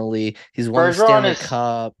internationally. He's won the Stanley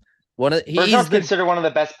Cup. Bergeron's considered one of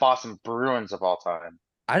the best Boston Bruins of all time.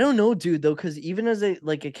 I don't know, dude, though, because even as a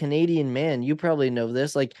Canadian man, you probably know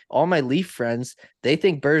this. Like all my Leaf friends, they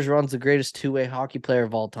think Bergeron's the greatest two-way hockey player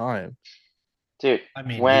of all time. Dude, I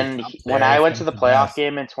mean, when I went to the playoff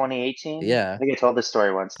game in 2018, I think I told this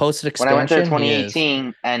story once. Post-expansion, when I went there in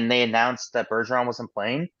 2018 and they announced that Bergeron wasn't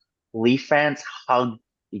playing, Leaf fans hugged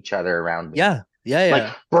each other around me. Yeah.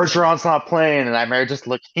 Like, Bergeron's not playing, and I remember just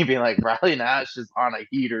looking and being like, Riley Nash is on a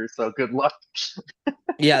heater, so good luck.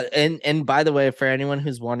 Yeah, and by the way, for anyone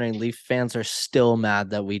who's wondering, Leaf fans are still mad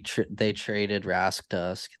that they traded Rask to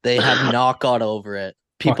us. They have not got over it.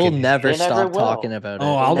 People Fucking never They never stop will. talking about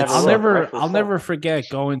Oh, it. I'll never I'll will, never rightfully I'll so. never forget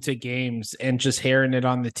going to games and just hearing it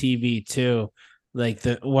on the TV too. Like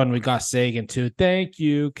the when we got Sagan too. Thank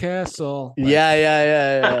you, Kessel. Like,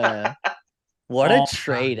 Yeah. What a all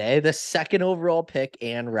trade, time. eh? The second overall pick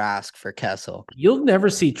and Rask for Kessel. You'll never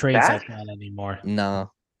see trades That like that anymore.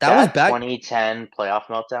 No, that was back. 2010 playoff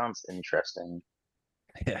meltdown's interesting.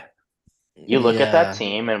 Yeah. You look at that Yeah,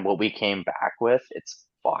 team and what we came back with, it's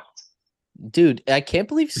fucked. dude, I can't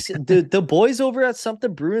believe the boys over at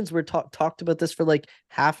Something Bruins were talked about this for like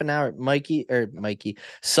half an hour. Mikey,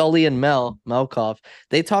 Sully and Melkov,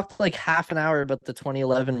 they talked like half an hour about the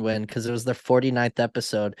 2011 win because it was their 49th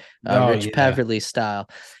episode, Oh, Rich yeah. Peverly style,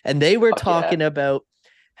 and they were Fuck yeah. talking about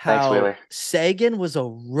Thanks, how Wheeler. Sagan was a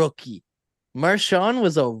rookie, Marchand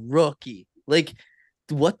was a rookie. Like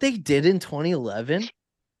what they did in 2011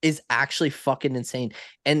 is actually fucking insane.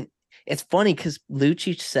 And it's funny because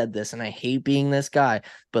Lucic said this, and I hate being this guy,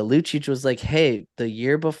 but Lucic was like, hey, the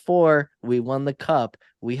year before we won the cup,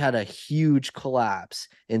 we had a huge collapse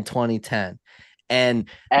in 2010. And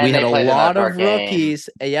we had they a played lot our of game. rookies.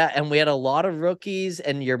 Yeah, and we had a lot of rookies,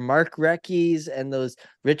 and your Mark Reckies and those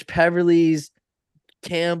Rich Peverleys,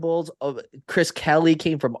 Campbell's, Chris Kelly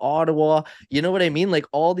came from Ottawa. You know what I mean? Like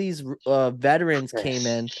all these veterans came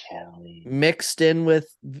in, Kelly. mixed in with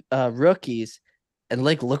rookies, and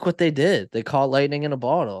like look what they did. They caught lightning in a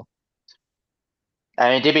bottle. I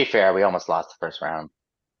mean, to be fair, we almost lost the first round.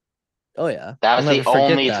 Oh yeah, That was I'll the never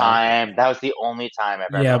forget only that. time. That was the only time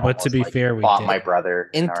I've Yeah, ever but to almost, be like, fair, we fought did. my brother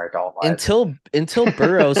in our adult lives. Until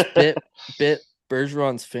Burroughs bit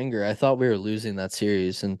Bergeron's finger. I thought we were losing that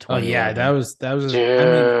series in Oh 2011. yeah, that was. Dude. I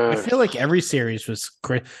mean, I feel like every series was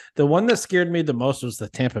great. The one that scared me the most was the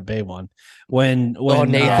Tampa Bay one. When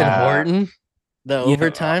Nathan Yeah. Horton, the Yeah,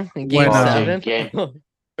 overtime in Game when, 7, game-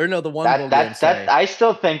 or no, the one goal game. Sorry, I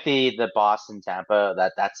still think the Boston Tampa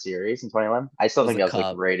that series in 2011. I still Was think the that was the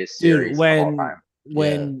cup. greatest dude, series of all time.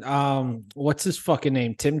 when what's his fucking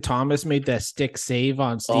name? Tim Thomas made that stick save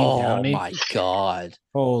on Steve Downey. my god,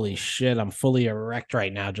 Holy shit, I'm fully erect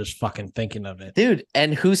right now just fucking thinking of it. dude!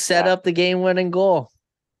 And who set Yeah. up the game-winning goal?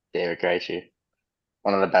 David Krejci,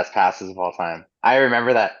 one of the best passes of all time. I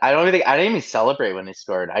remember that. I didn't even celebrate when he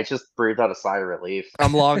scored. I just breathed out a sigh of relief.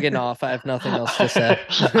 I'm logging off. I have nothing else to say.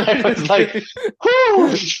 I was like,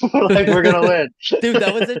 whoo! Like we're gonna win, dude.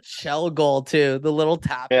 That was a shell goal too. The little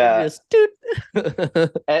tap, Yeah. just dude.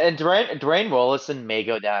 And Dwayne Rollison may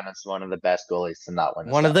go down as one of the best goalies to not win.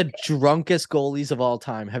 One of the drunkest goalies of all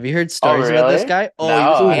time. Have you heard stories Oh, about this really? guy? Oh, No, he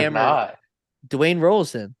was I have hammered. not. Dwayne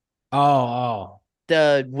Rollison. Oh.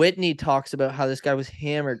 The Whitney talks about how this guy was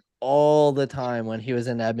hammered all the time when he was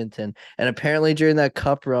in Edmonton, and apparently during that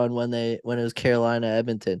cup run when it was Carolina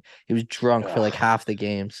Edmonton, he was drunk for like half the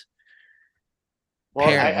games. Well,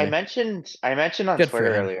 I Apparently. mentioned on Good for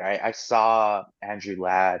Twitter him. earlier. I saw Andrew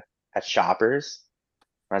Ladd at Shoppers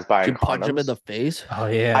when I was buying Did you punch him in condoms. the face? Oh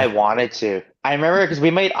yeah. I wanted to. I remember because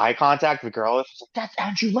we made eye contact with a girl. She was like, "That's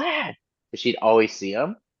Andrew Ladd." But she'd always see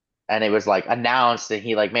him, and it was like announced, and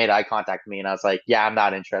he like made eye contact with me, and I was like, "Yeah, I'm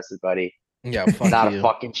not interested, buddy. Yeah, fuck Not you. a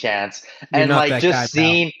fucking chance." You're And not like that just guy, pal.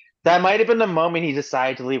 seeing that might have been the moment he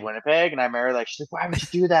decided to leave Winnipeg, and I remember like she's like, "Why would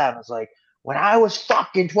you do that?" And I was like, "When I was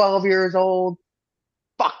fucking 12 years old,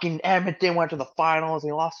 fucking Edmonton went to the finals, and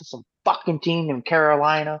he lost to some fucking team in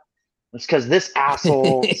Carolina. It's because this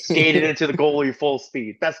asshole skated into the goalie full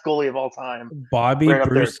speed. Best goalie of all time. Bobby Right up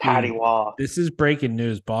there with Patty Brewski. Waugh." This is breaking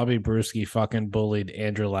news. Bobby Brewski fucking bullied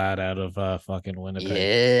Andrew Ladd out of fucking Winnipeg. Yeah.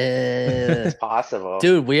 It's possible.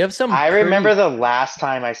 Dude, we have some I remember pretty- the last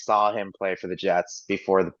time I saw him play for the Jets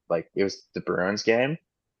before it was the Bruins game.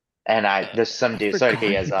 And there's some dude, sorry to forgot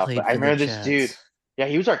get you guys he off, played but I for the remember this dude. Jets. Yeah,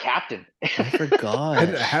 he was our captain. I forgot.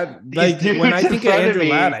 Like dudes when I in think of front of Andrew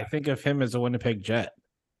me- Ladd, I think of him as a Winnipeg Jet.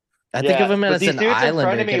 I think of him but as these an dudes in Islander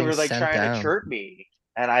front of me getting were like sent trying down. to chirp me.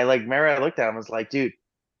 And I like remember I looked at him, I was like, "Dude,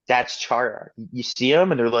 that's Chara. You see him?"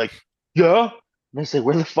 And they're like, "Yeah." And I said,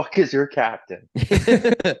 "Where the fuck is your captain?"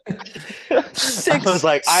 I was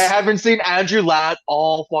like, "I haven't seen Andrew Ladd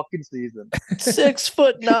all fucking season."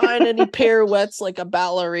 6'9" and he pirouettes like a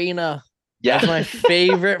ballerina. Yeah. That's my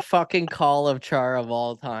favorite fucking call of Char of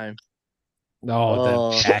all time.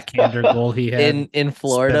 Oh, the backhander goal he had in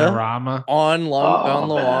Florida Spinorama, on Oh,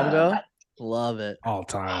 Luongo. man. Love it. all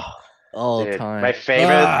time. All Dude, time. my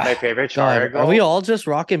favorite Chara God, goal. are we all just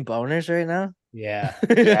rocking boners right now? Yeah,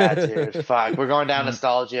 Yeah, dude. Fuck. We're going down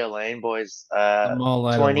nostalgia lane, boys. I'm all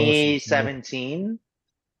out of lotion, too. 2017.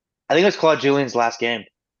 I think it was Claude Julien's last game.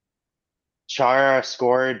 Chara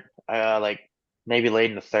scored like maybe late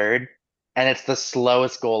in the third, and it's the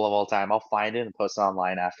slowest goal of all time. I'll find it and post it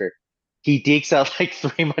online after. He dekes out like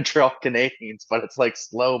 3 Montreal Canadiens, but it's like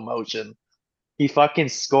slow motion. He fucking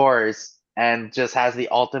scores and just has the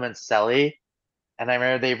ultimate celly. And I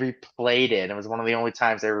remember they replayed it. It was one of the only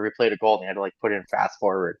times they ever replayed a goal, and they had to like put it in fast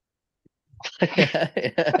forward. Yeah.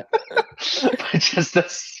 But just the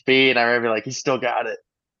speed, I remember like he still got it.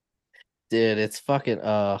 Dude, it's fucking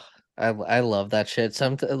I love that shit.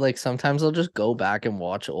 Sometimes I'll just go back and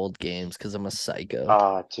watch old games because I'm a psycho.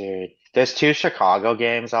 Oh, dude. There's 2 Chicago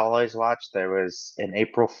games I'll always watch. There was an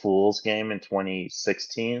April Fool's game in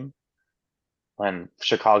 2016 when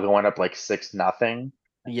Chicago went up like 6-0.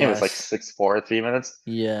 It was like Yes. 6-4, 3 minutes.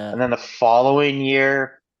 Yeah. And then the following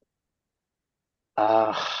year,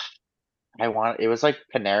 uh it was like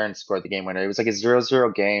Panarin scored the game winner. It was like a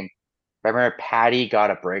 0-0 game. I remember Patty got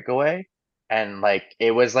a breakaway, and like it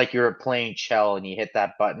was like you were playing Chell and you hit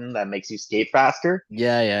that button that makes you skate faster.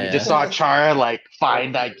 Yeah, yeah, You yeah. just saw Chara like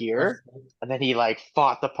find that gear, and then he like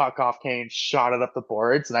fought the puck off Kane, shot it up the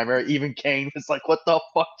boards, and I remember even Kane was like, "What the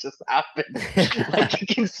fuck just happened?" Like you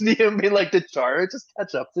can see him be like, "Did Chara just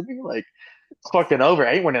catch up to me?" Like it's fucking over.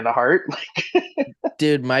 I ain't winning the heart.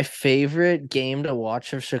 Dude, my favorite game to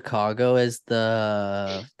watch of Chicago is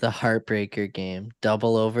the heartbreaker game.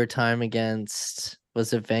 Double overtime against,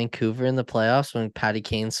 was it Vancouver in the playoffs when Patty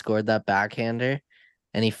Kane scored that backhander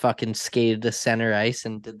and he fucking skated to center ice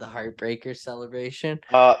and did the heartbreaker celebration?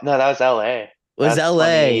 No, that was LA. It was That's LA.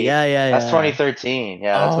 20. Yeah, yeah, That's yeah. 2013.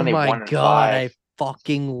 Yeah, that's Oh when they my won in God, 5. I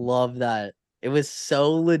fucking love that. It was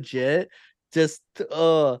so legit. Just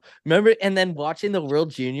remember, and then watching the World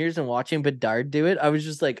Juniors and watching Bedard do it, I was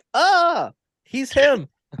just like, he's him.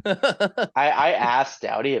 I asked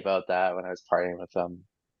Dowdy about that when I was partying with him.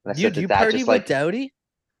 And I said, Dude, did you that just partied with like Doughty?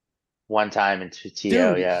 one time into TO?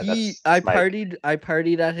 Dude, Yeah, I that's like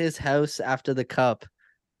partied at his house after the cup.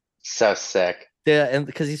 so sick. Yeah, and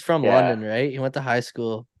because he's from Yeah, London, right? He went to high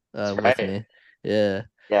school that's with right. me. Yeah.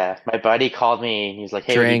 Yeah, my buddy called me and he's like,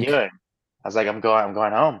 "Hey, what are you Drink. doing?" I was like, I'm going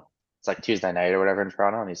home." It's like Tuesday night or whatever in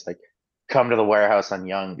Toronto, and he's like, "Come to the warehouse on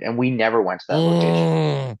Yonge," and we never went to that location.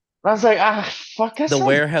 Mm, And I was like, fuck, that the sounds.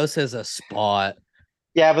 warehouse is a spot.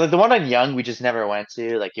 Yeah, but the one on Yonge we just never went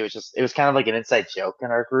to. Like it was kind of like an inside joke in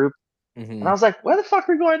our group. And I Mhm. was like, "Why the fuck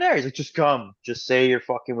are we going there?" He's like, "Just come. Just say you're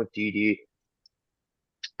fucking with DD,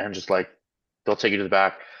 and just like they'll take you to the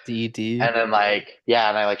back." DD. And then like, yeah,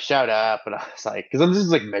 and I like shout up, and I was like, because I'm just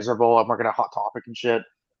like miserable. I'm working a Hot Topic and shit.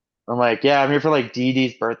 I'm like, "Yeah, I'm here for like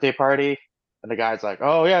DD's birthday party," and the guy's like,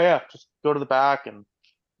 "Oh yeah, yeah, just go to the back and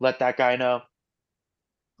let that guy know."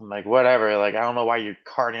 I'm like, "Whatever." Like, I don't know why you're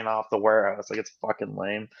carting off the warehouse. Like, it's fucking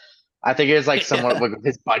lame. I think it was like someone like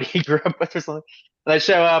his buddy he grew up with or something. And I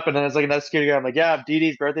show up, and then it's like another security guy. I'm like, "Yeah,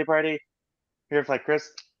 DD's birthday party here for like Chris."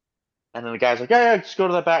 And then the guy's like, "Yeah, yeah, just go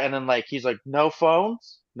to the back." And then like he's like, "No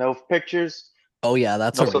phones, no pictures, Oh yeah,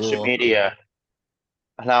 that's no a social rule. media."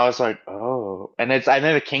 And I was like, "Oh." And it's I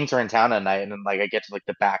know the Kings are in town at night, and then like I get to like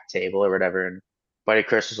the back table or whatever, and buddy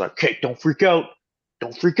Chris was like, "Okay, don't freak out,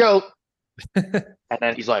 don't freak out." And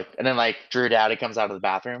then he's like, and then like Drew Dowdy comes out of the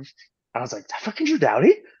bathroom. I was like, "That fucking Drew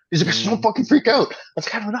Dowdy?" He's like, "Don't Mm. fucking freak out." I was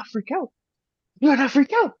like, "I do not freak out. You gotta not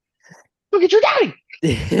freak out. Look at Drew Dowdy."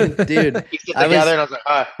 Dude, He sit I together, was and I was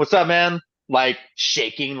like, "What's up, man?" Like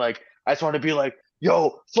shaking, like I just want to be like,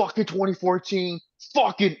 "Yo, fucking 2014,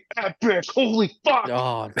 fucking epic, holy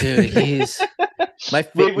fuck." dude, he's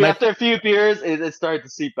We my after a few beers, it started to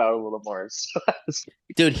seep out a little more. So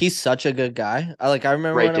dude, he's such a good guy. I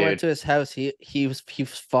remember great when I went dude. to his house, he was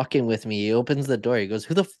fucking with me. He opens the door. He goes,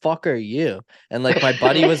 "Who the fuck are you?" And like my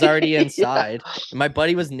buddy was already inside. And my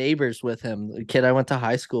buddy was neighbors with him, the kid I went to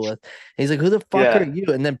high school with. He's like, "Who the fuck are Yeah. you?"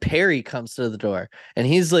 And then Perry comes to the door. And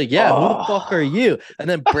he's like, "Yeah, who the fuck are Oh. you?" And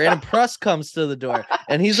then Brandon Pruss comes to the door.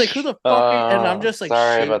 And he's like, "Who the fuck are you?" And I'm just like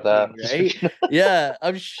Sorry about shaking, right? that. Yeah,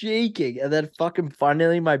 I'm shaking. And then fucking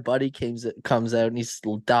finally my buddy comes out and he's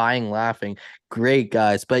dying laughing. Great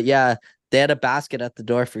guys. But yeah, they had a basket at the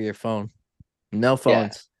door for your phone. No Yeah,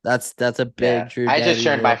 phones. That's a big yeah. Drew I just Daddy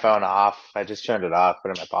turned my rule. phone off. I just turned it off,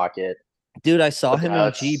 put it in my pocket. Dude, I saw But him now in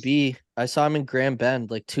it's GB. I saw him in Grand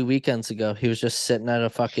Bend like 2 weekends ago. He was just sitting at a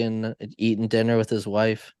fucking eating dinner with his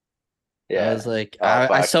wife. I yeah. was like, Oh I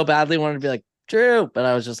fuck. so badly wanted to be like, Drew, but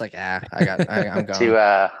I was just like, I'm To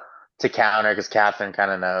gone. to counter because Catherine kind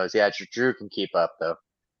of knows. Yeah, Drew can keep up though.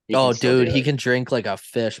 He can Oh, still do dude, he it. can drink like a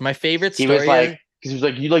fish. My favorite He was story like, is, because he was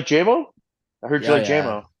like, "You like JMO? I heard you yeah, like yeah.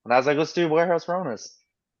 JMO." And I was like, "Let's do Warehouse Ronas."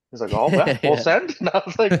 He's like, "Oh, yeah, full Yeah. send." And I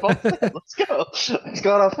was like, "Full send, let's go." He's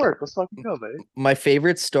got off work. Let's fucking go, baby. My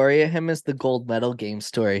favorite story of him is the gold medal game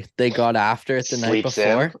story. They got after it the night Sleeps in.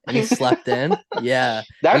 before and he slept in. Yeah. He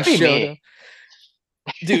That'd be showed up. me.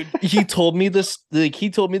 Dude, he told me this. Like, he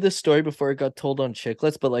told me this story before it got told on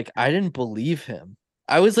Chicklets, but like, I didn't believe him.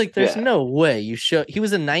 I was like, "There's Yeah. no way you show." He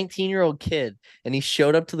was a 19-year-old kid, and he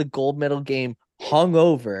showed up to the gold medal game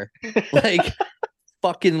hungover, like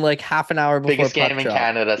fucking like half an hour before Biggest puck game in drop.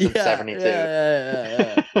 Canada since Yeah, 72.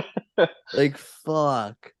 yeah. Like,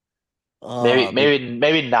 fuck. Maybe, Oh,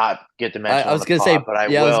 maybe not good to mention I on was the gonna say, pod, but I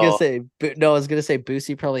yeah, I was gonna will. say, no, I was gonna say,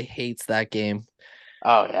 Boosie probably hates that game.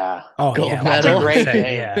 Oh yeah, Oh Gold yeah, that's a medal. 100%. great game.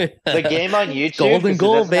 Yeah. The game on YouTube Golden because it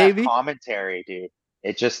goal, doesn't have baby. commentary, dude.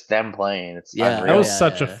 It's just them playing. It's Yeah, That oh was unreal. yeah,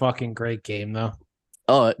 such a yeah. fucking great game, though.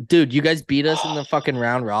 Oh, dude, you guys beat us in the fucking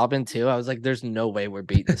round robin too. I was like, there's no way we're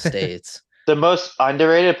beating the States. The most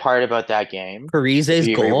underrated part about that game, if Parise's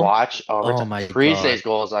you goal. rewatch Oh overtime, my Parise's god.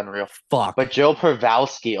 goal is unreal. Fuck. But Joe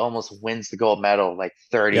Pavelski almost wins the gold medal like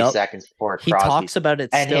 30 Yep. seconds before He Crosby. talks about it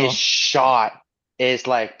And his still. shot is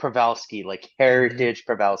like Pavelski, like heritage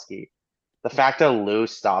Pavelski. The fact that Lou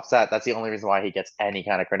stops that's the only reason why he gets any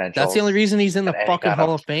kind of That's the only credentials reason he's in the and any fucking kind of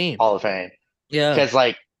Hall of Fame. Hall of Fame. Yeah. Because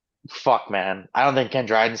like, fuck, man, I don't think Ken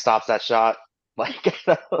Dryden stops that shot. Like,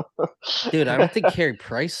 Dude, I don't think Carey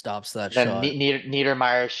Price stops that then shot.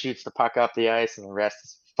 Niedermeyer shoots the puck up the ice, and the rest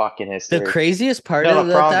is fucking The history. craziest part No, of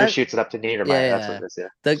Pronger that, shoots it up to Niedermeyer. yeah, That's what it is.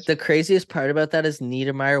 Yeah. the craziest part about that is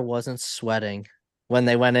Niedermeyer wasn't sweating when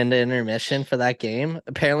they went into intermission for that game.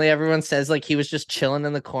 Apparently, everyone says like he was just chilling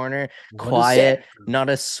in the corner, What is quiet, that? not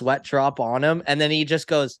a sweat drop on him, and then he just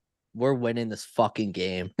goes, "We're winning this fucking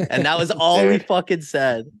game," and that was all he Dude. fucking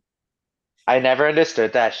said. I never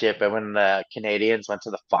understood that shit, but when the Canadians went to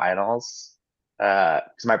the finals, because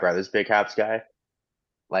my brother's a big Caps guy,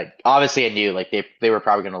 like obviously I knew like they were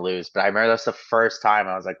probably gonna lose, but I remember that's the first time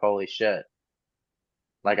I was like, holy shit.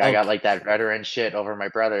 Like I got Okay. like that veteran shit over my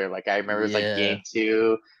brother. Like I remember it was like Yeah. game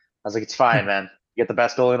 2. I was like, it's fine, man. You get the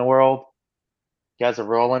best goalie in the world. You guys are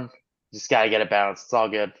rolling. You just gotta get it balanced. It's all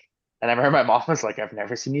good. And I remember my mom was like, I've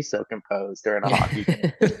never seen you so composed during a hockey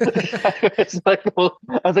game. It's like, well,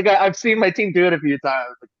 I was like, I've seen my team do it a few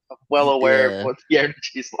times. Like, I'm well aware of Yeah. what the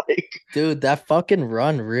energy's like. Dude, that fucking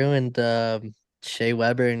run ruined Shea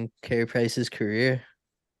Weber and Carey Price's career.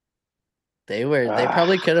 They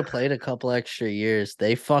probably could have played a couple extra years.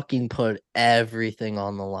 They fucking put everything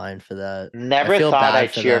on the line for that. Never I feel thought bad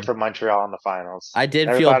I'd for cheer them. for Montreal in the finals. I did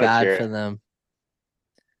Never feel thought I'd bad cheer. for them.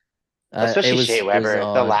 Especially Shea It was Weber. The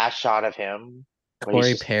odd. last shot of him when he's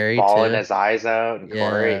Corey just Perry bawling too. his eyes out, and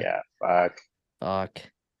Corey, Yeah. yeah, fuck. Fuck.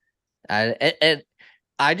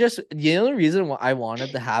 I just the only reason why I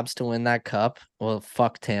wanted the Habs to win that cup, well,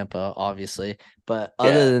 fuck Tampa, obviously. But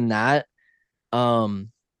other Yeah. than that,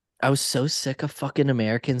 I was so sick of fucking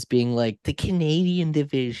Americans being like the Canadian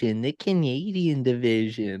division, the Canadian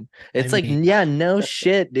division. It's like, mean- yeah, no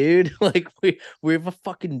shit, dude. Like we have a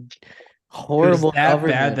fucking It was horrible that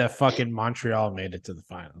government. bad that fucking Montreal made it to the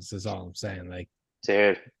finals. Is all I'm saying. Like,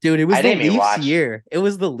 Dude, Dude, it was I the didn't even Leafs watch. year. It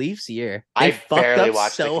was the Leafs year. They I fucked barely up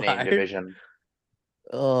watched the so Canadian hard. division.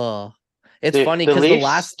 Oh, it's Dude, funny the because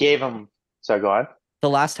Leafs gave him. So go on. the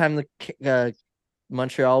last time the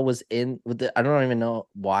Montreal was in with the, I don't even know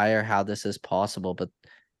why or how this is possible, but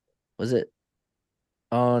was it?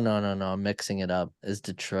 Oh no, I'm mixing it up. Is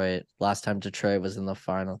Detroit. Last time Detroit was in the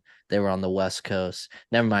final, they were on the West Coast.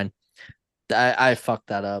 Never mind. I fucked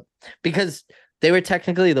that up because they were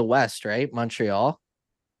technically the West, right? Montreal.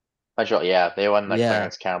 Montreal, yeah, they won the Yeah.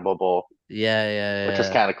 Clarence Campbell Bowl, Yeah. which was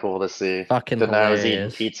kind of cool to see. Fucking The I was eating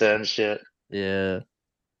hilarious. pizza and shit. Yeah.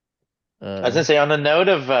 I was gonna say on the note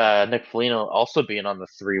of Nick Foligno also being on the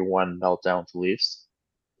 3-1 meltdown to Leafs.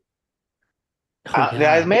 I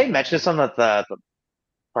yeah. may have mentioned this on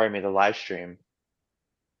the live stream.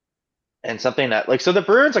 And something that like so the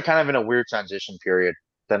Bruins are kind of in a weird transition period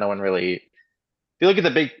that no one really if you look at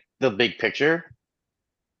the big picture,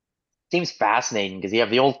 seems fascinating because you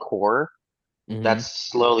have the old core Mhm. that's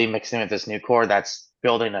slowly mixing with this new core that's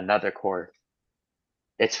building another core.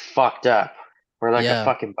 It's fucked up. We're like Yeah. a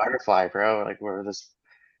fucking butterfly, bro. Like we're in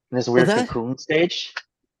this weird that- cocoon stage.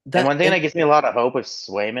 that And one thing it- that gives me a lot of hope with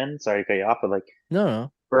Swayman, sorry to cut you off, but like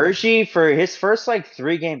no. Bergie for his first like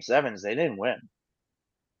 3 game 7s, they didn't win.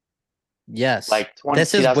 Yes. Like 20,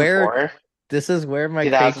 this is 2004, where my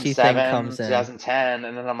Krejci thing 2007, comes in. 2010,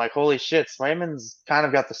 and then I'm like, holy shit, Swayman's kind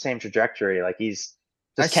of got the same trajectory. Like he's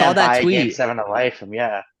I just saw can't that buy a game tweet. 7 of life. And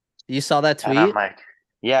yeah, You saw that and I'm tweet? like,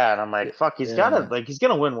 yeah, and I'm like, fuck, he's Yeah. gotta like he's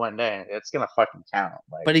gonna win one day. It's gonna fucking count.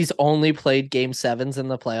 Like, But he's only played game 7s in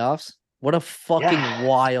the playoffs. What a fucking Yeah.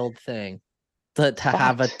 wild thing to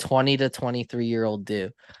have a fucked. 20 to 23-year-old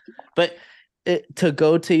do. But to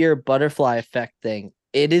go to your butterfly effect thing,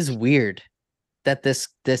 it is weird that this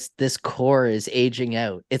core is aging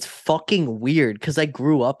out. It's fucking weird because I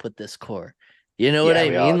grew up with this core. You know what Yeah, I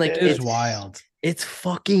we all mean? Like did. It is wild. It's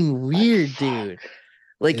fucking weird, dude.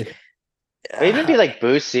 Like It- Or even be like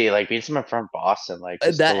Boosie, like being someone from Boston, like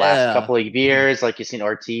just the that, last couple of years, like you've seen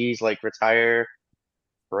Ortiz like retire,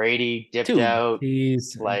 Brady dipped dude, out,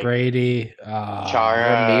 He's like Brady,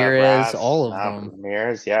 Chara, Ramirez, all of Brass, them.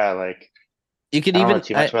 Ramirez, yeah, like You could I don't know even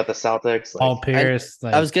too much about the Celtics. Like Paul Pierce.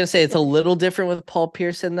 I was Like, gonna say it's a little different with Paul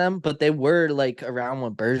Pierce and them, but they were like around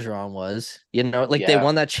when Bergeron was. You know, like they Yeah.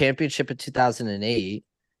 won that championship in 2008.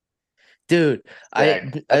 Dude,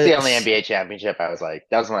 sick. That's the only NBA championship I was like,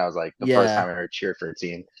 that was when I was like the first yeah. time I ever cheered for a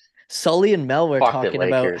team. Sully and Mel were Fuck the talking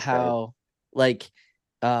about Lakers, but how like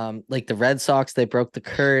the Red Sox, they broke the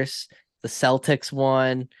curse, the Celtics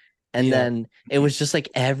won, and Yeah. then it was just like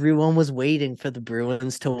everyone was waiting for the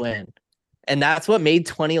Bruins to win. And that's what made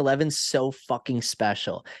 2011 so fucking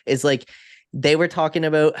special. Is like they were talking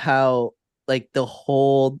about how like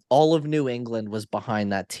all of New England was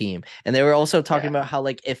behind that team. And they were also talking Yeah. about how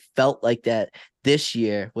like it felt like that this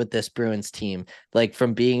year with this Bruins team, like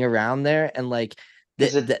from being around there and like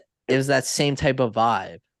Is it it was that same type of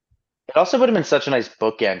vibe. it also would have been such a nice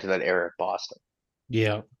bookend to that era of Boston.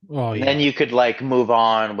 yeah. Oh, And yeah. then you could like move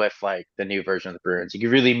on with like the new version of the Bruins. You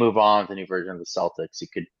could really move on to the new version of the Celtics. You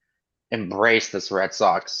could embrace this Red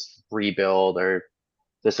Sox rebuild or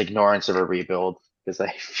this ignorance of a rebuild because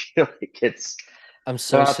I feel like I'm they're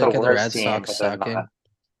so not the sick of the worst Red team, Sox but they're sucking. not.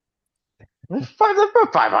 They're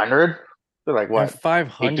about 500. They're like They're what?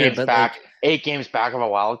 500, but like 8 games back of a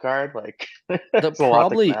wild card. Like the it's a lot that can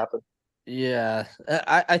probably happen. yeah.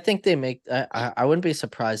 I think they make I wouldn't be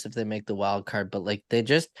surprised if they make the wild card, but like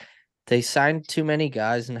they signed too many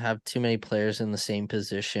guys and have too many players in the same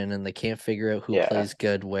position and they can't figure out who Yeah. plays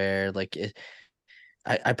good where. Like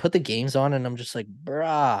I put the games on and I'm just like,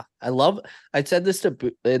 bruh. I said this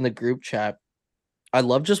in the group chat. I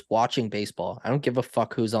love just watching baseball. I don't give a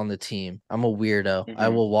fuck who's on the team. I'm a weirdo. I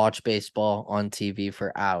Mhm. will watch baseball on TV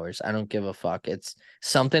for hours. I don't give a fuck. It's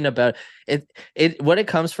something about it. What it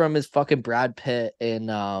comes from is fucking Brad Pitt in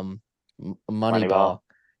Moneyball. Moneyball.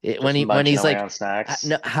 Just When munching he's away like, on snacks.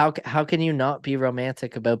 no, how can you not be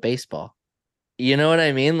romantic about baseball? You know what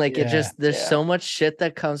I mean? Like it Yeah. just there's Yeah. so much shit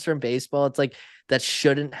that comes from baseball. It's like that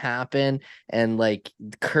shouldn't happen and like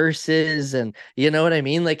curses and you know what I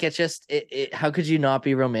mean? Like it's just how could you not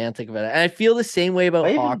be romantic about it? And I feel the same way about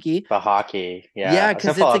Well, even hockey. the hockey. Yeah. Yeah, I was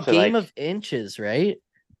gonna because it's follow a up to game like of inches, right?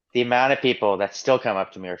 the amount of people that still come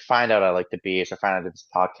up to me or find out I like the beach or find out it's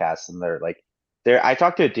podcasts and they're like I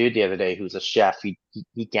talked to a dude the other day who's a chef. He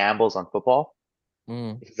gambles on football.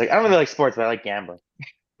 Mm, He's like, I don't really like sports, but I like gambling.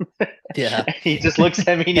 yeah. And he just looks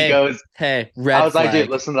at me and he goes, Hey, I red was like, dude, flag.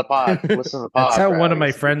 listen to the pod. Listen to the That's pod, how bro. one of my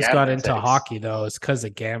He's like, "Your friends got gambling into takes." hockey, though, is because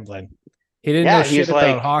of gambling. He didn't Yeah, know he shit was about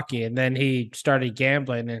like- hockey, and then he started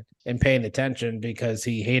gambling and paying attention because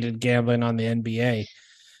he hated gambling on the NBA.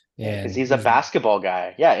 Because And he's a basketball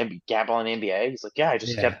guy. Yeah, and gambling in the NBA. He's like, yeah, I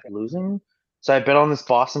just Yeah. kept losing. So I bet on this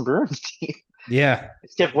Boston Bruins team. yeah. I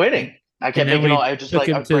just kept winning. I And kept then making we all I just took like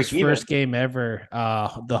I him would to his break even. first game ever,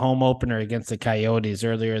 the home opener against the Coyotes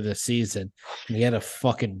earlier this season. And he had a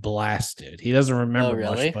fucking blast, dude. He doesn't remember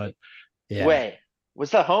really? much, but yeah. Wait,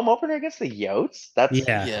 was the home opener against the Yotes? That's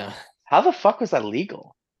Yeah. Yeah. how the fuck was that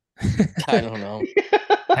legal? I don't know.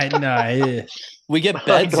 I know. We get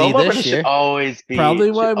Like, home Bedsy opener this should year. always be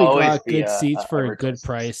Probably why should we always got be good seats for a good ridiculous.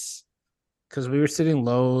 price. Because we were sitting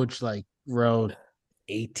Loge, like row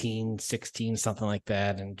 18, 16, something like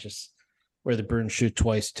that, and just where the Bruins shoot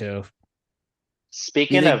twice too.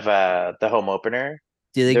 Speaking think- of the home opener,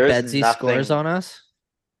 Do you think there's Bedsy scores nothing- on us?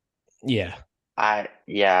 Yeah.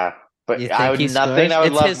 but You I think would he nothing scores? I would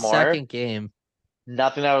It's love his more. second game.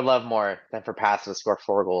 Nothing I would love more than for Pass to score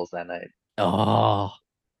 4 goals that night. Oh,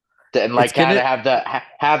 And like It's gonna- kind of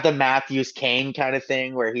have the Matthews Kane kind of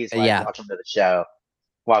thing where he's like, Yeah. welcome to the show.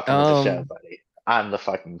 Welcome to the show, Um, buddy. I'm the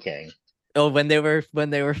fucking king. oh, when they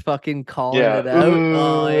were fucking calling Yeah. it out. Oh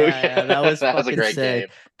Ooh. yeah, that was That was a fucking great sick.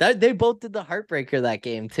 game. That they both did the heartbreaker that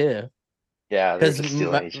game too. Yeah, they're Because just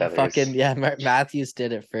stealing each other's. fucking yeah, Matthews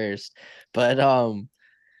did it first. But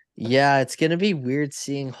yeah, it's gonna be weird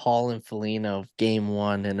seeing Hall and Foligno game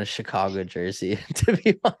 1 in a Chicago jersey. To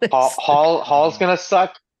be honest, Hall's gonna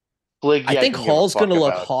suck. Fliggy, I think can give a Hall's fuck gonna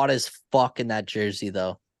look about. hot as fuck in that jersey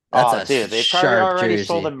though. That's a Dude, they sharp probably already jersey.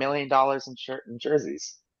 sold $1 million in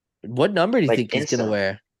jerseys. What number do you Like, think he's gonna instant.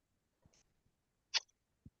 wear?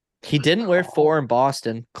 He didn't wear 4 in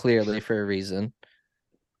Boston, clearly for a reason.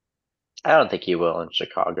 I don't think he will in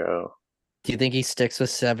Chicago. Do you think he sticks with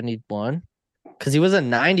 71? Because he was a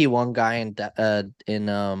 91 guy in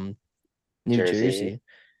New Jersey. Jersey.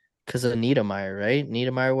 because of Niedermeyer, right?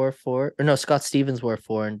 Niedermeyer wore 4. Or no, Scott Stevens wore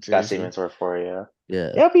 4 in Scott Jersey. Stevens wore 4, yeah.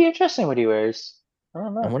 Yeah. It'll be interesting what he wears. I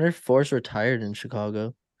don't I know. wonder if 4's retired in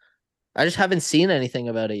Chicago. I just haven't seen anything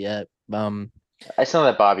about it yet. I saw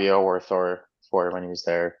that Bobby O wore Thor 4 when he was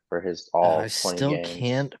there for his all I 20 still games.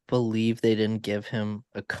 can't believe they didn't give him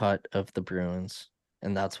a cut of the Bruins,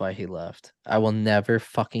 and that's why he left. I will never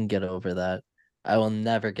fucking get over that. I will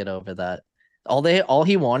never get over that. All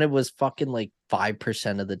he wanted was fucking like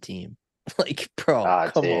 5% of the team. Like, bro,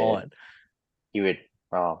 come Dude. on. He would,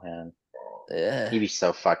 oh man, he'd Eh, be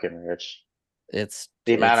so fucking rich. It's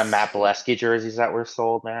The amount of it's- Matt Bolesky jerseys that were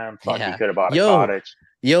sold, man. Fuck, Yeah. he could have bought a Yo. cottage.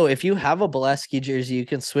 Yo, if you have a Bolesky jersey, you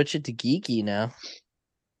can switch it to Geeky now.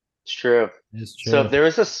 It's true. It's So true. if there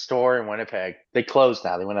was a store in Winnipeg, they closed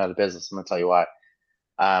now. They went out of business. I'm gonna tell you why.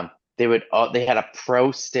 They had a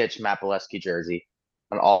pro stitch Matt Bolesky jersey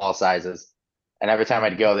on all sizes, and every time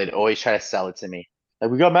I'd go, they'd always try to sell it to me. Like,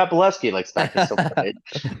 we got Matt Bolesky, like back to silver. And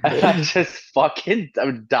I I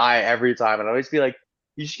would die every time, and I'd always be like,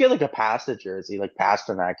 you should get like a Pasta jersey, like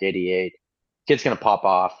Pasternak 88. Kid's gonna pop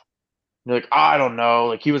off. And you're like, I don't know.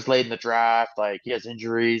 Like, he was late in the draft. Like, he has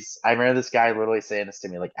injuries. I remember this guy literally saying this to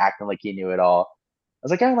me, like acting like he knew it all. I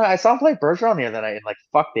was like, I saw him play Bergeron the other night, and like,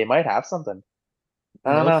 fuck, they might have something.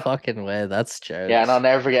 I don't No know. fucking way. That's jokes. Yeah, and I'll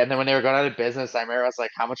never forget. And then when they were going out of business, I remember I was like,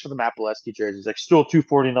 "How much for the Matt Bolesky jersey?" He's like, "Still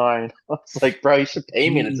 $249." I was like, "Bro, you should pay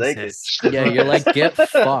me to take it." Jesus Yeah, you're like, get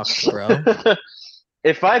fucked, bro.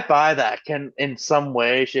 If I buy that, can in some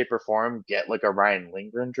way, shape, or form get like a Ryan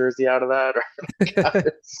Lindgren jersey out of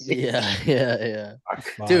that? Yeah.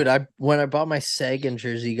 Fuck. Dude, when I bought my Sagan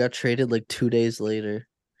jersey, he got traded like 2 days later.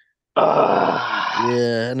 Ugh.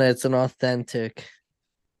 Yeah, and it's an authentic.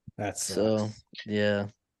 That's So yeah.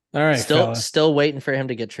 all right. fellas. Still waiting for him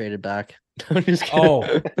to get traded back. I'm just kidding.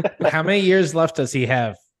 Oh, how many years left does he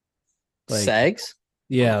have? Like, Sags?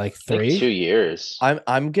 yeah, like Like 3. 2 years.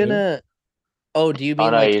 I'm gonna. Oh, do you Oh,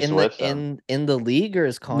 mean no, like he's in with the them. in the league or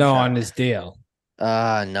his contract? No, on his deal.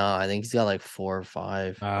 No, I think he's got like 4 or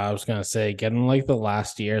 5. I was gonna say, get him like the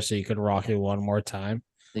last year so you could rock it one more time.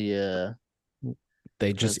 Yeah.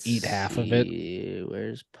 They just Let's eat half of it. see.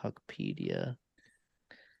 Where's Puckpedia?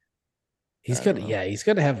 He's I got don't know. he's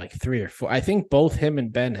gonna have like 3 or 4. I think both him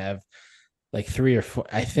and Ben have like 3 or 4.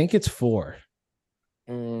 I think it's 4.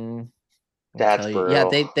 I'll That's tell you. Yeah,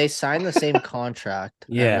 brutal. they signed the same contract.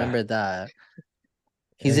 I Yeah. remember that.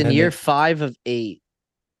 He's And in then year they- 5 of 8.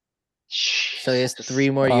 So he has 3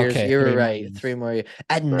 more years. Okay, You're 3 more right. years. 3 more years.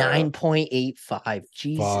 At Bro. 9.85.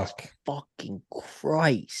 Jesus Fuck. fucking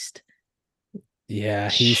Christ.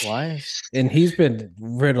 Yeah, Why? he's been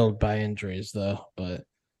riddled by injuries though, but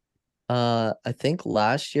I think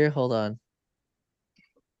last year, hold on.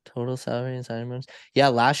 Total salary and signing bonus. Yeah,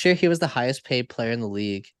 last year he was the highest paid player in the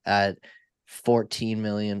league at 14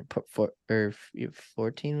 million or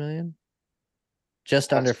 14 million. Just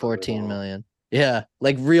That's under 14 brutal. million. Yeah,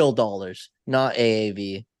 like real dollars, not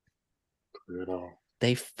AAV. Brutal.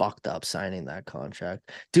 They fucked up signing that contract.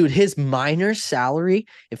 Dude, his minor salary,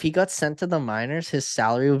 if he got sent to the minors, his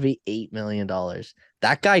salary would be $8 million.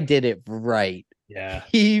 That guy did it right. yeah.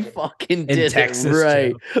 He fucking In did Texas, it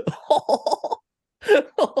right. He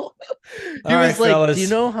right, was like, fellas. do you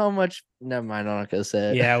know how much? Never mind, I'm not gonna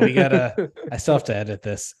say it. Yeah, we gotta I still have to edit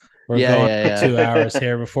this. We're Yeah, going yeah, for yeah. 2 hours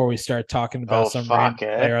here before we start talking about Oh, some fuck, random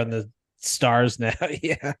eh? player on the Stars now.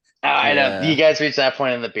 Yeah. I know. Yeah. You guys reach that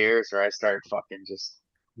point in the beers where I start fucking just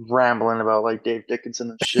rambling about like Dave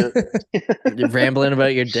Dickinson and shit. You're rambling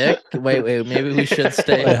about your dick. Wait, maybe we should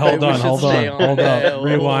stay. Wait, hold maybe we on, should hold stay on, hold up, there. Whoa,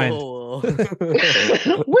 rewind. whoa,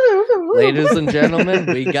 whoa. Ladies and gentlemen,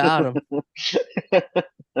 we got him. All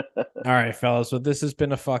right, fellas. So this has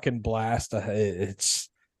been a fucking blast. It's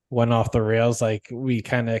went off the rails like we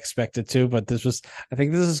kind of expected to, but I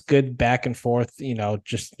think this is good back and forth,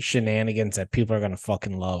 just shenanigans that people are gonna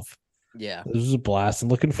fucking love. Yeah. This was a blast. I'm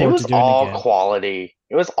looking It forward was to doing all it again. quality.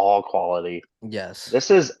 It was all quality. Yes.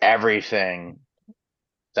 This is everything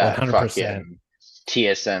that 100%. fucking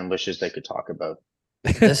TSN wishes they could talk about.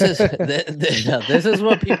 This is this is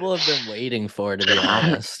what people have been waiting for, to be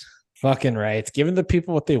honest. Fucking right. Giving the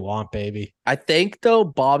people what they want, baby. I think though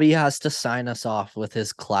Bobby has to sign us off with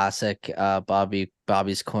his classic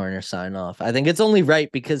Bobby's Corner sign off. I think it's only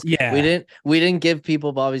right because Yeah. we didn't give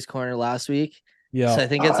people Bobby's Corner last week. Yeah. So I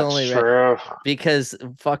think it's That's only right true. because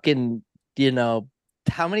fucking,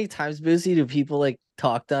 how many times, Boozy, do people like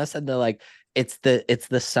talk to us and they're like, it's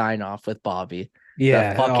the sign off with Bobby.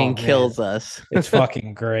 Yeah. That fucking oh, kills man. us. It's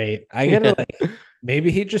fucking great. I gotta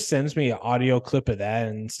maybe he just sends me an audio clip of that,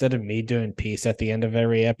 and instead of me doing peace at the end of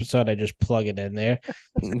every episode, I just plug it in there.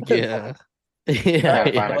 Yeah. I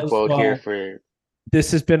gotta find Yeah. a quote here for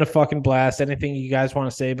This has been a fucking blast. Anything you guys want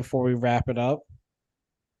to say before we wrap it up?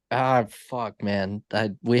 Fuck, man.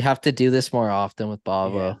 We have to do this more often with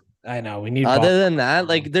Bavo. I know we need. Other than that,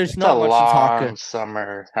 like, there's It's not a much to talk. long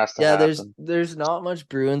summer. Has to Yeah, happen. there's not much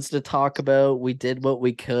Bruins to talk about. We did what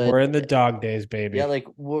we could. We're in the dog days, baby. Yeah, like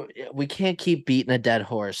we can't keep beating a dead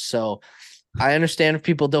horse. So I understand if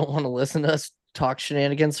people don't want to listen to us talk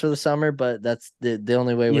shenanigans for the summer, but that's the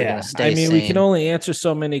only way we're gonna stay. I mean, sane. we can only answer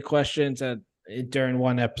so many questions during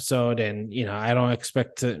one episode, and I don't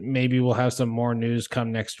expect to. Maybe we'll have some more news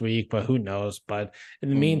come next week, but who knows? But in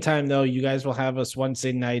the meantime, though, you guys will have us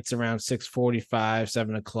Wednesday nights around 6:45,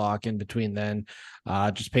 7 o'clock. In between then,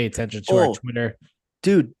 just pay attention to our Twitter.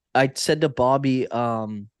 Dude, I said to Bobby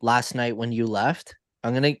last night when you left,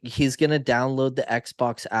 he's gonna download the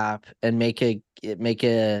Xbox app and make a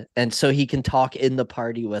and so he can talk in the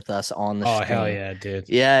party with us on the stream. Hell yeah, dude.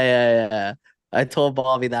 Yeah. I told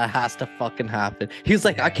Bobby that has to fucking happen. He was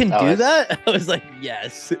like, I can do that. I was like,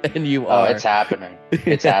 yes, and you are. Oh, it's happening.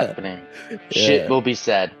 It's happening. Shit will be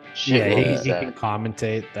said. He can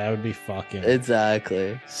commentate. That would be fucking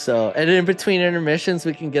exactly. So, and in between intermissions,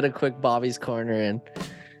 we can get a quick Bobby's corner in.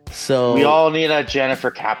 So we all need a Jennifer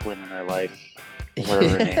Kaplan in our life. Whatever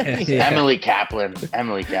her name is. Yeah. Emily Kaplan.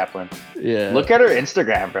 Yeah. Look at her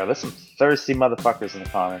Instagram, bro. There's some thirsty motherfuckers in the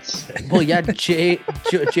comments. Well, yeah,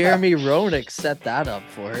 Jeremy Roenick set that up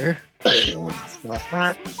for her.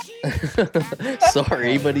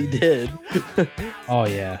 Sorry, but he did. Oh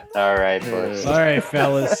yeah. All right, boys. All right,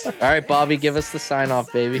 fellas. All right, Bobby, give us the sign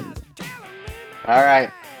off, baby. All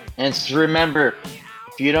right. And just remember,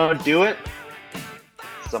 if you don't do it,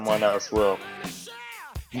 someone else will.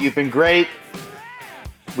 You've been great.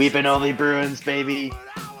 We've been Only Bruins, baby.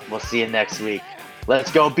 We'll see you next week.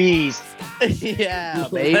 Let's go, Bees. Yeah,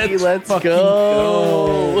 baby. Let's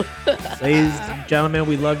go. Ladies and gentlemen,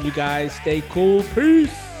 we love you guys. Stay cool.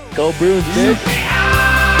 Peace. Go Bruins, bitch.